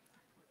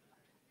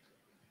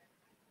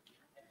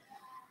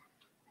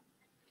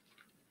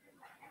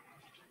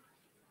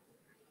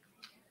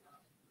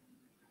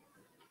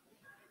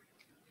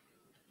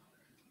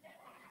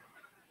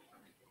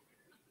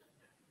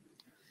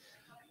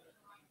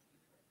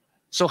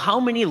 So how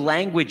many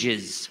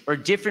languages or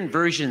different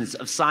versions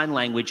of sign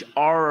language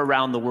are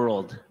around the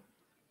world?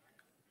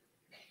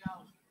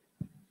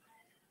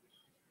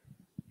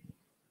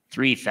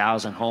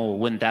 3,000. Oh,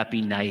 wouldn't that be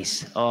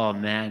nice? Oh,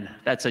 man,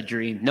 that's a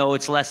dream. No,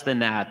 it's less than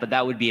that, but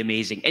that would be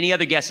amazing. Any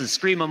other guesses?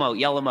 Scream them out,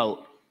 yell them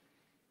out.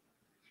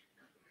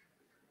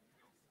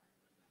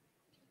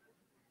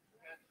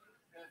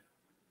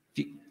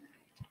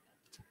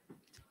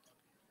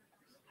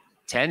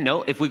 10,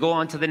 no. If we go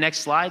on to the next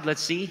slide,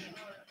 let's see.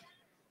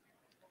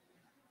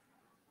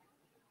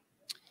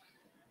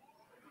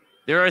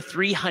 There are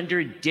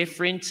 300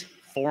 different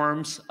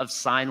forms of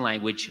sign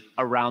language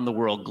around the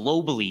world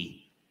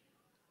globally.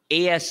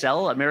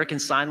 ASL, American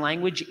Sign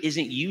Language,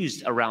 isn't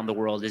used around the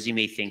world, as you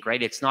may think,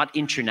 right? It's not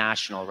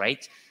international,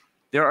 right?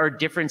 There are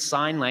different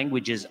sign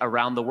languages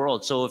around the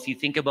world. So if you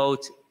think about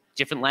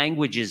different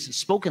languages,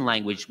 spoken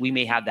language, we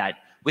may have that.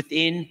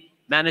 Within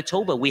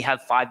Manitoba, we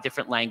have 5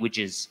 different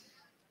languages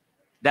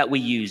that we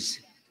use.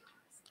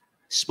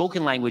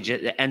 Spoken language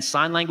and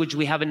sign language,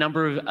 we have a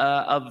number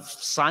of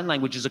sign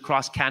languages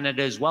across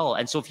Canada as well.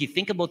 And so if you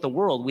think about the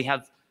world, we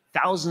have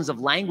thousands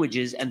of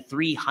languages and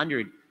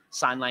 300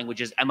 sign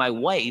languages. And my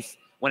wife,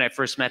 when I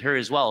first met her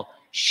as well,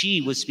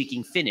 she was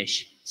speaking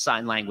Finnish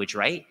sign language,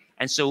 right?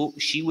 And so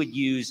she would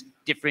use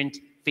different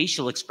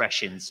facial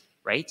expressions,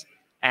 right?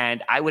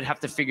 And I would have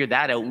to figure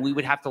that out. We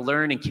would have to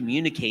learn and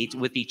communicate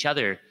with each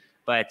other.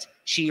 But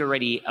she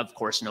already, of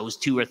course, knows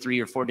 2 or 3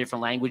 or 4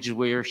 different languages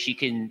where she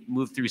can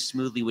move through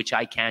smoothly, which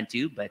I can't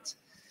do. But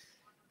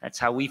that's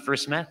how we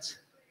first met.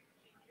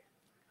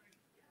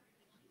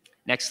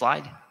 Next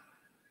slide.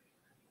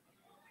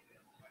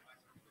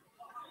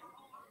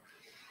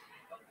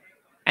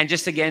 And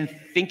just again,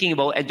 thinking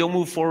about, and don't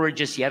move forward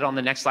just yet on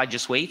the next slide,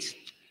 just wait.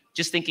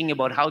 Just thinking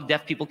about how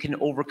deaf people can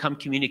overcome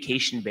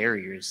communication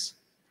barriers.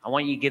 I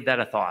want you to give that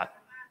a thought.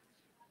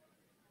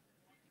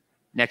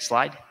 Next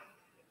slide.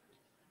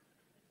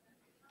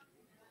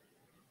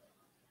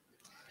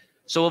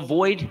 So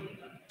avoid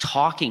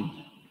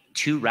talking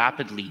too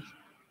rapidly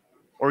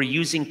or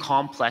using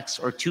complex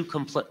or too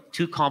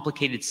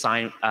complicated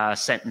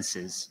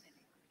sentences.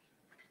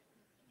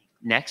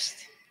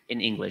 Next, in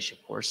English,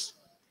 of course.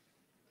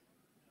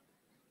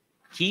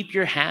 Keep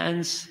your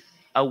hands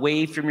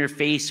away from your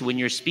face when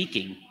you're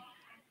speaking,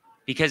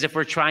 because if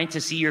we're trying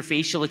to see your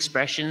facial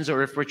expressions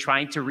or if we're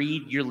trying to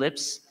read your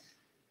lips,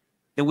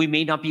 then we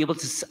may not be able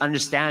to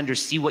understand or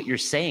see what you're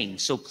saying.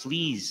 So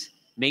please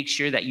make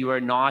sure that you are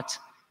not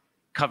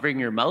covering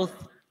your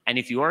mouth, and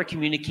if you are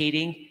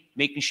communicating,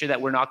 making sure that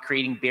we're not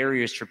creating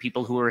barriers for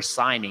people who are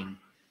signing.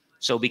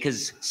 So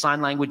because sign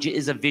language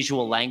is a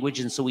visual language,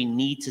 and so we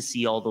need to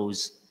see all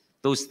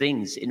those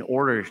things in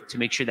order to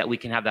make sure that we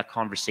can have that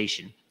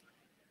conversation.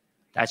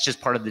 That's just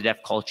part of the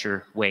deaf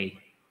culture way.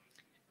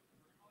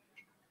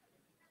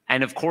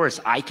 And of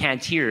course, I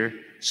can't hear,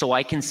 so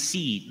I can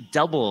see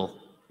double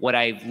what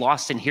I've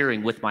lost in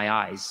hearing with my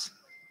eyes.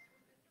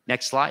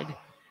 Next slide.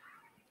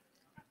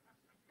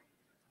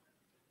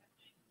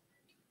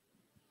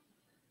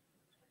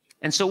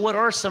 And so what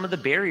are some of the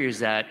barriers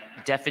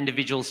that deaf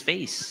individuals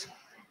face?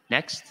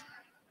 Next.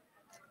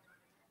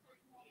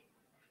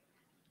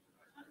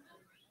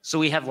 So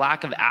we have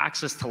lack of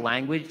access to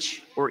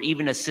language or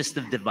even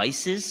assistive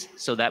devices.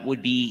 So that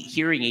would be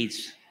hearing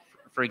aids,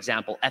 for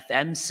example,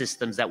 FM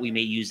systems that we may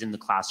use in the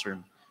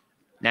classroom.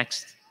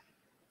 Next.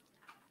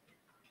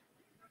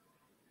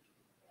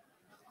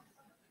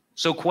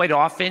 So quite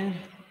often,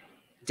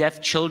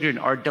 deaf children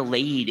are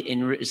delayed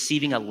in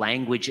receiving a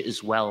language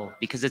as well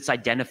because it's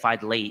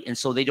identified late. And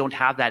so they don't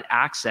have that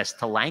access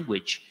to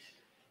language.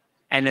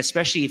 And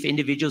especially if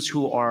individuals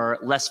who are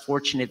less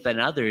fortunate than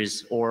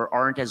others or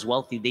aren't as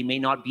wealthy, they may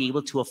not be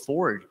able to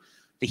afford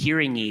the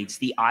hearing aids,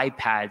 the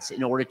iPads,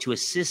 in order to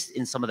assist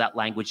in some of that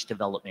language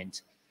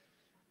development.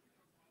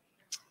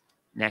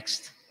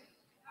 Next.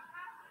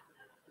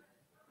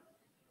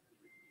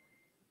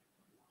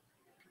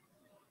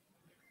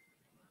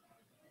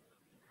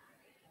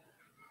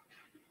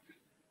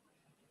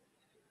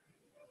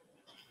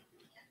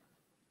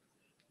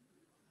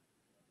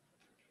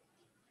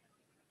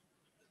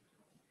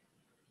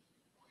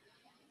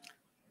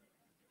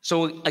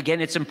 So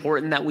again, it's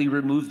important that we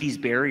remove these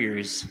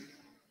barriers.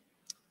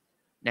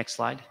 Next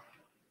slide.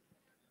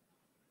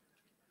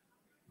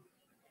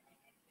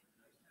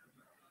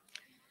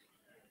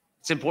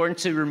 It's important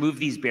to remove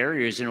these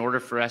barriers in order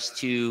for us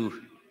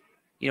to,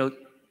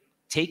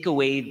 take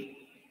away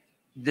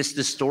this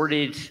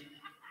distorted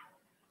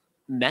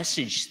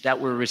message that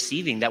we're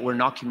receiving, that we're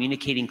not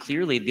communicating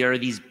clearly. There are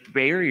these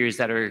barriers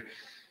that are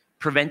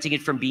preventing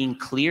it from being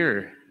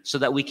clear so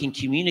that we can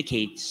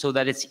communicate, so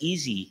that it's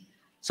easy,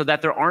 so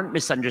that there aren't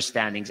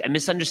misunderstandings. And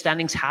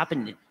misunderstandings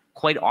happen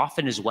quite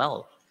often as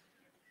well.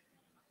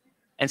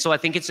 And so I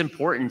think it's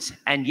important.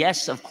 And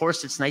yes, of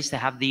course, it's nice to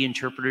have the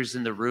interpreters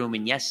in the room.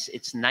 And yes,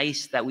 it's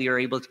nice that we are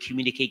able to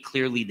communicate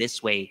clearly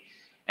this way.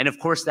 And of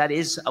course, that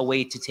is a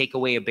way to take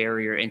away a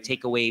barrier and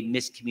take away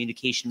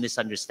miscommunication,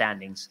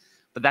 misunderstandings.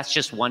 But that's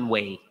just one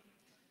way.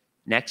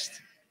 Next.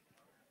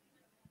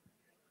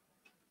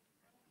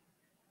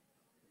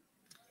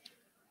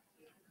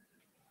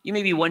 You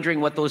may be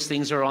wondering what those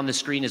things are on the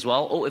screen as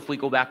well. Oh, if we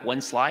go back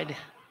one slide.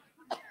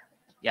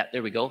 Yeah,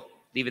 there we go.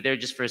 Leave it there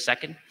just for a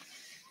second.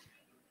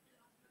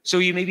 So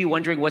you may be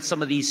wondering what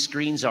some of these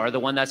screens are.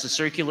 The one that's a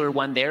circular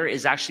one there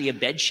is actually a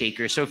bed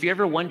shaker. So if you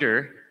ever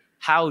wonder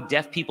how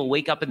deaf people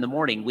wake up in the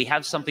morning, we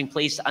have something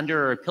placed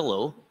under our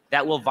pillow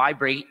that will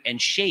vibrate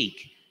and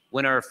shake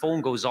when our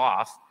phone goes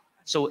off.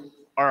 So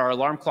our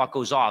alarm clock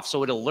goes off.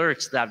 So it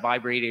alerts that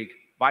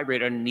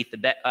vibrator underneath the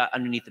bed,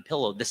 underneath the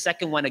pillow. The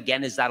second one,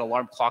 again, is that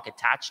alarm clock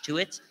attached to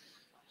it.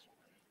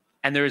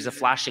 And there is a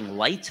flashing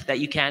light that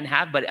you can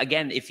have. But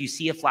again, if you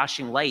see a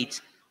flashing light,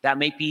 that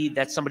might be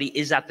that somebody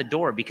is at the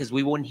door because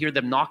we wouldn't hear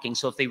them knocking.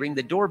 So if they ring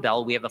the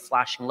doorbell, we have a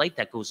flashing light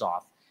that goes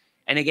off.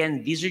 And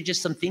again, these are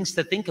just some things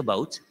to think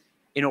about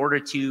in order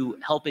to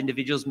help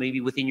individuals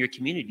maybe within your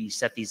community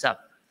set these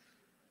up.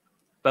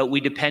 But we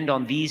depend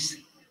on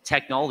these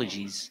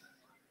technologies.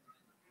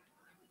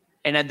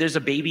 And there's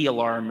a baby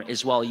alarm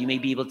as well. You may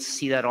be able to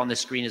see that on the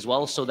screen as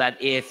well, so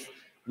that if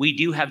we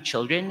do have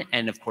children,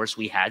 and of course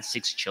we had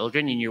 6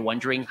 children, and you're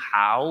wondering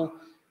how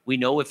we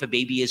know if a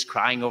baby is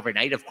crying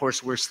overnight. Of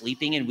course, we're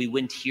sleeping and we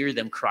wouldn't hear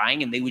them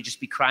crying, and they would just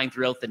be crying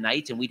throughout the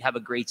night and we'd have a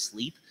great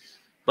sleep.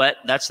 But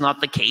that's not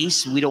the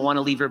case. We don't want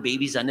to leave our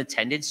babies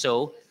unattended.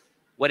 So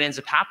what ends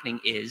up happening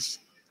is,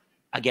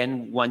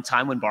 again, one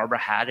time when Barbara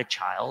had a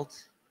child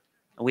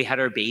and we had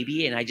our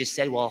baby, and I just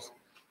said, well,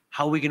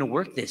 how are we going to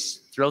work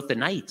this throughout the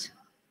night?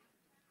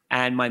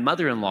 And my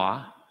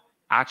mother-in-law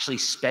actually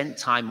spent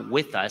time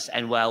with us,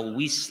 and while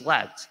we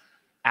slept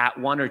at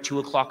 1 or 2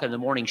 o'clock in the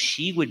morning,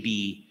 she would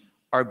be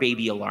our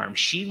baby alarm.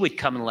 She would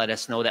come and let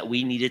us know that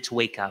we needed to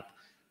wake up,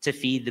 to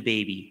feed the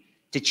baby,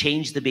 to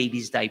change the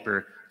baby's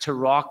diaper, to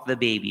rock the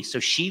baby. So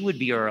she would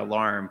be our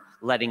alarm,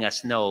 letting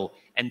us know,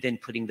 and then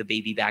putting the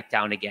baby back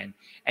down again.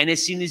 And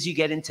as soon as you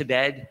get into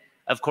bed,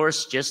 of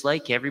course, just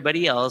like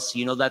everybody else,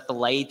 you know that the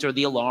light or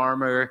the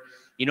alarm or,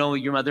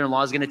 your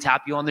mother-in-law is going to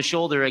tap you on the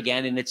shoulder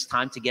again, and it's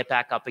time to get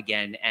back up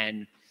again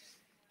and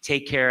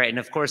take care. And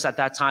of course, at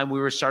that time, we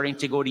were starting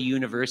to go to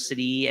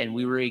university, and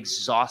we were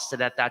exhausted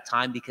at that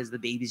time because the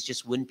babies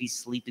just wouldn't be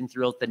sleeping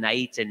throughout the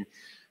night, and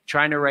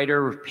trying to write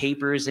our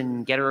papers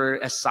and get our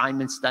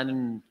assignments done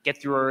and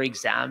get through our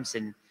exams.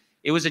 And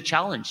it was a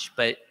challenge,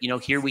 but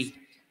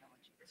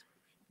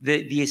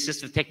the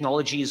assistive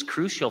technology is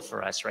crucial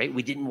for us, right?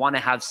 We didn't want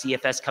to have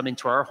CFS come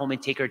into our home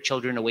and take our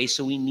children away.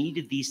 So we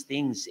needed these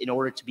things in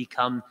order to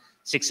become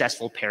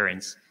successful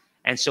parents.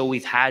 And so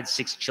we've had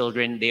 6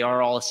 children. They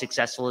are all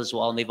successful as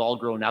well, and they've all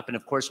grown up. And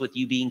of course, with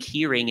you being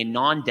hearing and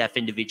non-deaf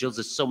individuals,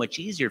 it's so much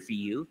easier for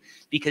you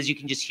because you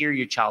can just hear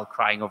your child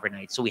crying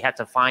overnight. So we had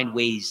to find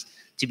ways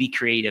to be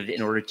creative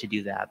in order to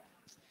do that.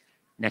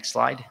 Next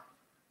slide.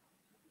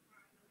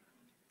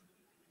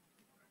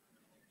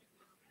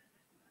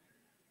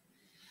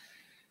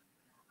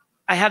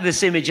 I have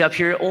this image up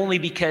here only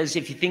because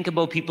if you think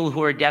about people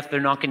who are deaf, they're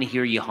not going to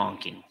hear you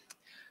honking.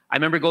 I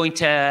remember going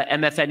to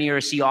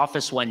MFNERC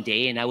office one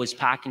day, and I was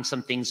packing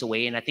some things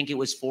away, and I think it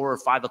was 4 or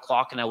 5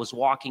 o'clock, and I was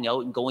walking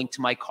out and going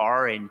to my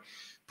car and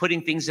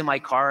putting things in my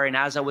car. And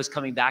as I was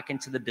coming back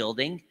into the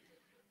building,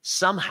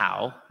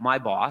 somehow my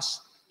boss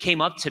came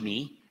up to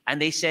me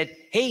and they said,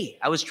 "Hey,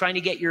 I was trying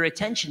to get your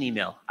attention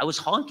email. I was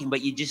honking,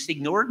 but you just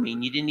ignored me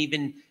and you didn't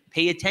even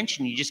pay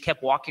attention. You just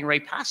kept walking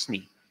right past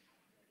me."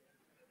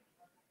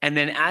 And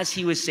then as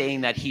he was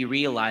saying that, he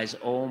realized,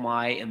 oh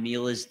my,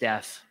 Emil is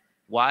deaf.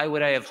 Why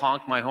would I have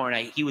honked my horn?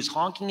 He was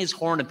honking his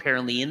horn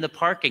apparently in the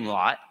parking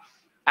lot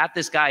at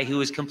this guy who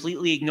was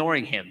completely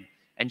ignoring him.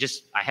 And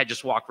I had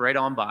just walked right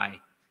on by.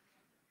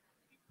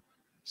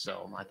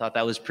 So I thought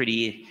that was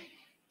pretty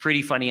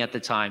funny at the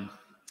time.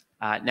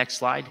 Next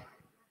slide.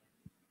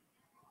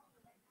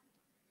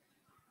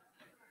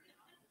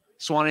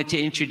 Just wanted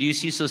to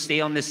introduce you. So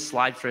stay on this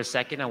slide for a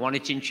second. I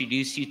wanted to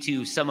introduce you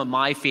to some of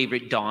my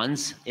favorite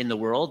dons in the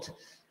world.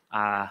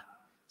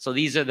 So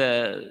these are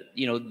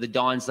the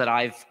dons that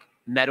I've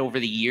met over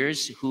the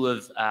years who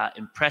have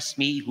impressed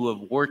me, who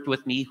have worked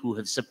with me, who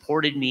have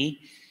supported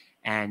me.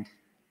 And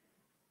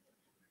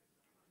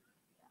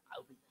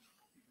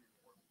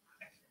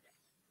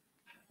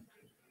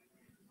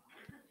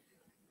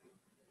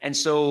And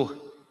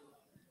so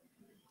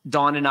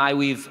Don and I,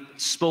 we've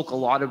spoke a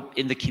lot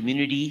in the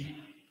community.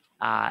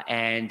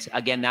 And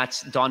again,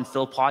 that's Don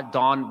Philpott,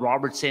 Don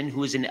Robertson,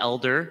 who is an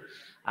elder.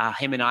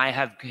 Him and I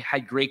have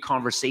had great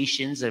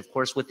conversations, of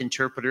course, with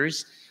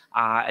interpreters.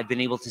 I've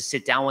been able to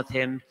sit down with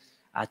him,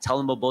 tell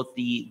him about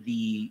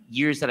the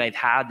years that I've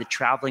had, the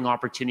traveling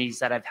opportunities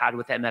that I've had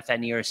with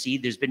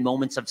MFNERC. There's been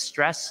moments of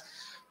stress,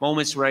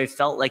 moments where I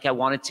felt like I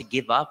wanted to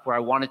give up, where I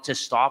wanted to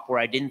stop, where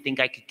I didn't think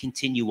I could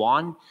continue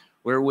on,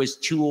 where it was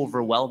too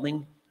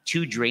overwhelming,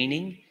 too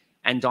draining.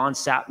 And Don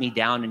sat me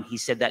down and he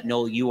said that,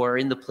 no, you are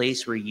in the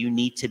place where you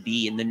need to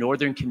be, and the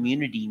Northern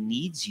community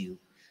needs you,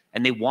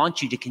 and they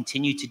want you to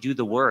continue to do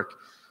the work.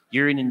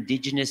 You're an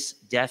Indigenous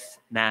deaf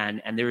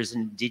man, and there is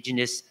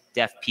Indigenous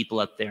deaf people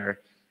up there.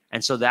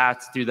 And so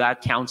that's through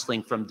that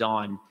counseling from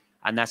Don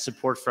and that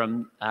support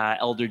from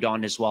Elder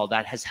Don as well,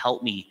 that has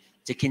helped me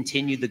to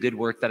continue the good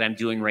work that I'm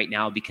doing right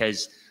now,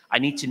 because I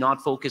need to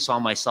not focus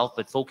on myself,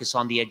 but focus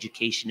on the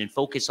education and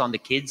focus on the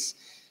kids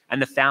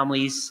and the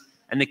families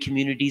and the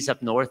communities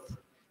up north,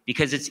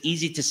 because it's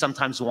easy to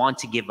sometimes want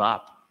to give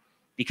up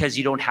because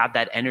you don't have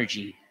that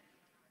energy.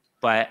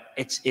 But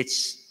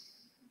it's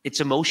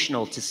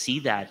emotional to see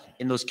that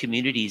in those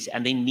communities,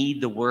 and they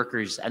need the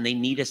workers and they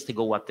need us to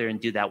go up there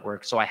and do that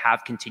work. So I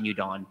have continued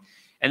on.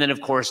 And then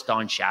of course,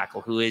 Don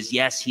Shackle, who is,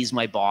 yes, he's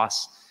my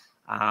boss,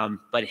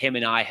 but him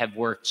and I have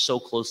worked so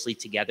closely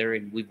together,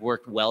 and we've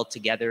worked well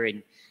together.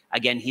 And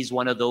again, he's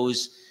one of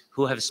those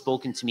who have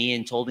spoken to me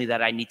and told me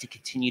that I need to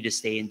continue to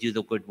stay and do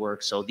the good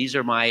work. So these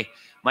are my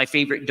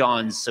favorite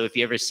Dons. So if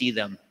you ever see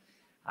them,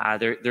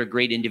 they're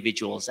great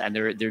individuals, and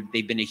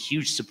they've been a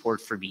huge support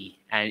for me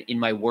and in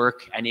my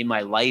work and in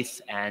my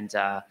life. And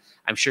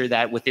I'm sure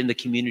that within the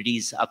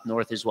communities up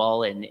north as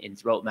well, and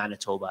throughout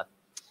Manitoba.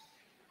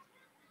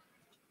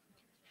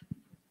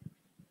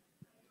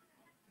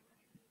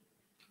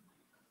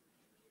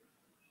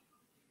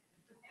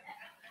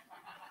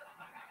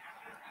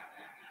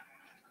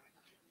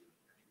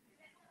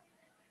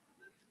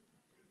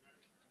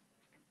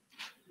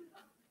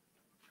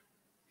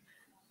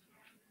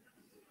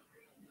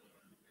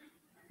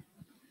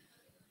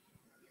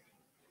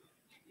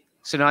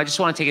 So now I just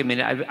want to take a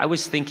minute. I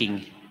was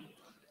thinking,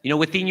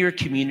 within your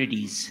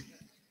communities,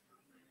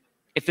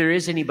 if there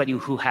is anybody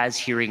who has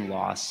hearing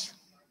loss,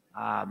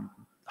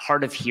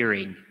 hard of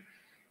hearing,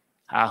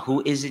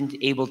 who isn't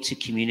able to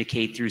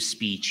communicate through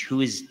speech,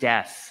 who is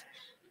deaf,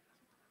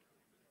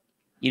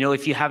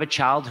 if you have a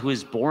child who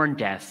is born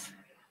deaf,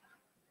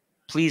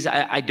 please,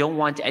 I don't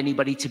want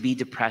anybody to be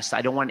depressed.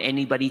 I don't want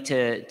anybody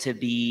to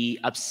be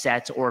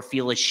upset or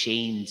feel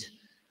ashamed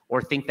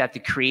or think that the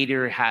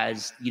Creator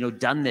has,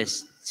 done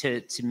this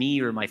to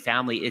me or my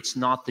family. It's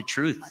not the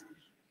truth.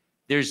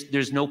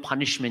 There's no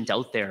punishment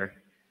out there.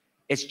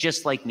 It's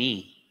just like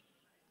me.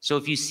 So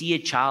if you see a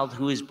child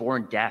who is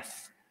born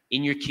deaf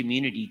in your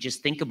community,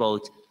 just think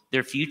about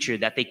their future,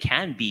 that they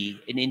can be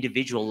an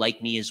individual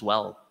like me as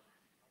well.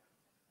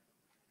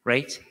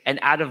 Right? And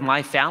out of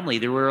my family,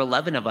 there were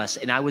 11 of us,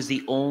 and I was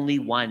the only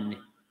one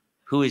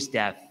who is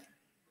deaf.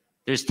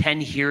 There's 10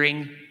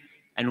 hearing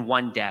and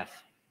 1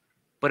 deaf.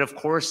 But of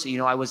course,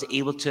 I was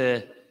able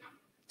to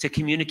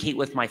communicate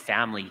with my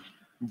family.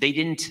 They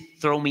didn't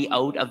throw me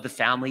out of the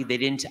family. They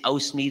didn't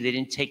oust me. They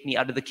didn't take me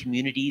out of the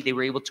community. They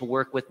were able to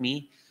work with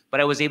me. But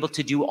I was able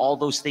to do all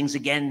those things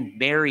again,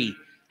 marry,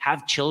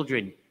 have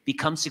children,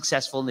 become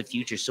successful in the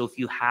future. So if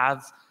you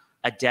have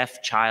a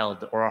deaf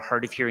child or a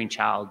hard of hearing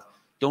child,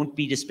 don't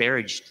be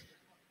disparaged.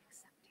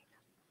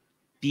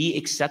 Be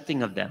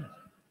accepting of them.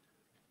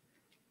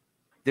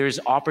 There's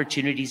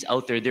opportunities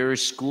out there. There are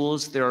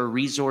schools, there are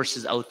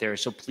resources out there.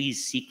 So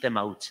please seek them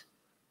out.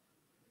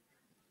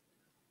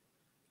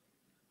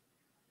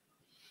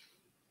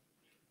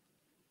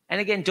 And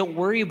again, don't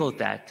worry about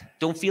that.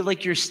 Don't feel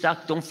like you're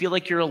stuck. Don't feel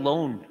like you're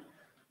alone.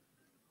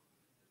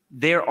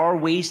 There are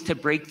ways to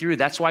break through.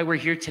 That's why we're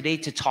here today,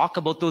 to talk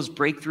about those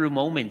breakthrough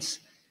moments.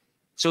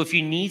 So if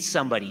you need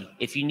somebody,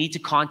 if you need to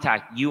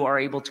contact, you are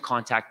able to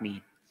contact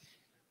me.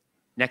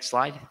 Next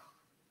slide.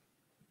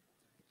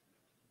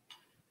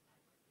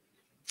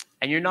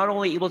 And you're not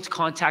only able to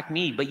contact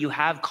me, but you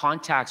have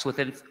contacts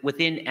within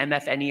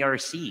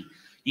MFNERC.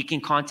 You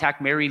can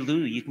contact Mary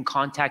Lou. You can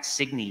contact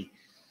Signe.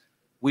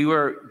 We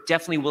were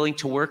definitely willing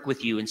to work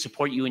with you and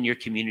support you in your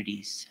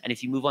communities. And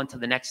if you move on to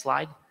the next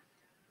slide,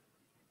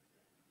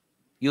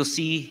 you'll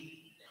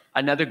see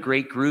another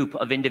great group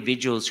of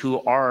individuals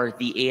who are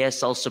the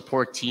ASL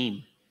support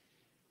team.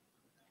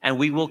 And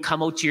we will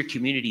come out to your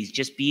communities.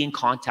 Just be in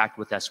contact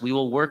with us. We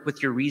will work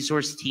with your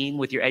resource team,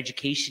 with your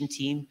education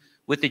team,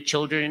 with the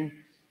children.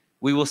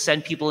 We will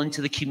send people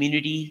into the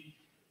community.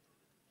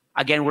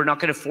 Again, we're not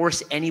going to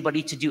force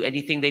anybody to do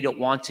anything they don't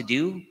want to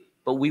do,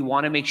 but we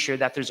want to make sure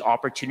that there's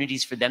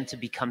opportunities for them to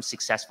become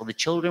successful. The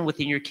children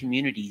within your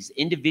communities,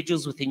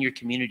 individuals within your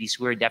communities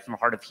who are deaf and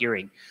hard of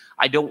hearing,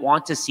 I don't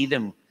want to see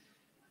them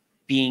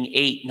being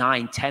 8,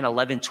 9, 10,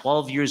 11,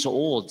 12 years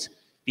old,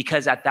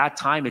 because at that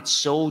time it's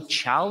so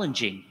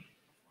challenging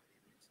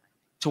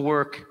to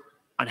work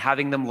on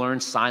having them learn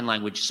sign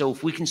language. So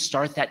if we can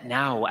start that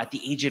now at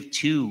the age of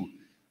 2,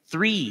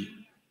 3,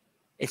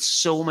 it's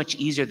so much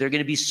easier. They're going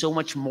to be so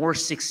much more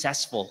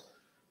successful.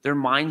 Their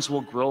minds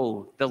will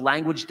grow. The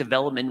language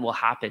development will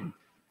happen.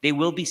 They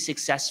will be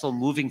successful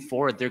moving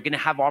forward. They're going to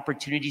have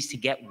opportunities to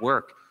get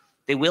work.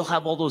 They will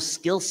have all those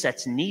skill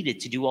sets needed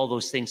to do all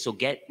those things. So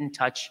get in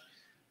touch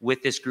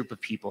with this group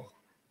of people.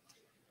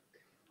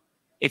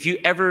 If you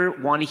ever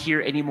want to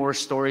hear any more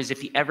stories,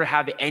 if you ever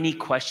have any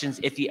questions,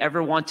 if you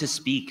ever want to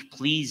speak,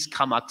 please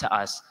come up to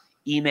us.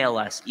 Email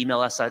us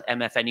at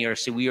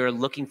MFNERC. We are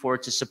looking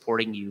forward to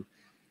supporting you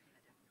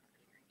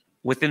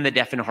within the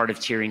Deaf and Hard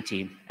of Hearing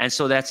team. And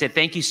so that's it.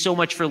 Thank you so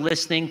much for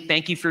listening.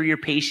 Thank you for your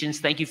patience.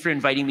 Thank you for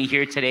inviting me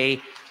here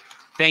today.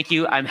 Thank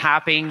you. I'm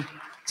happy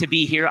to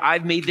be here.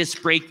 I've made this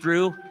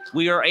breakthrough.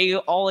 We are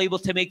all able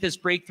to make this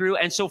breakthrough.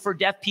 And so for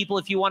deaf people,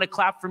 if you want to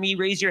clap for me,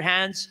 raise your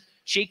hands,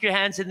 shake your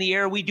hands in the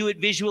air. We do it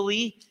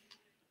visually.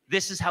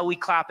 This is how we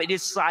clap. It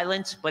is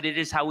silent, but it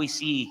is how we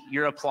see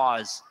your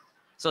applause.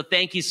 So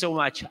thank you so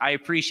much. I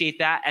appreciate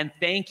that. And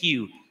thank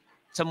you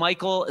to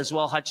Michael as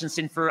well,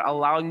 Hutchinson, for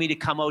allowing me to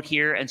come out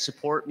here and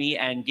support me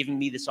and giving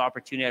me this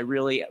opportunity. I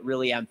really,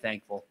 really am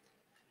thankful.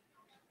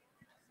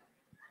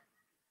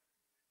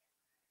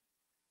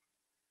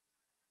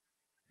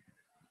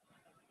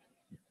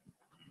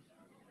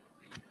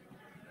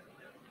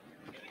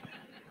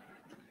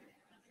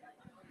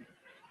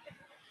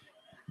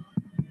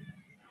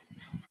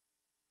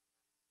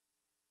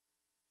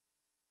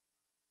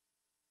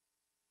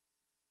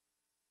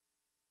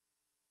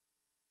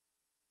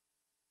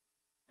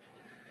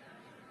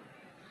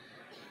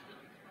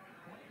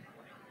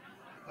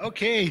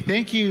 Okay,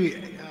 thank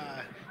you.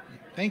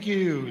 Thank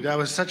you. That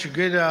was such a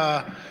good,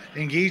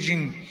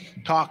 engaging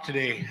talk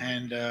today.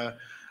 And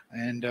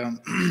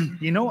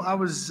you know, I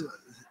was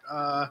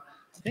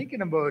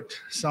thinking about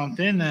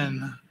something,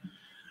 and a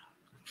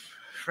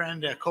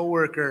friend, a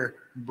coworker,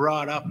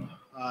 brought up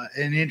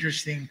an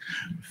interesting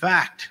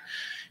fact.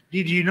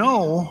 Did you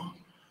know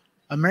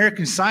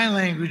American Sign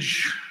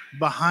Language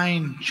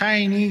behind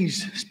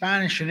Chinese,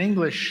 Spanish, and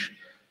English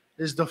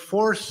is the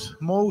 4th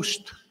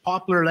most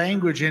popular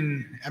language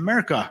in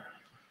America?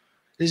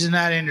 Isn't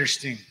that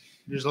interesting?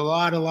 There's a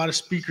lot of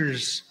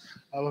speakers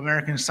of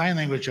American Sign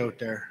Language out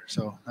there.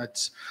 So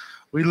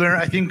we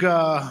learned, I think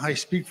I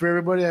speak for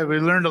everybody, we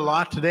learned a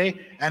lot today,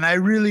 and I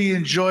really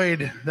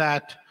enjoyed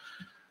that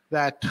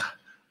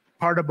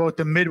part about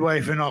the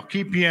midwife, and I'll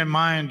keep you in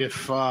mind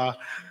if I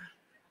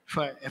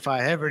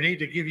ever need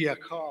to give you a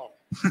call.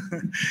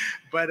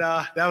 But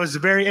that was a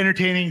very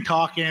entertaining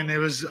talk, and it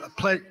was a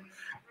pleasure.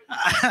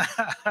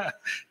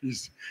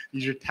 He's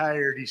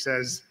retired, he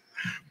says.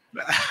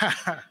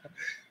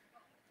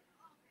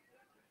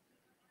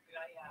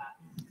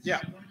 Yeah.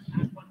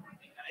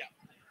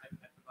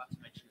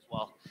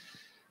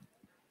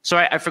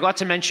 Sorry, I forgot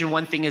to mention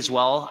one thing as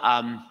well.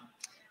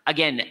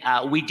 Again,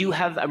 we do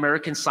have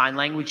American Sign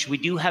Language, we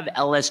do have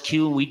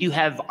LSQ, and we do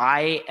have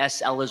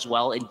ISL as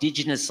well,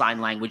 Indigenous Sign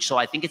Language. So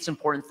I think it's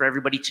important for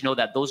everybody to know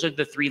that those are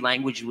the 3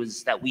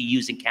 languages that we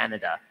use in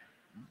Canada.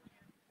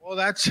 Well,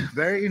 that's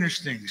very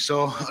interesting.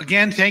 So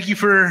again, thank you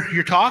for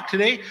your talk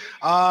today.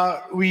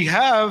 We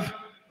have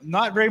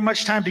not very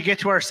much time to get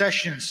to our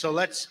sessions, so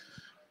let's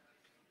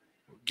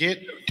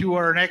get to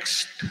our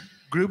next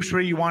groups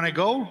where you want to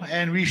go,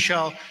 and we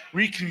shall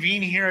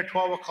reconvene here at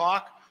 12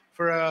 o'clock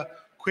for a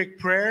quick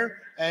prayer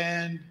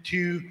and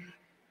to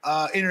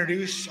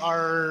introduce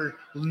our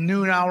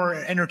noon hour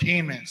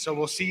entertainment. So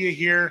we'll see you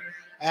here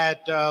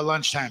at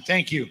lunchtime.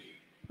 Thank you.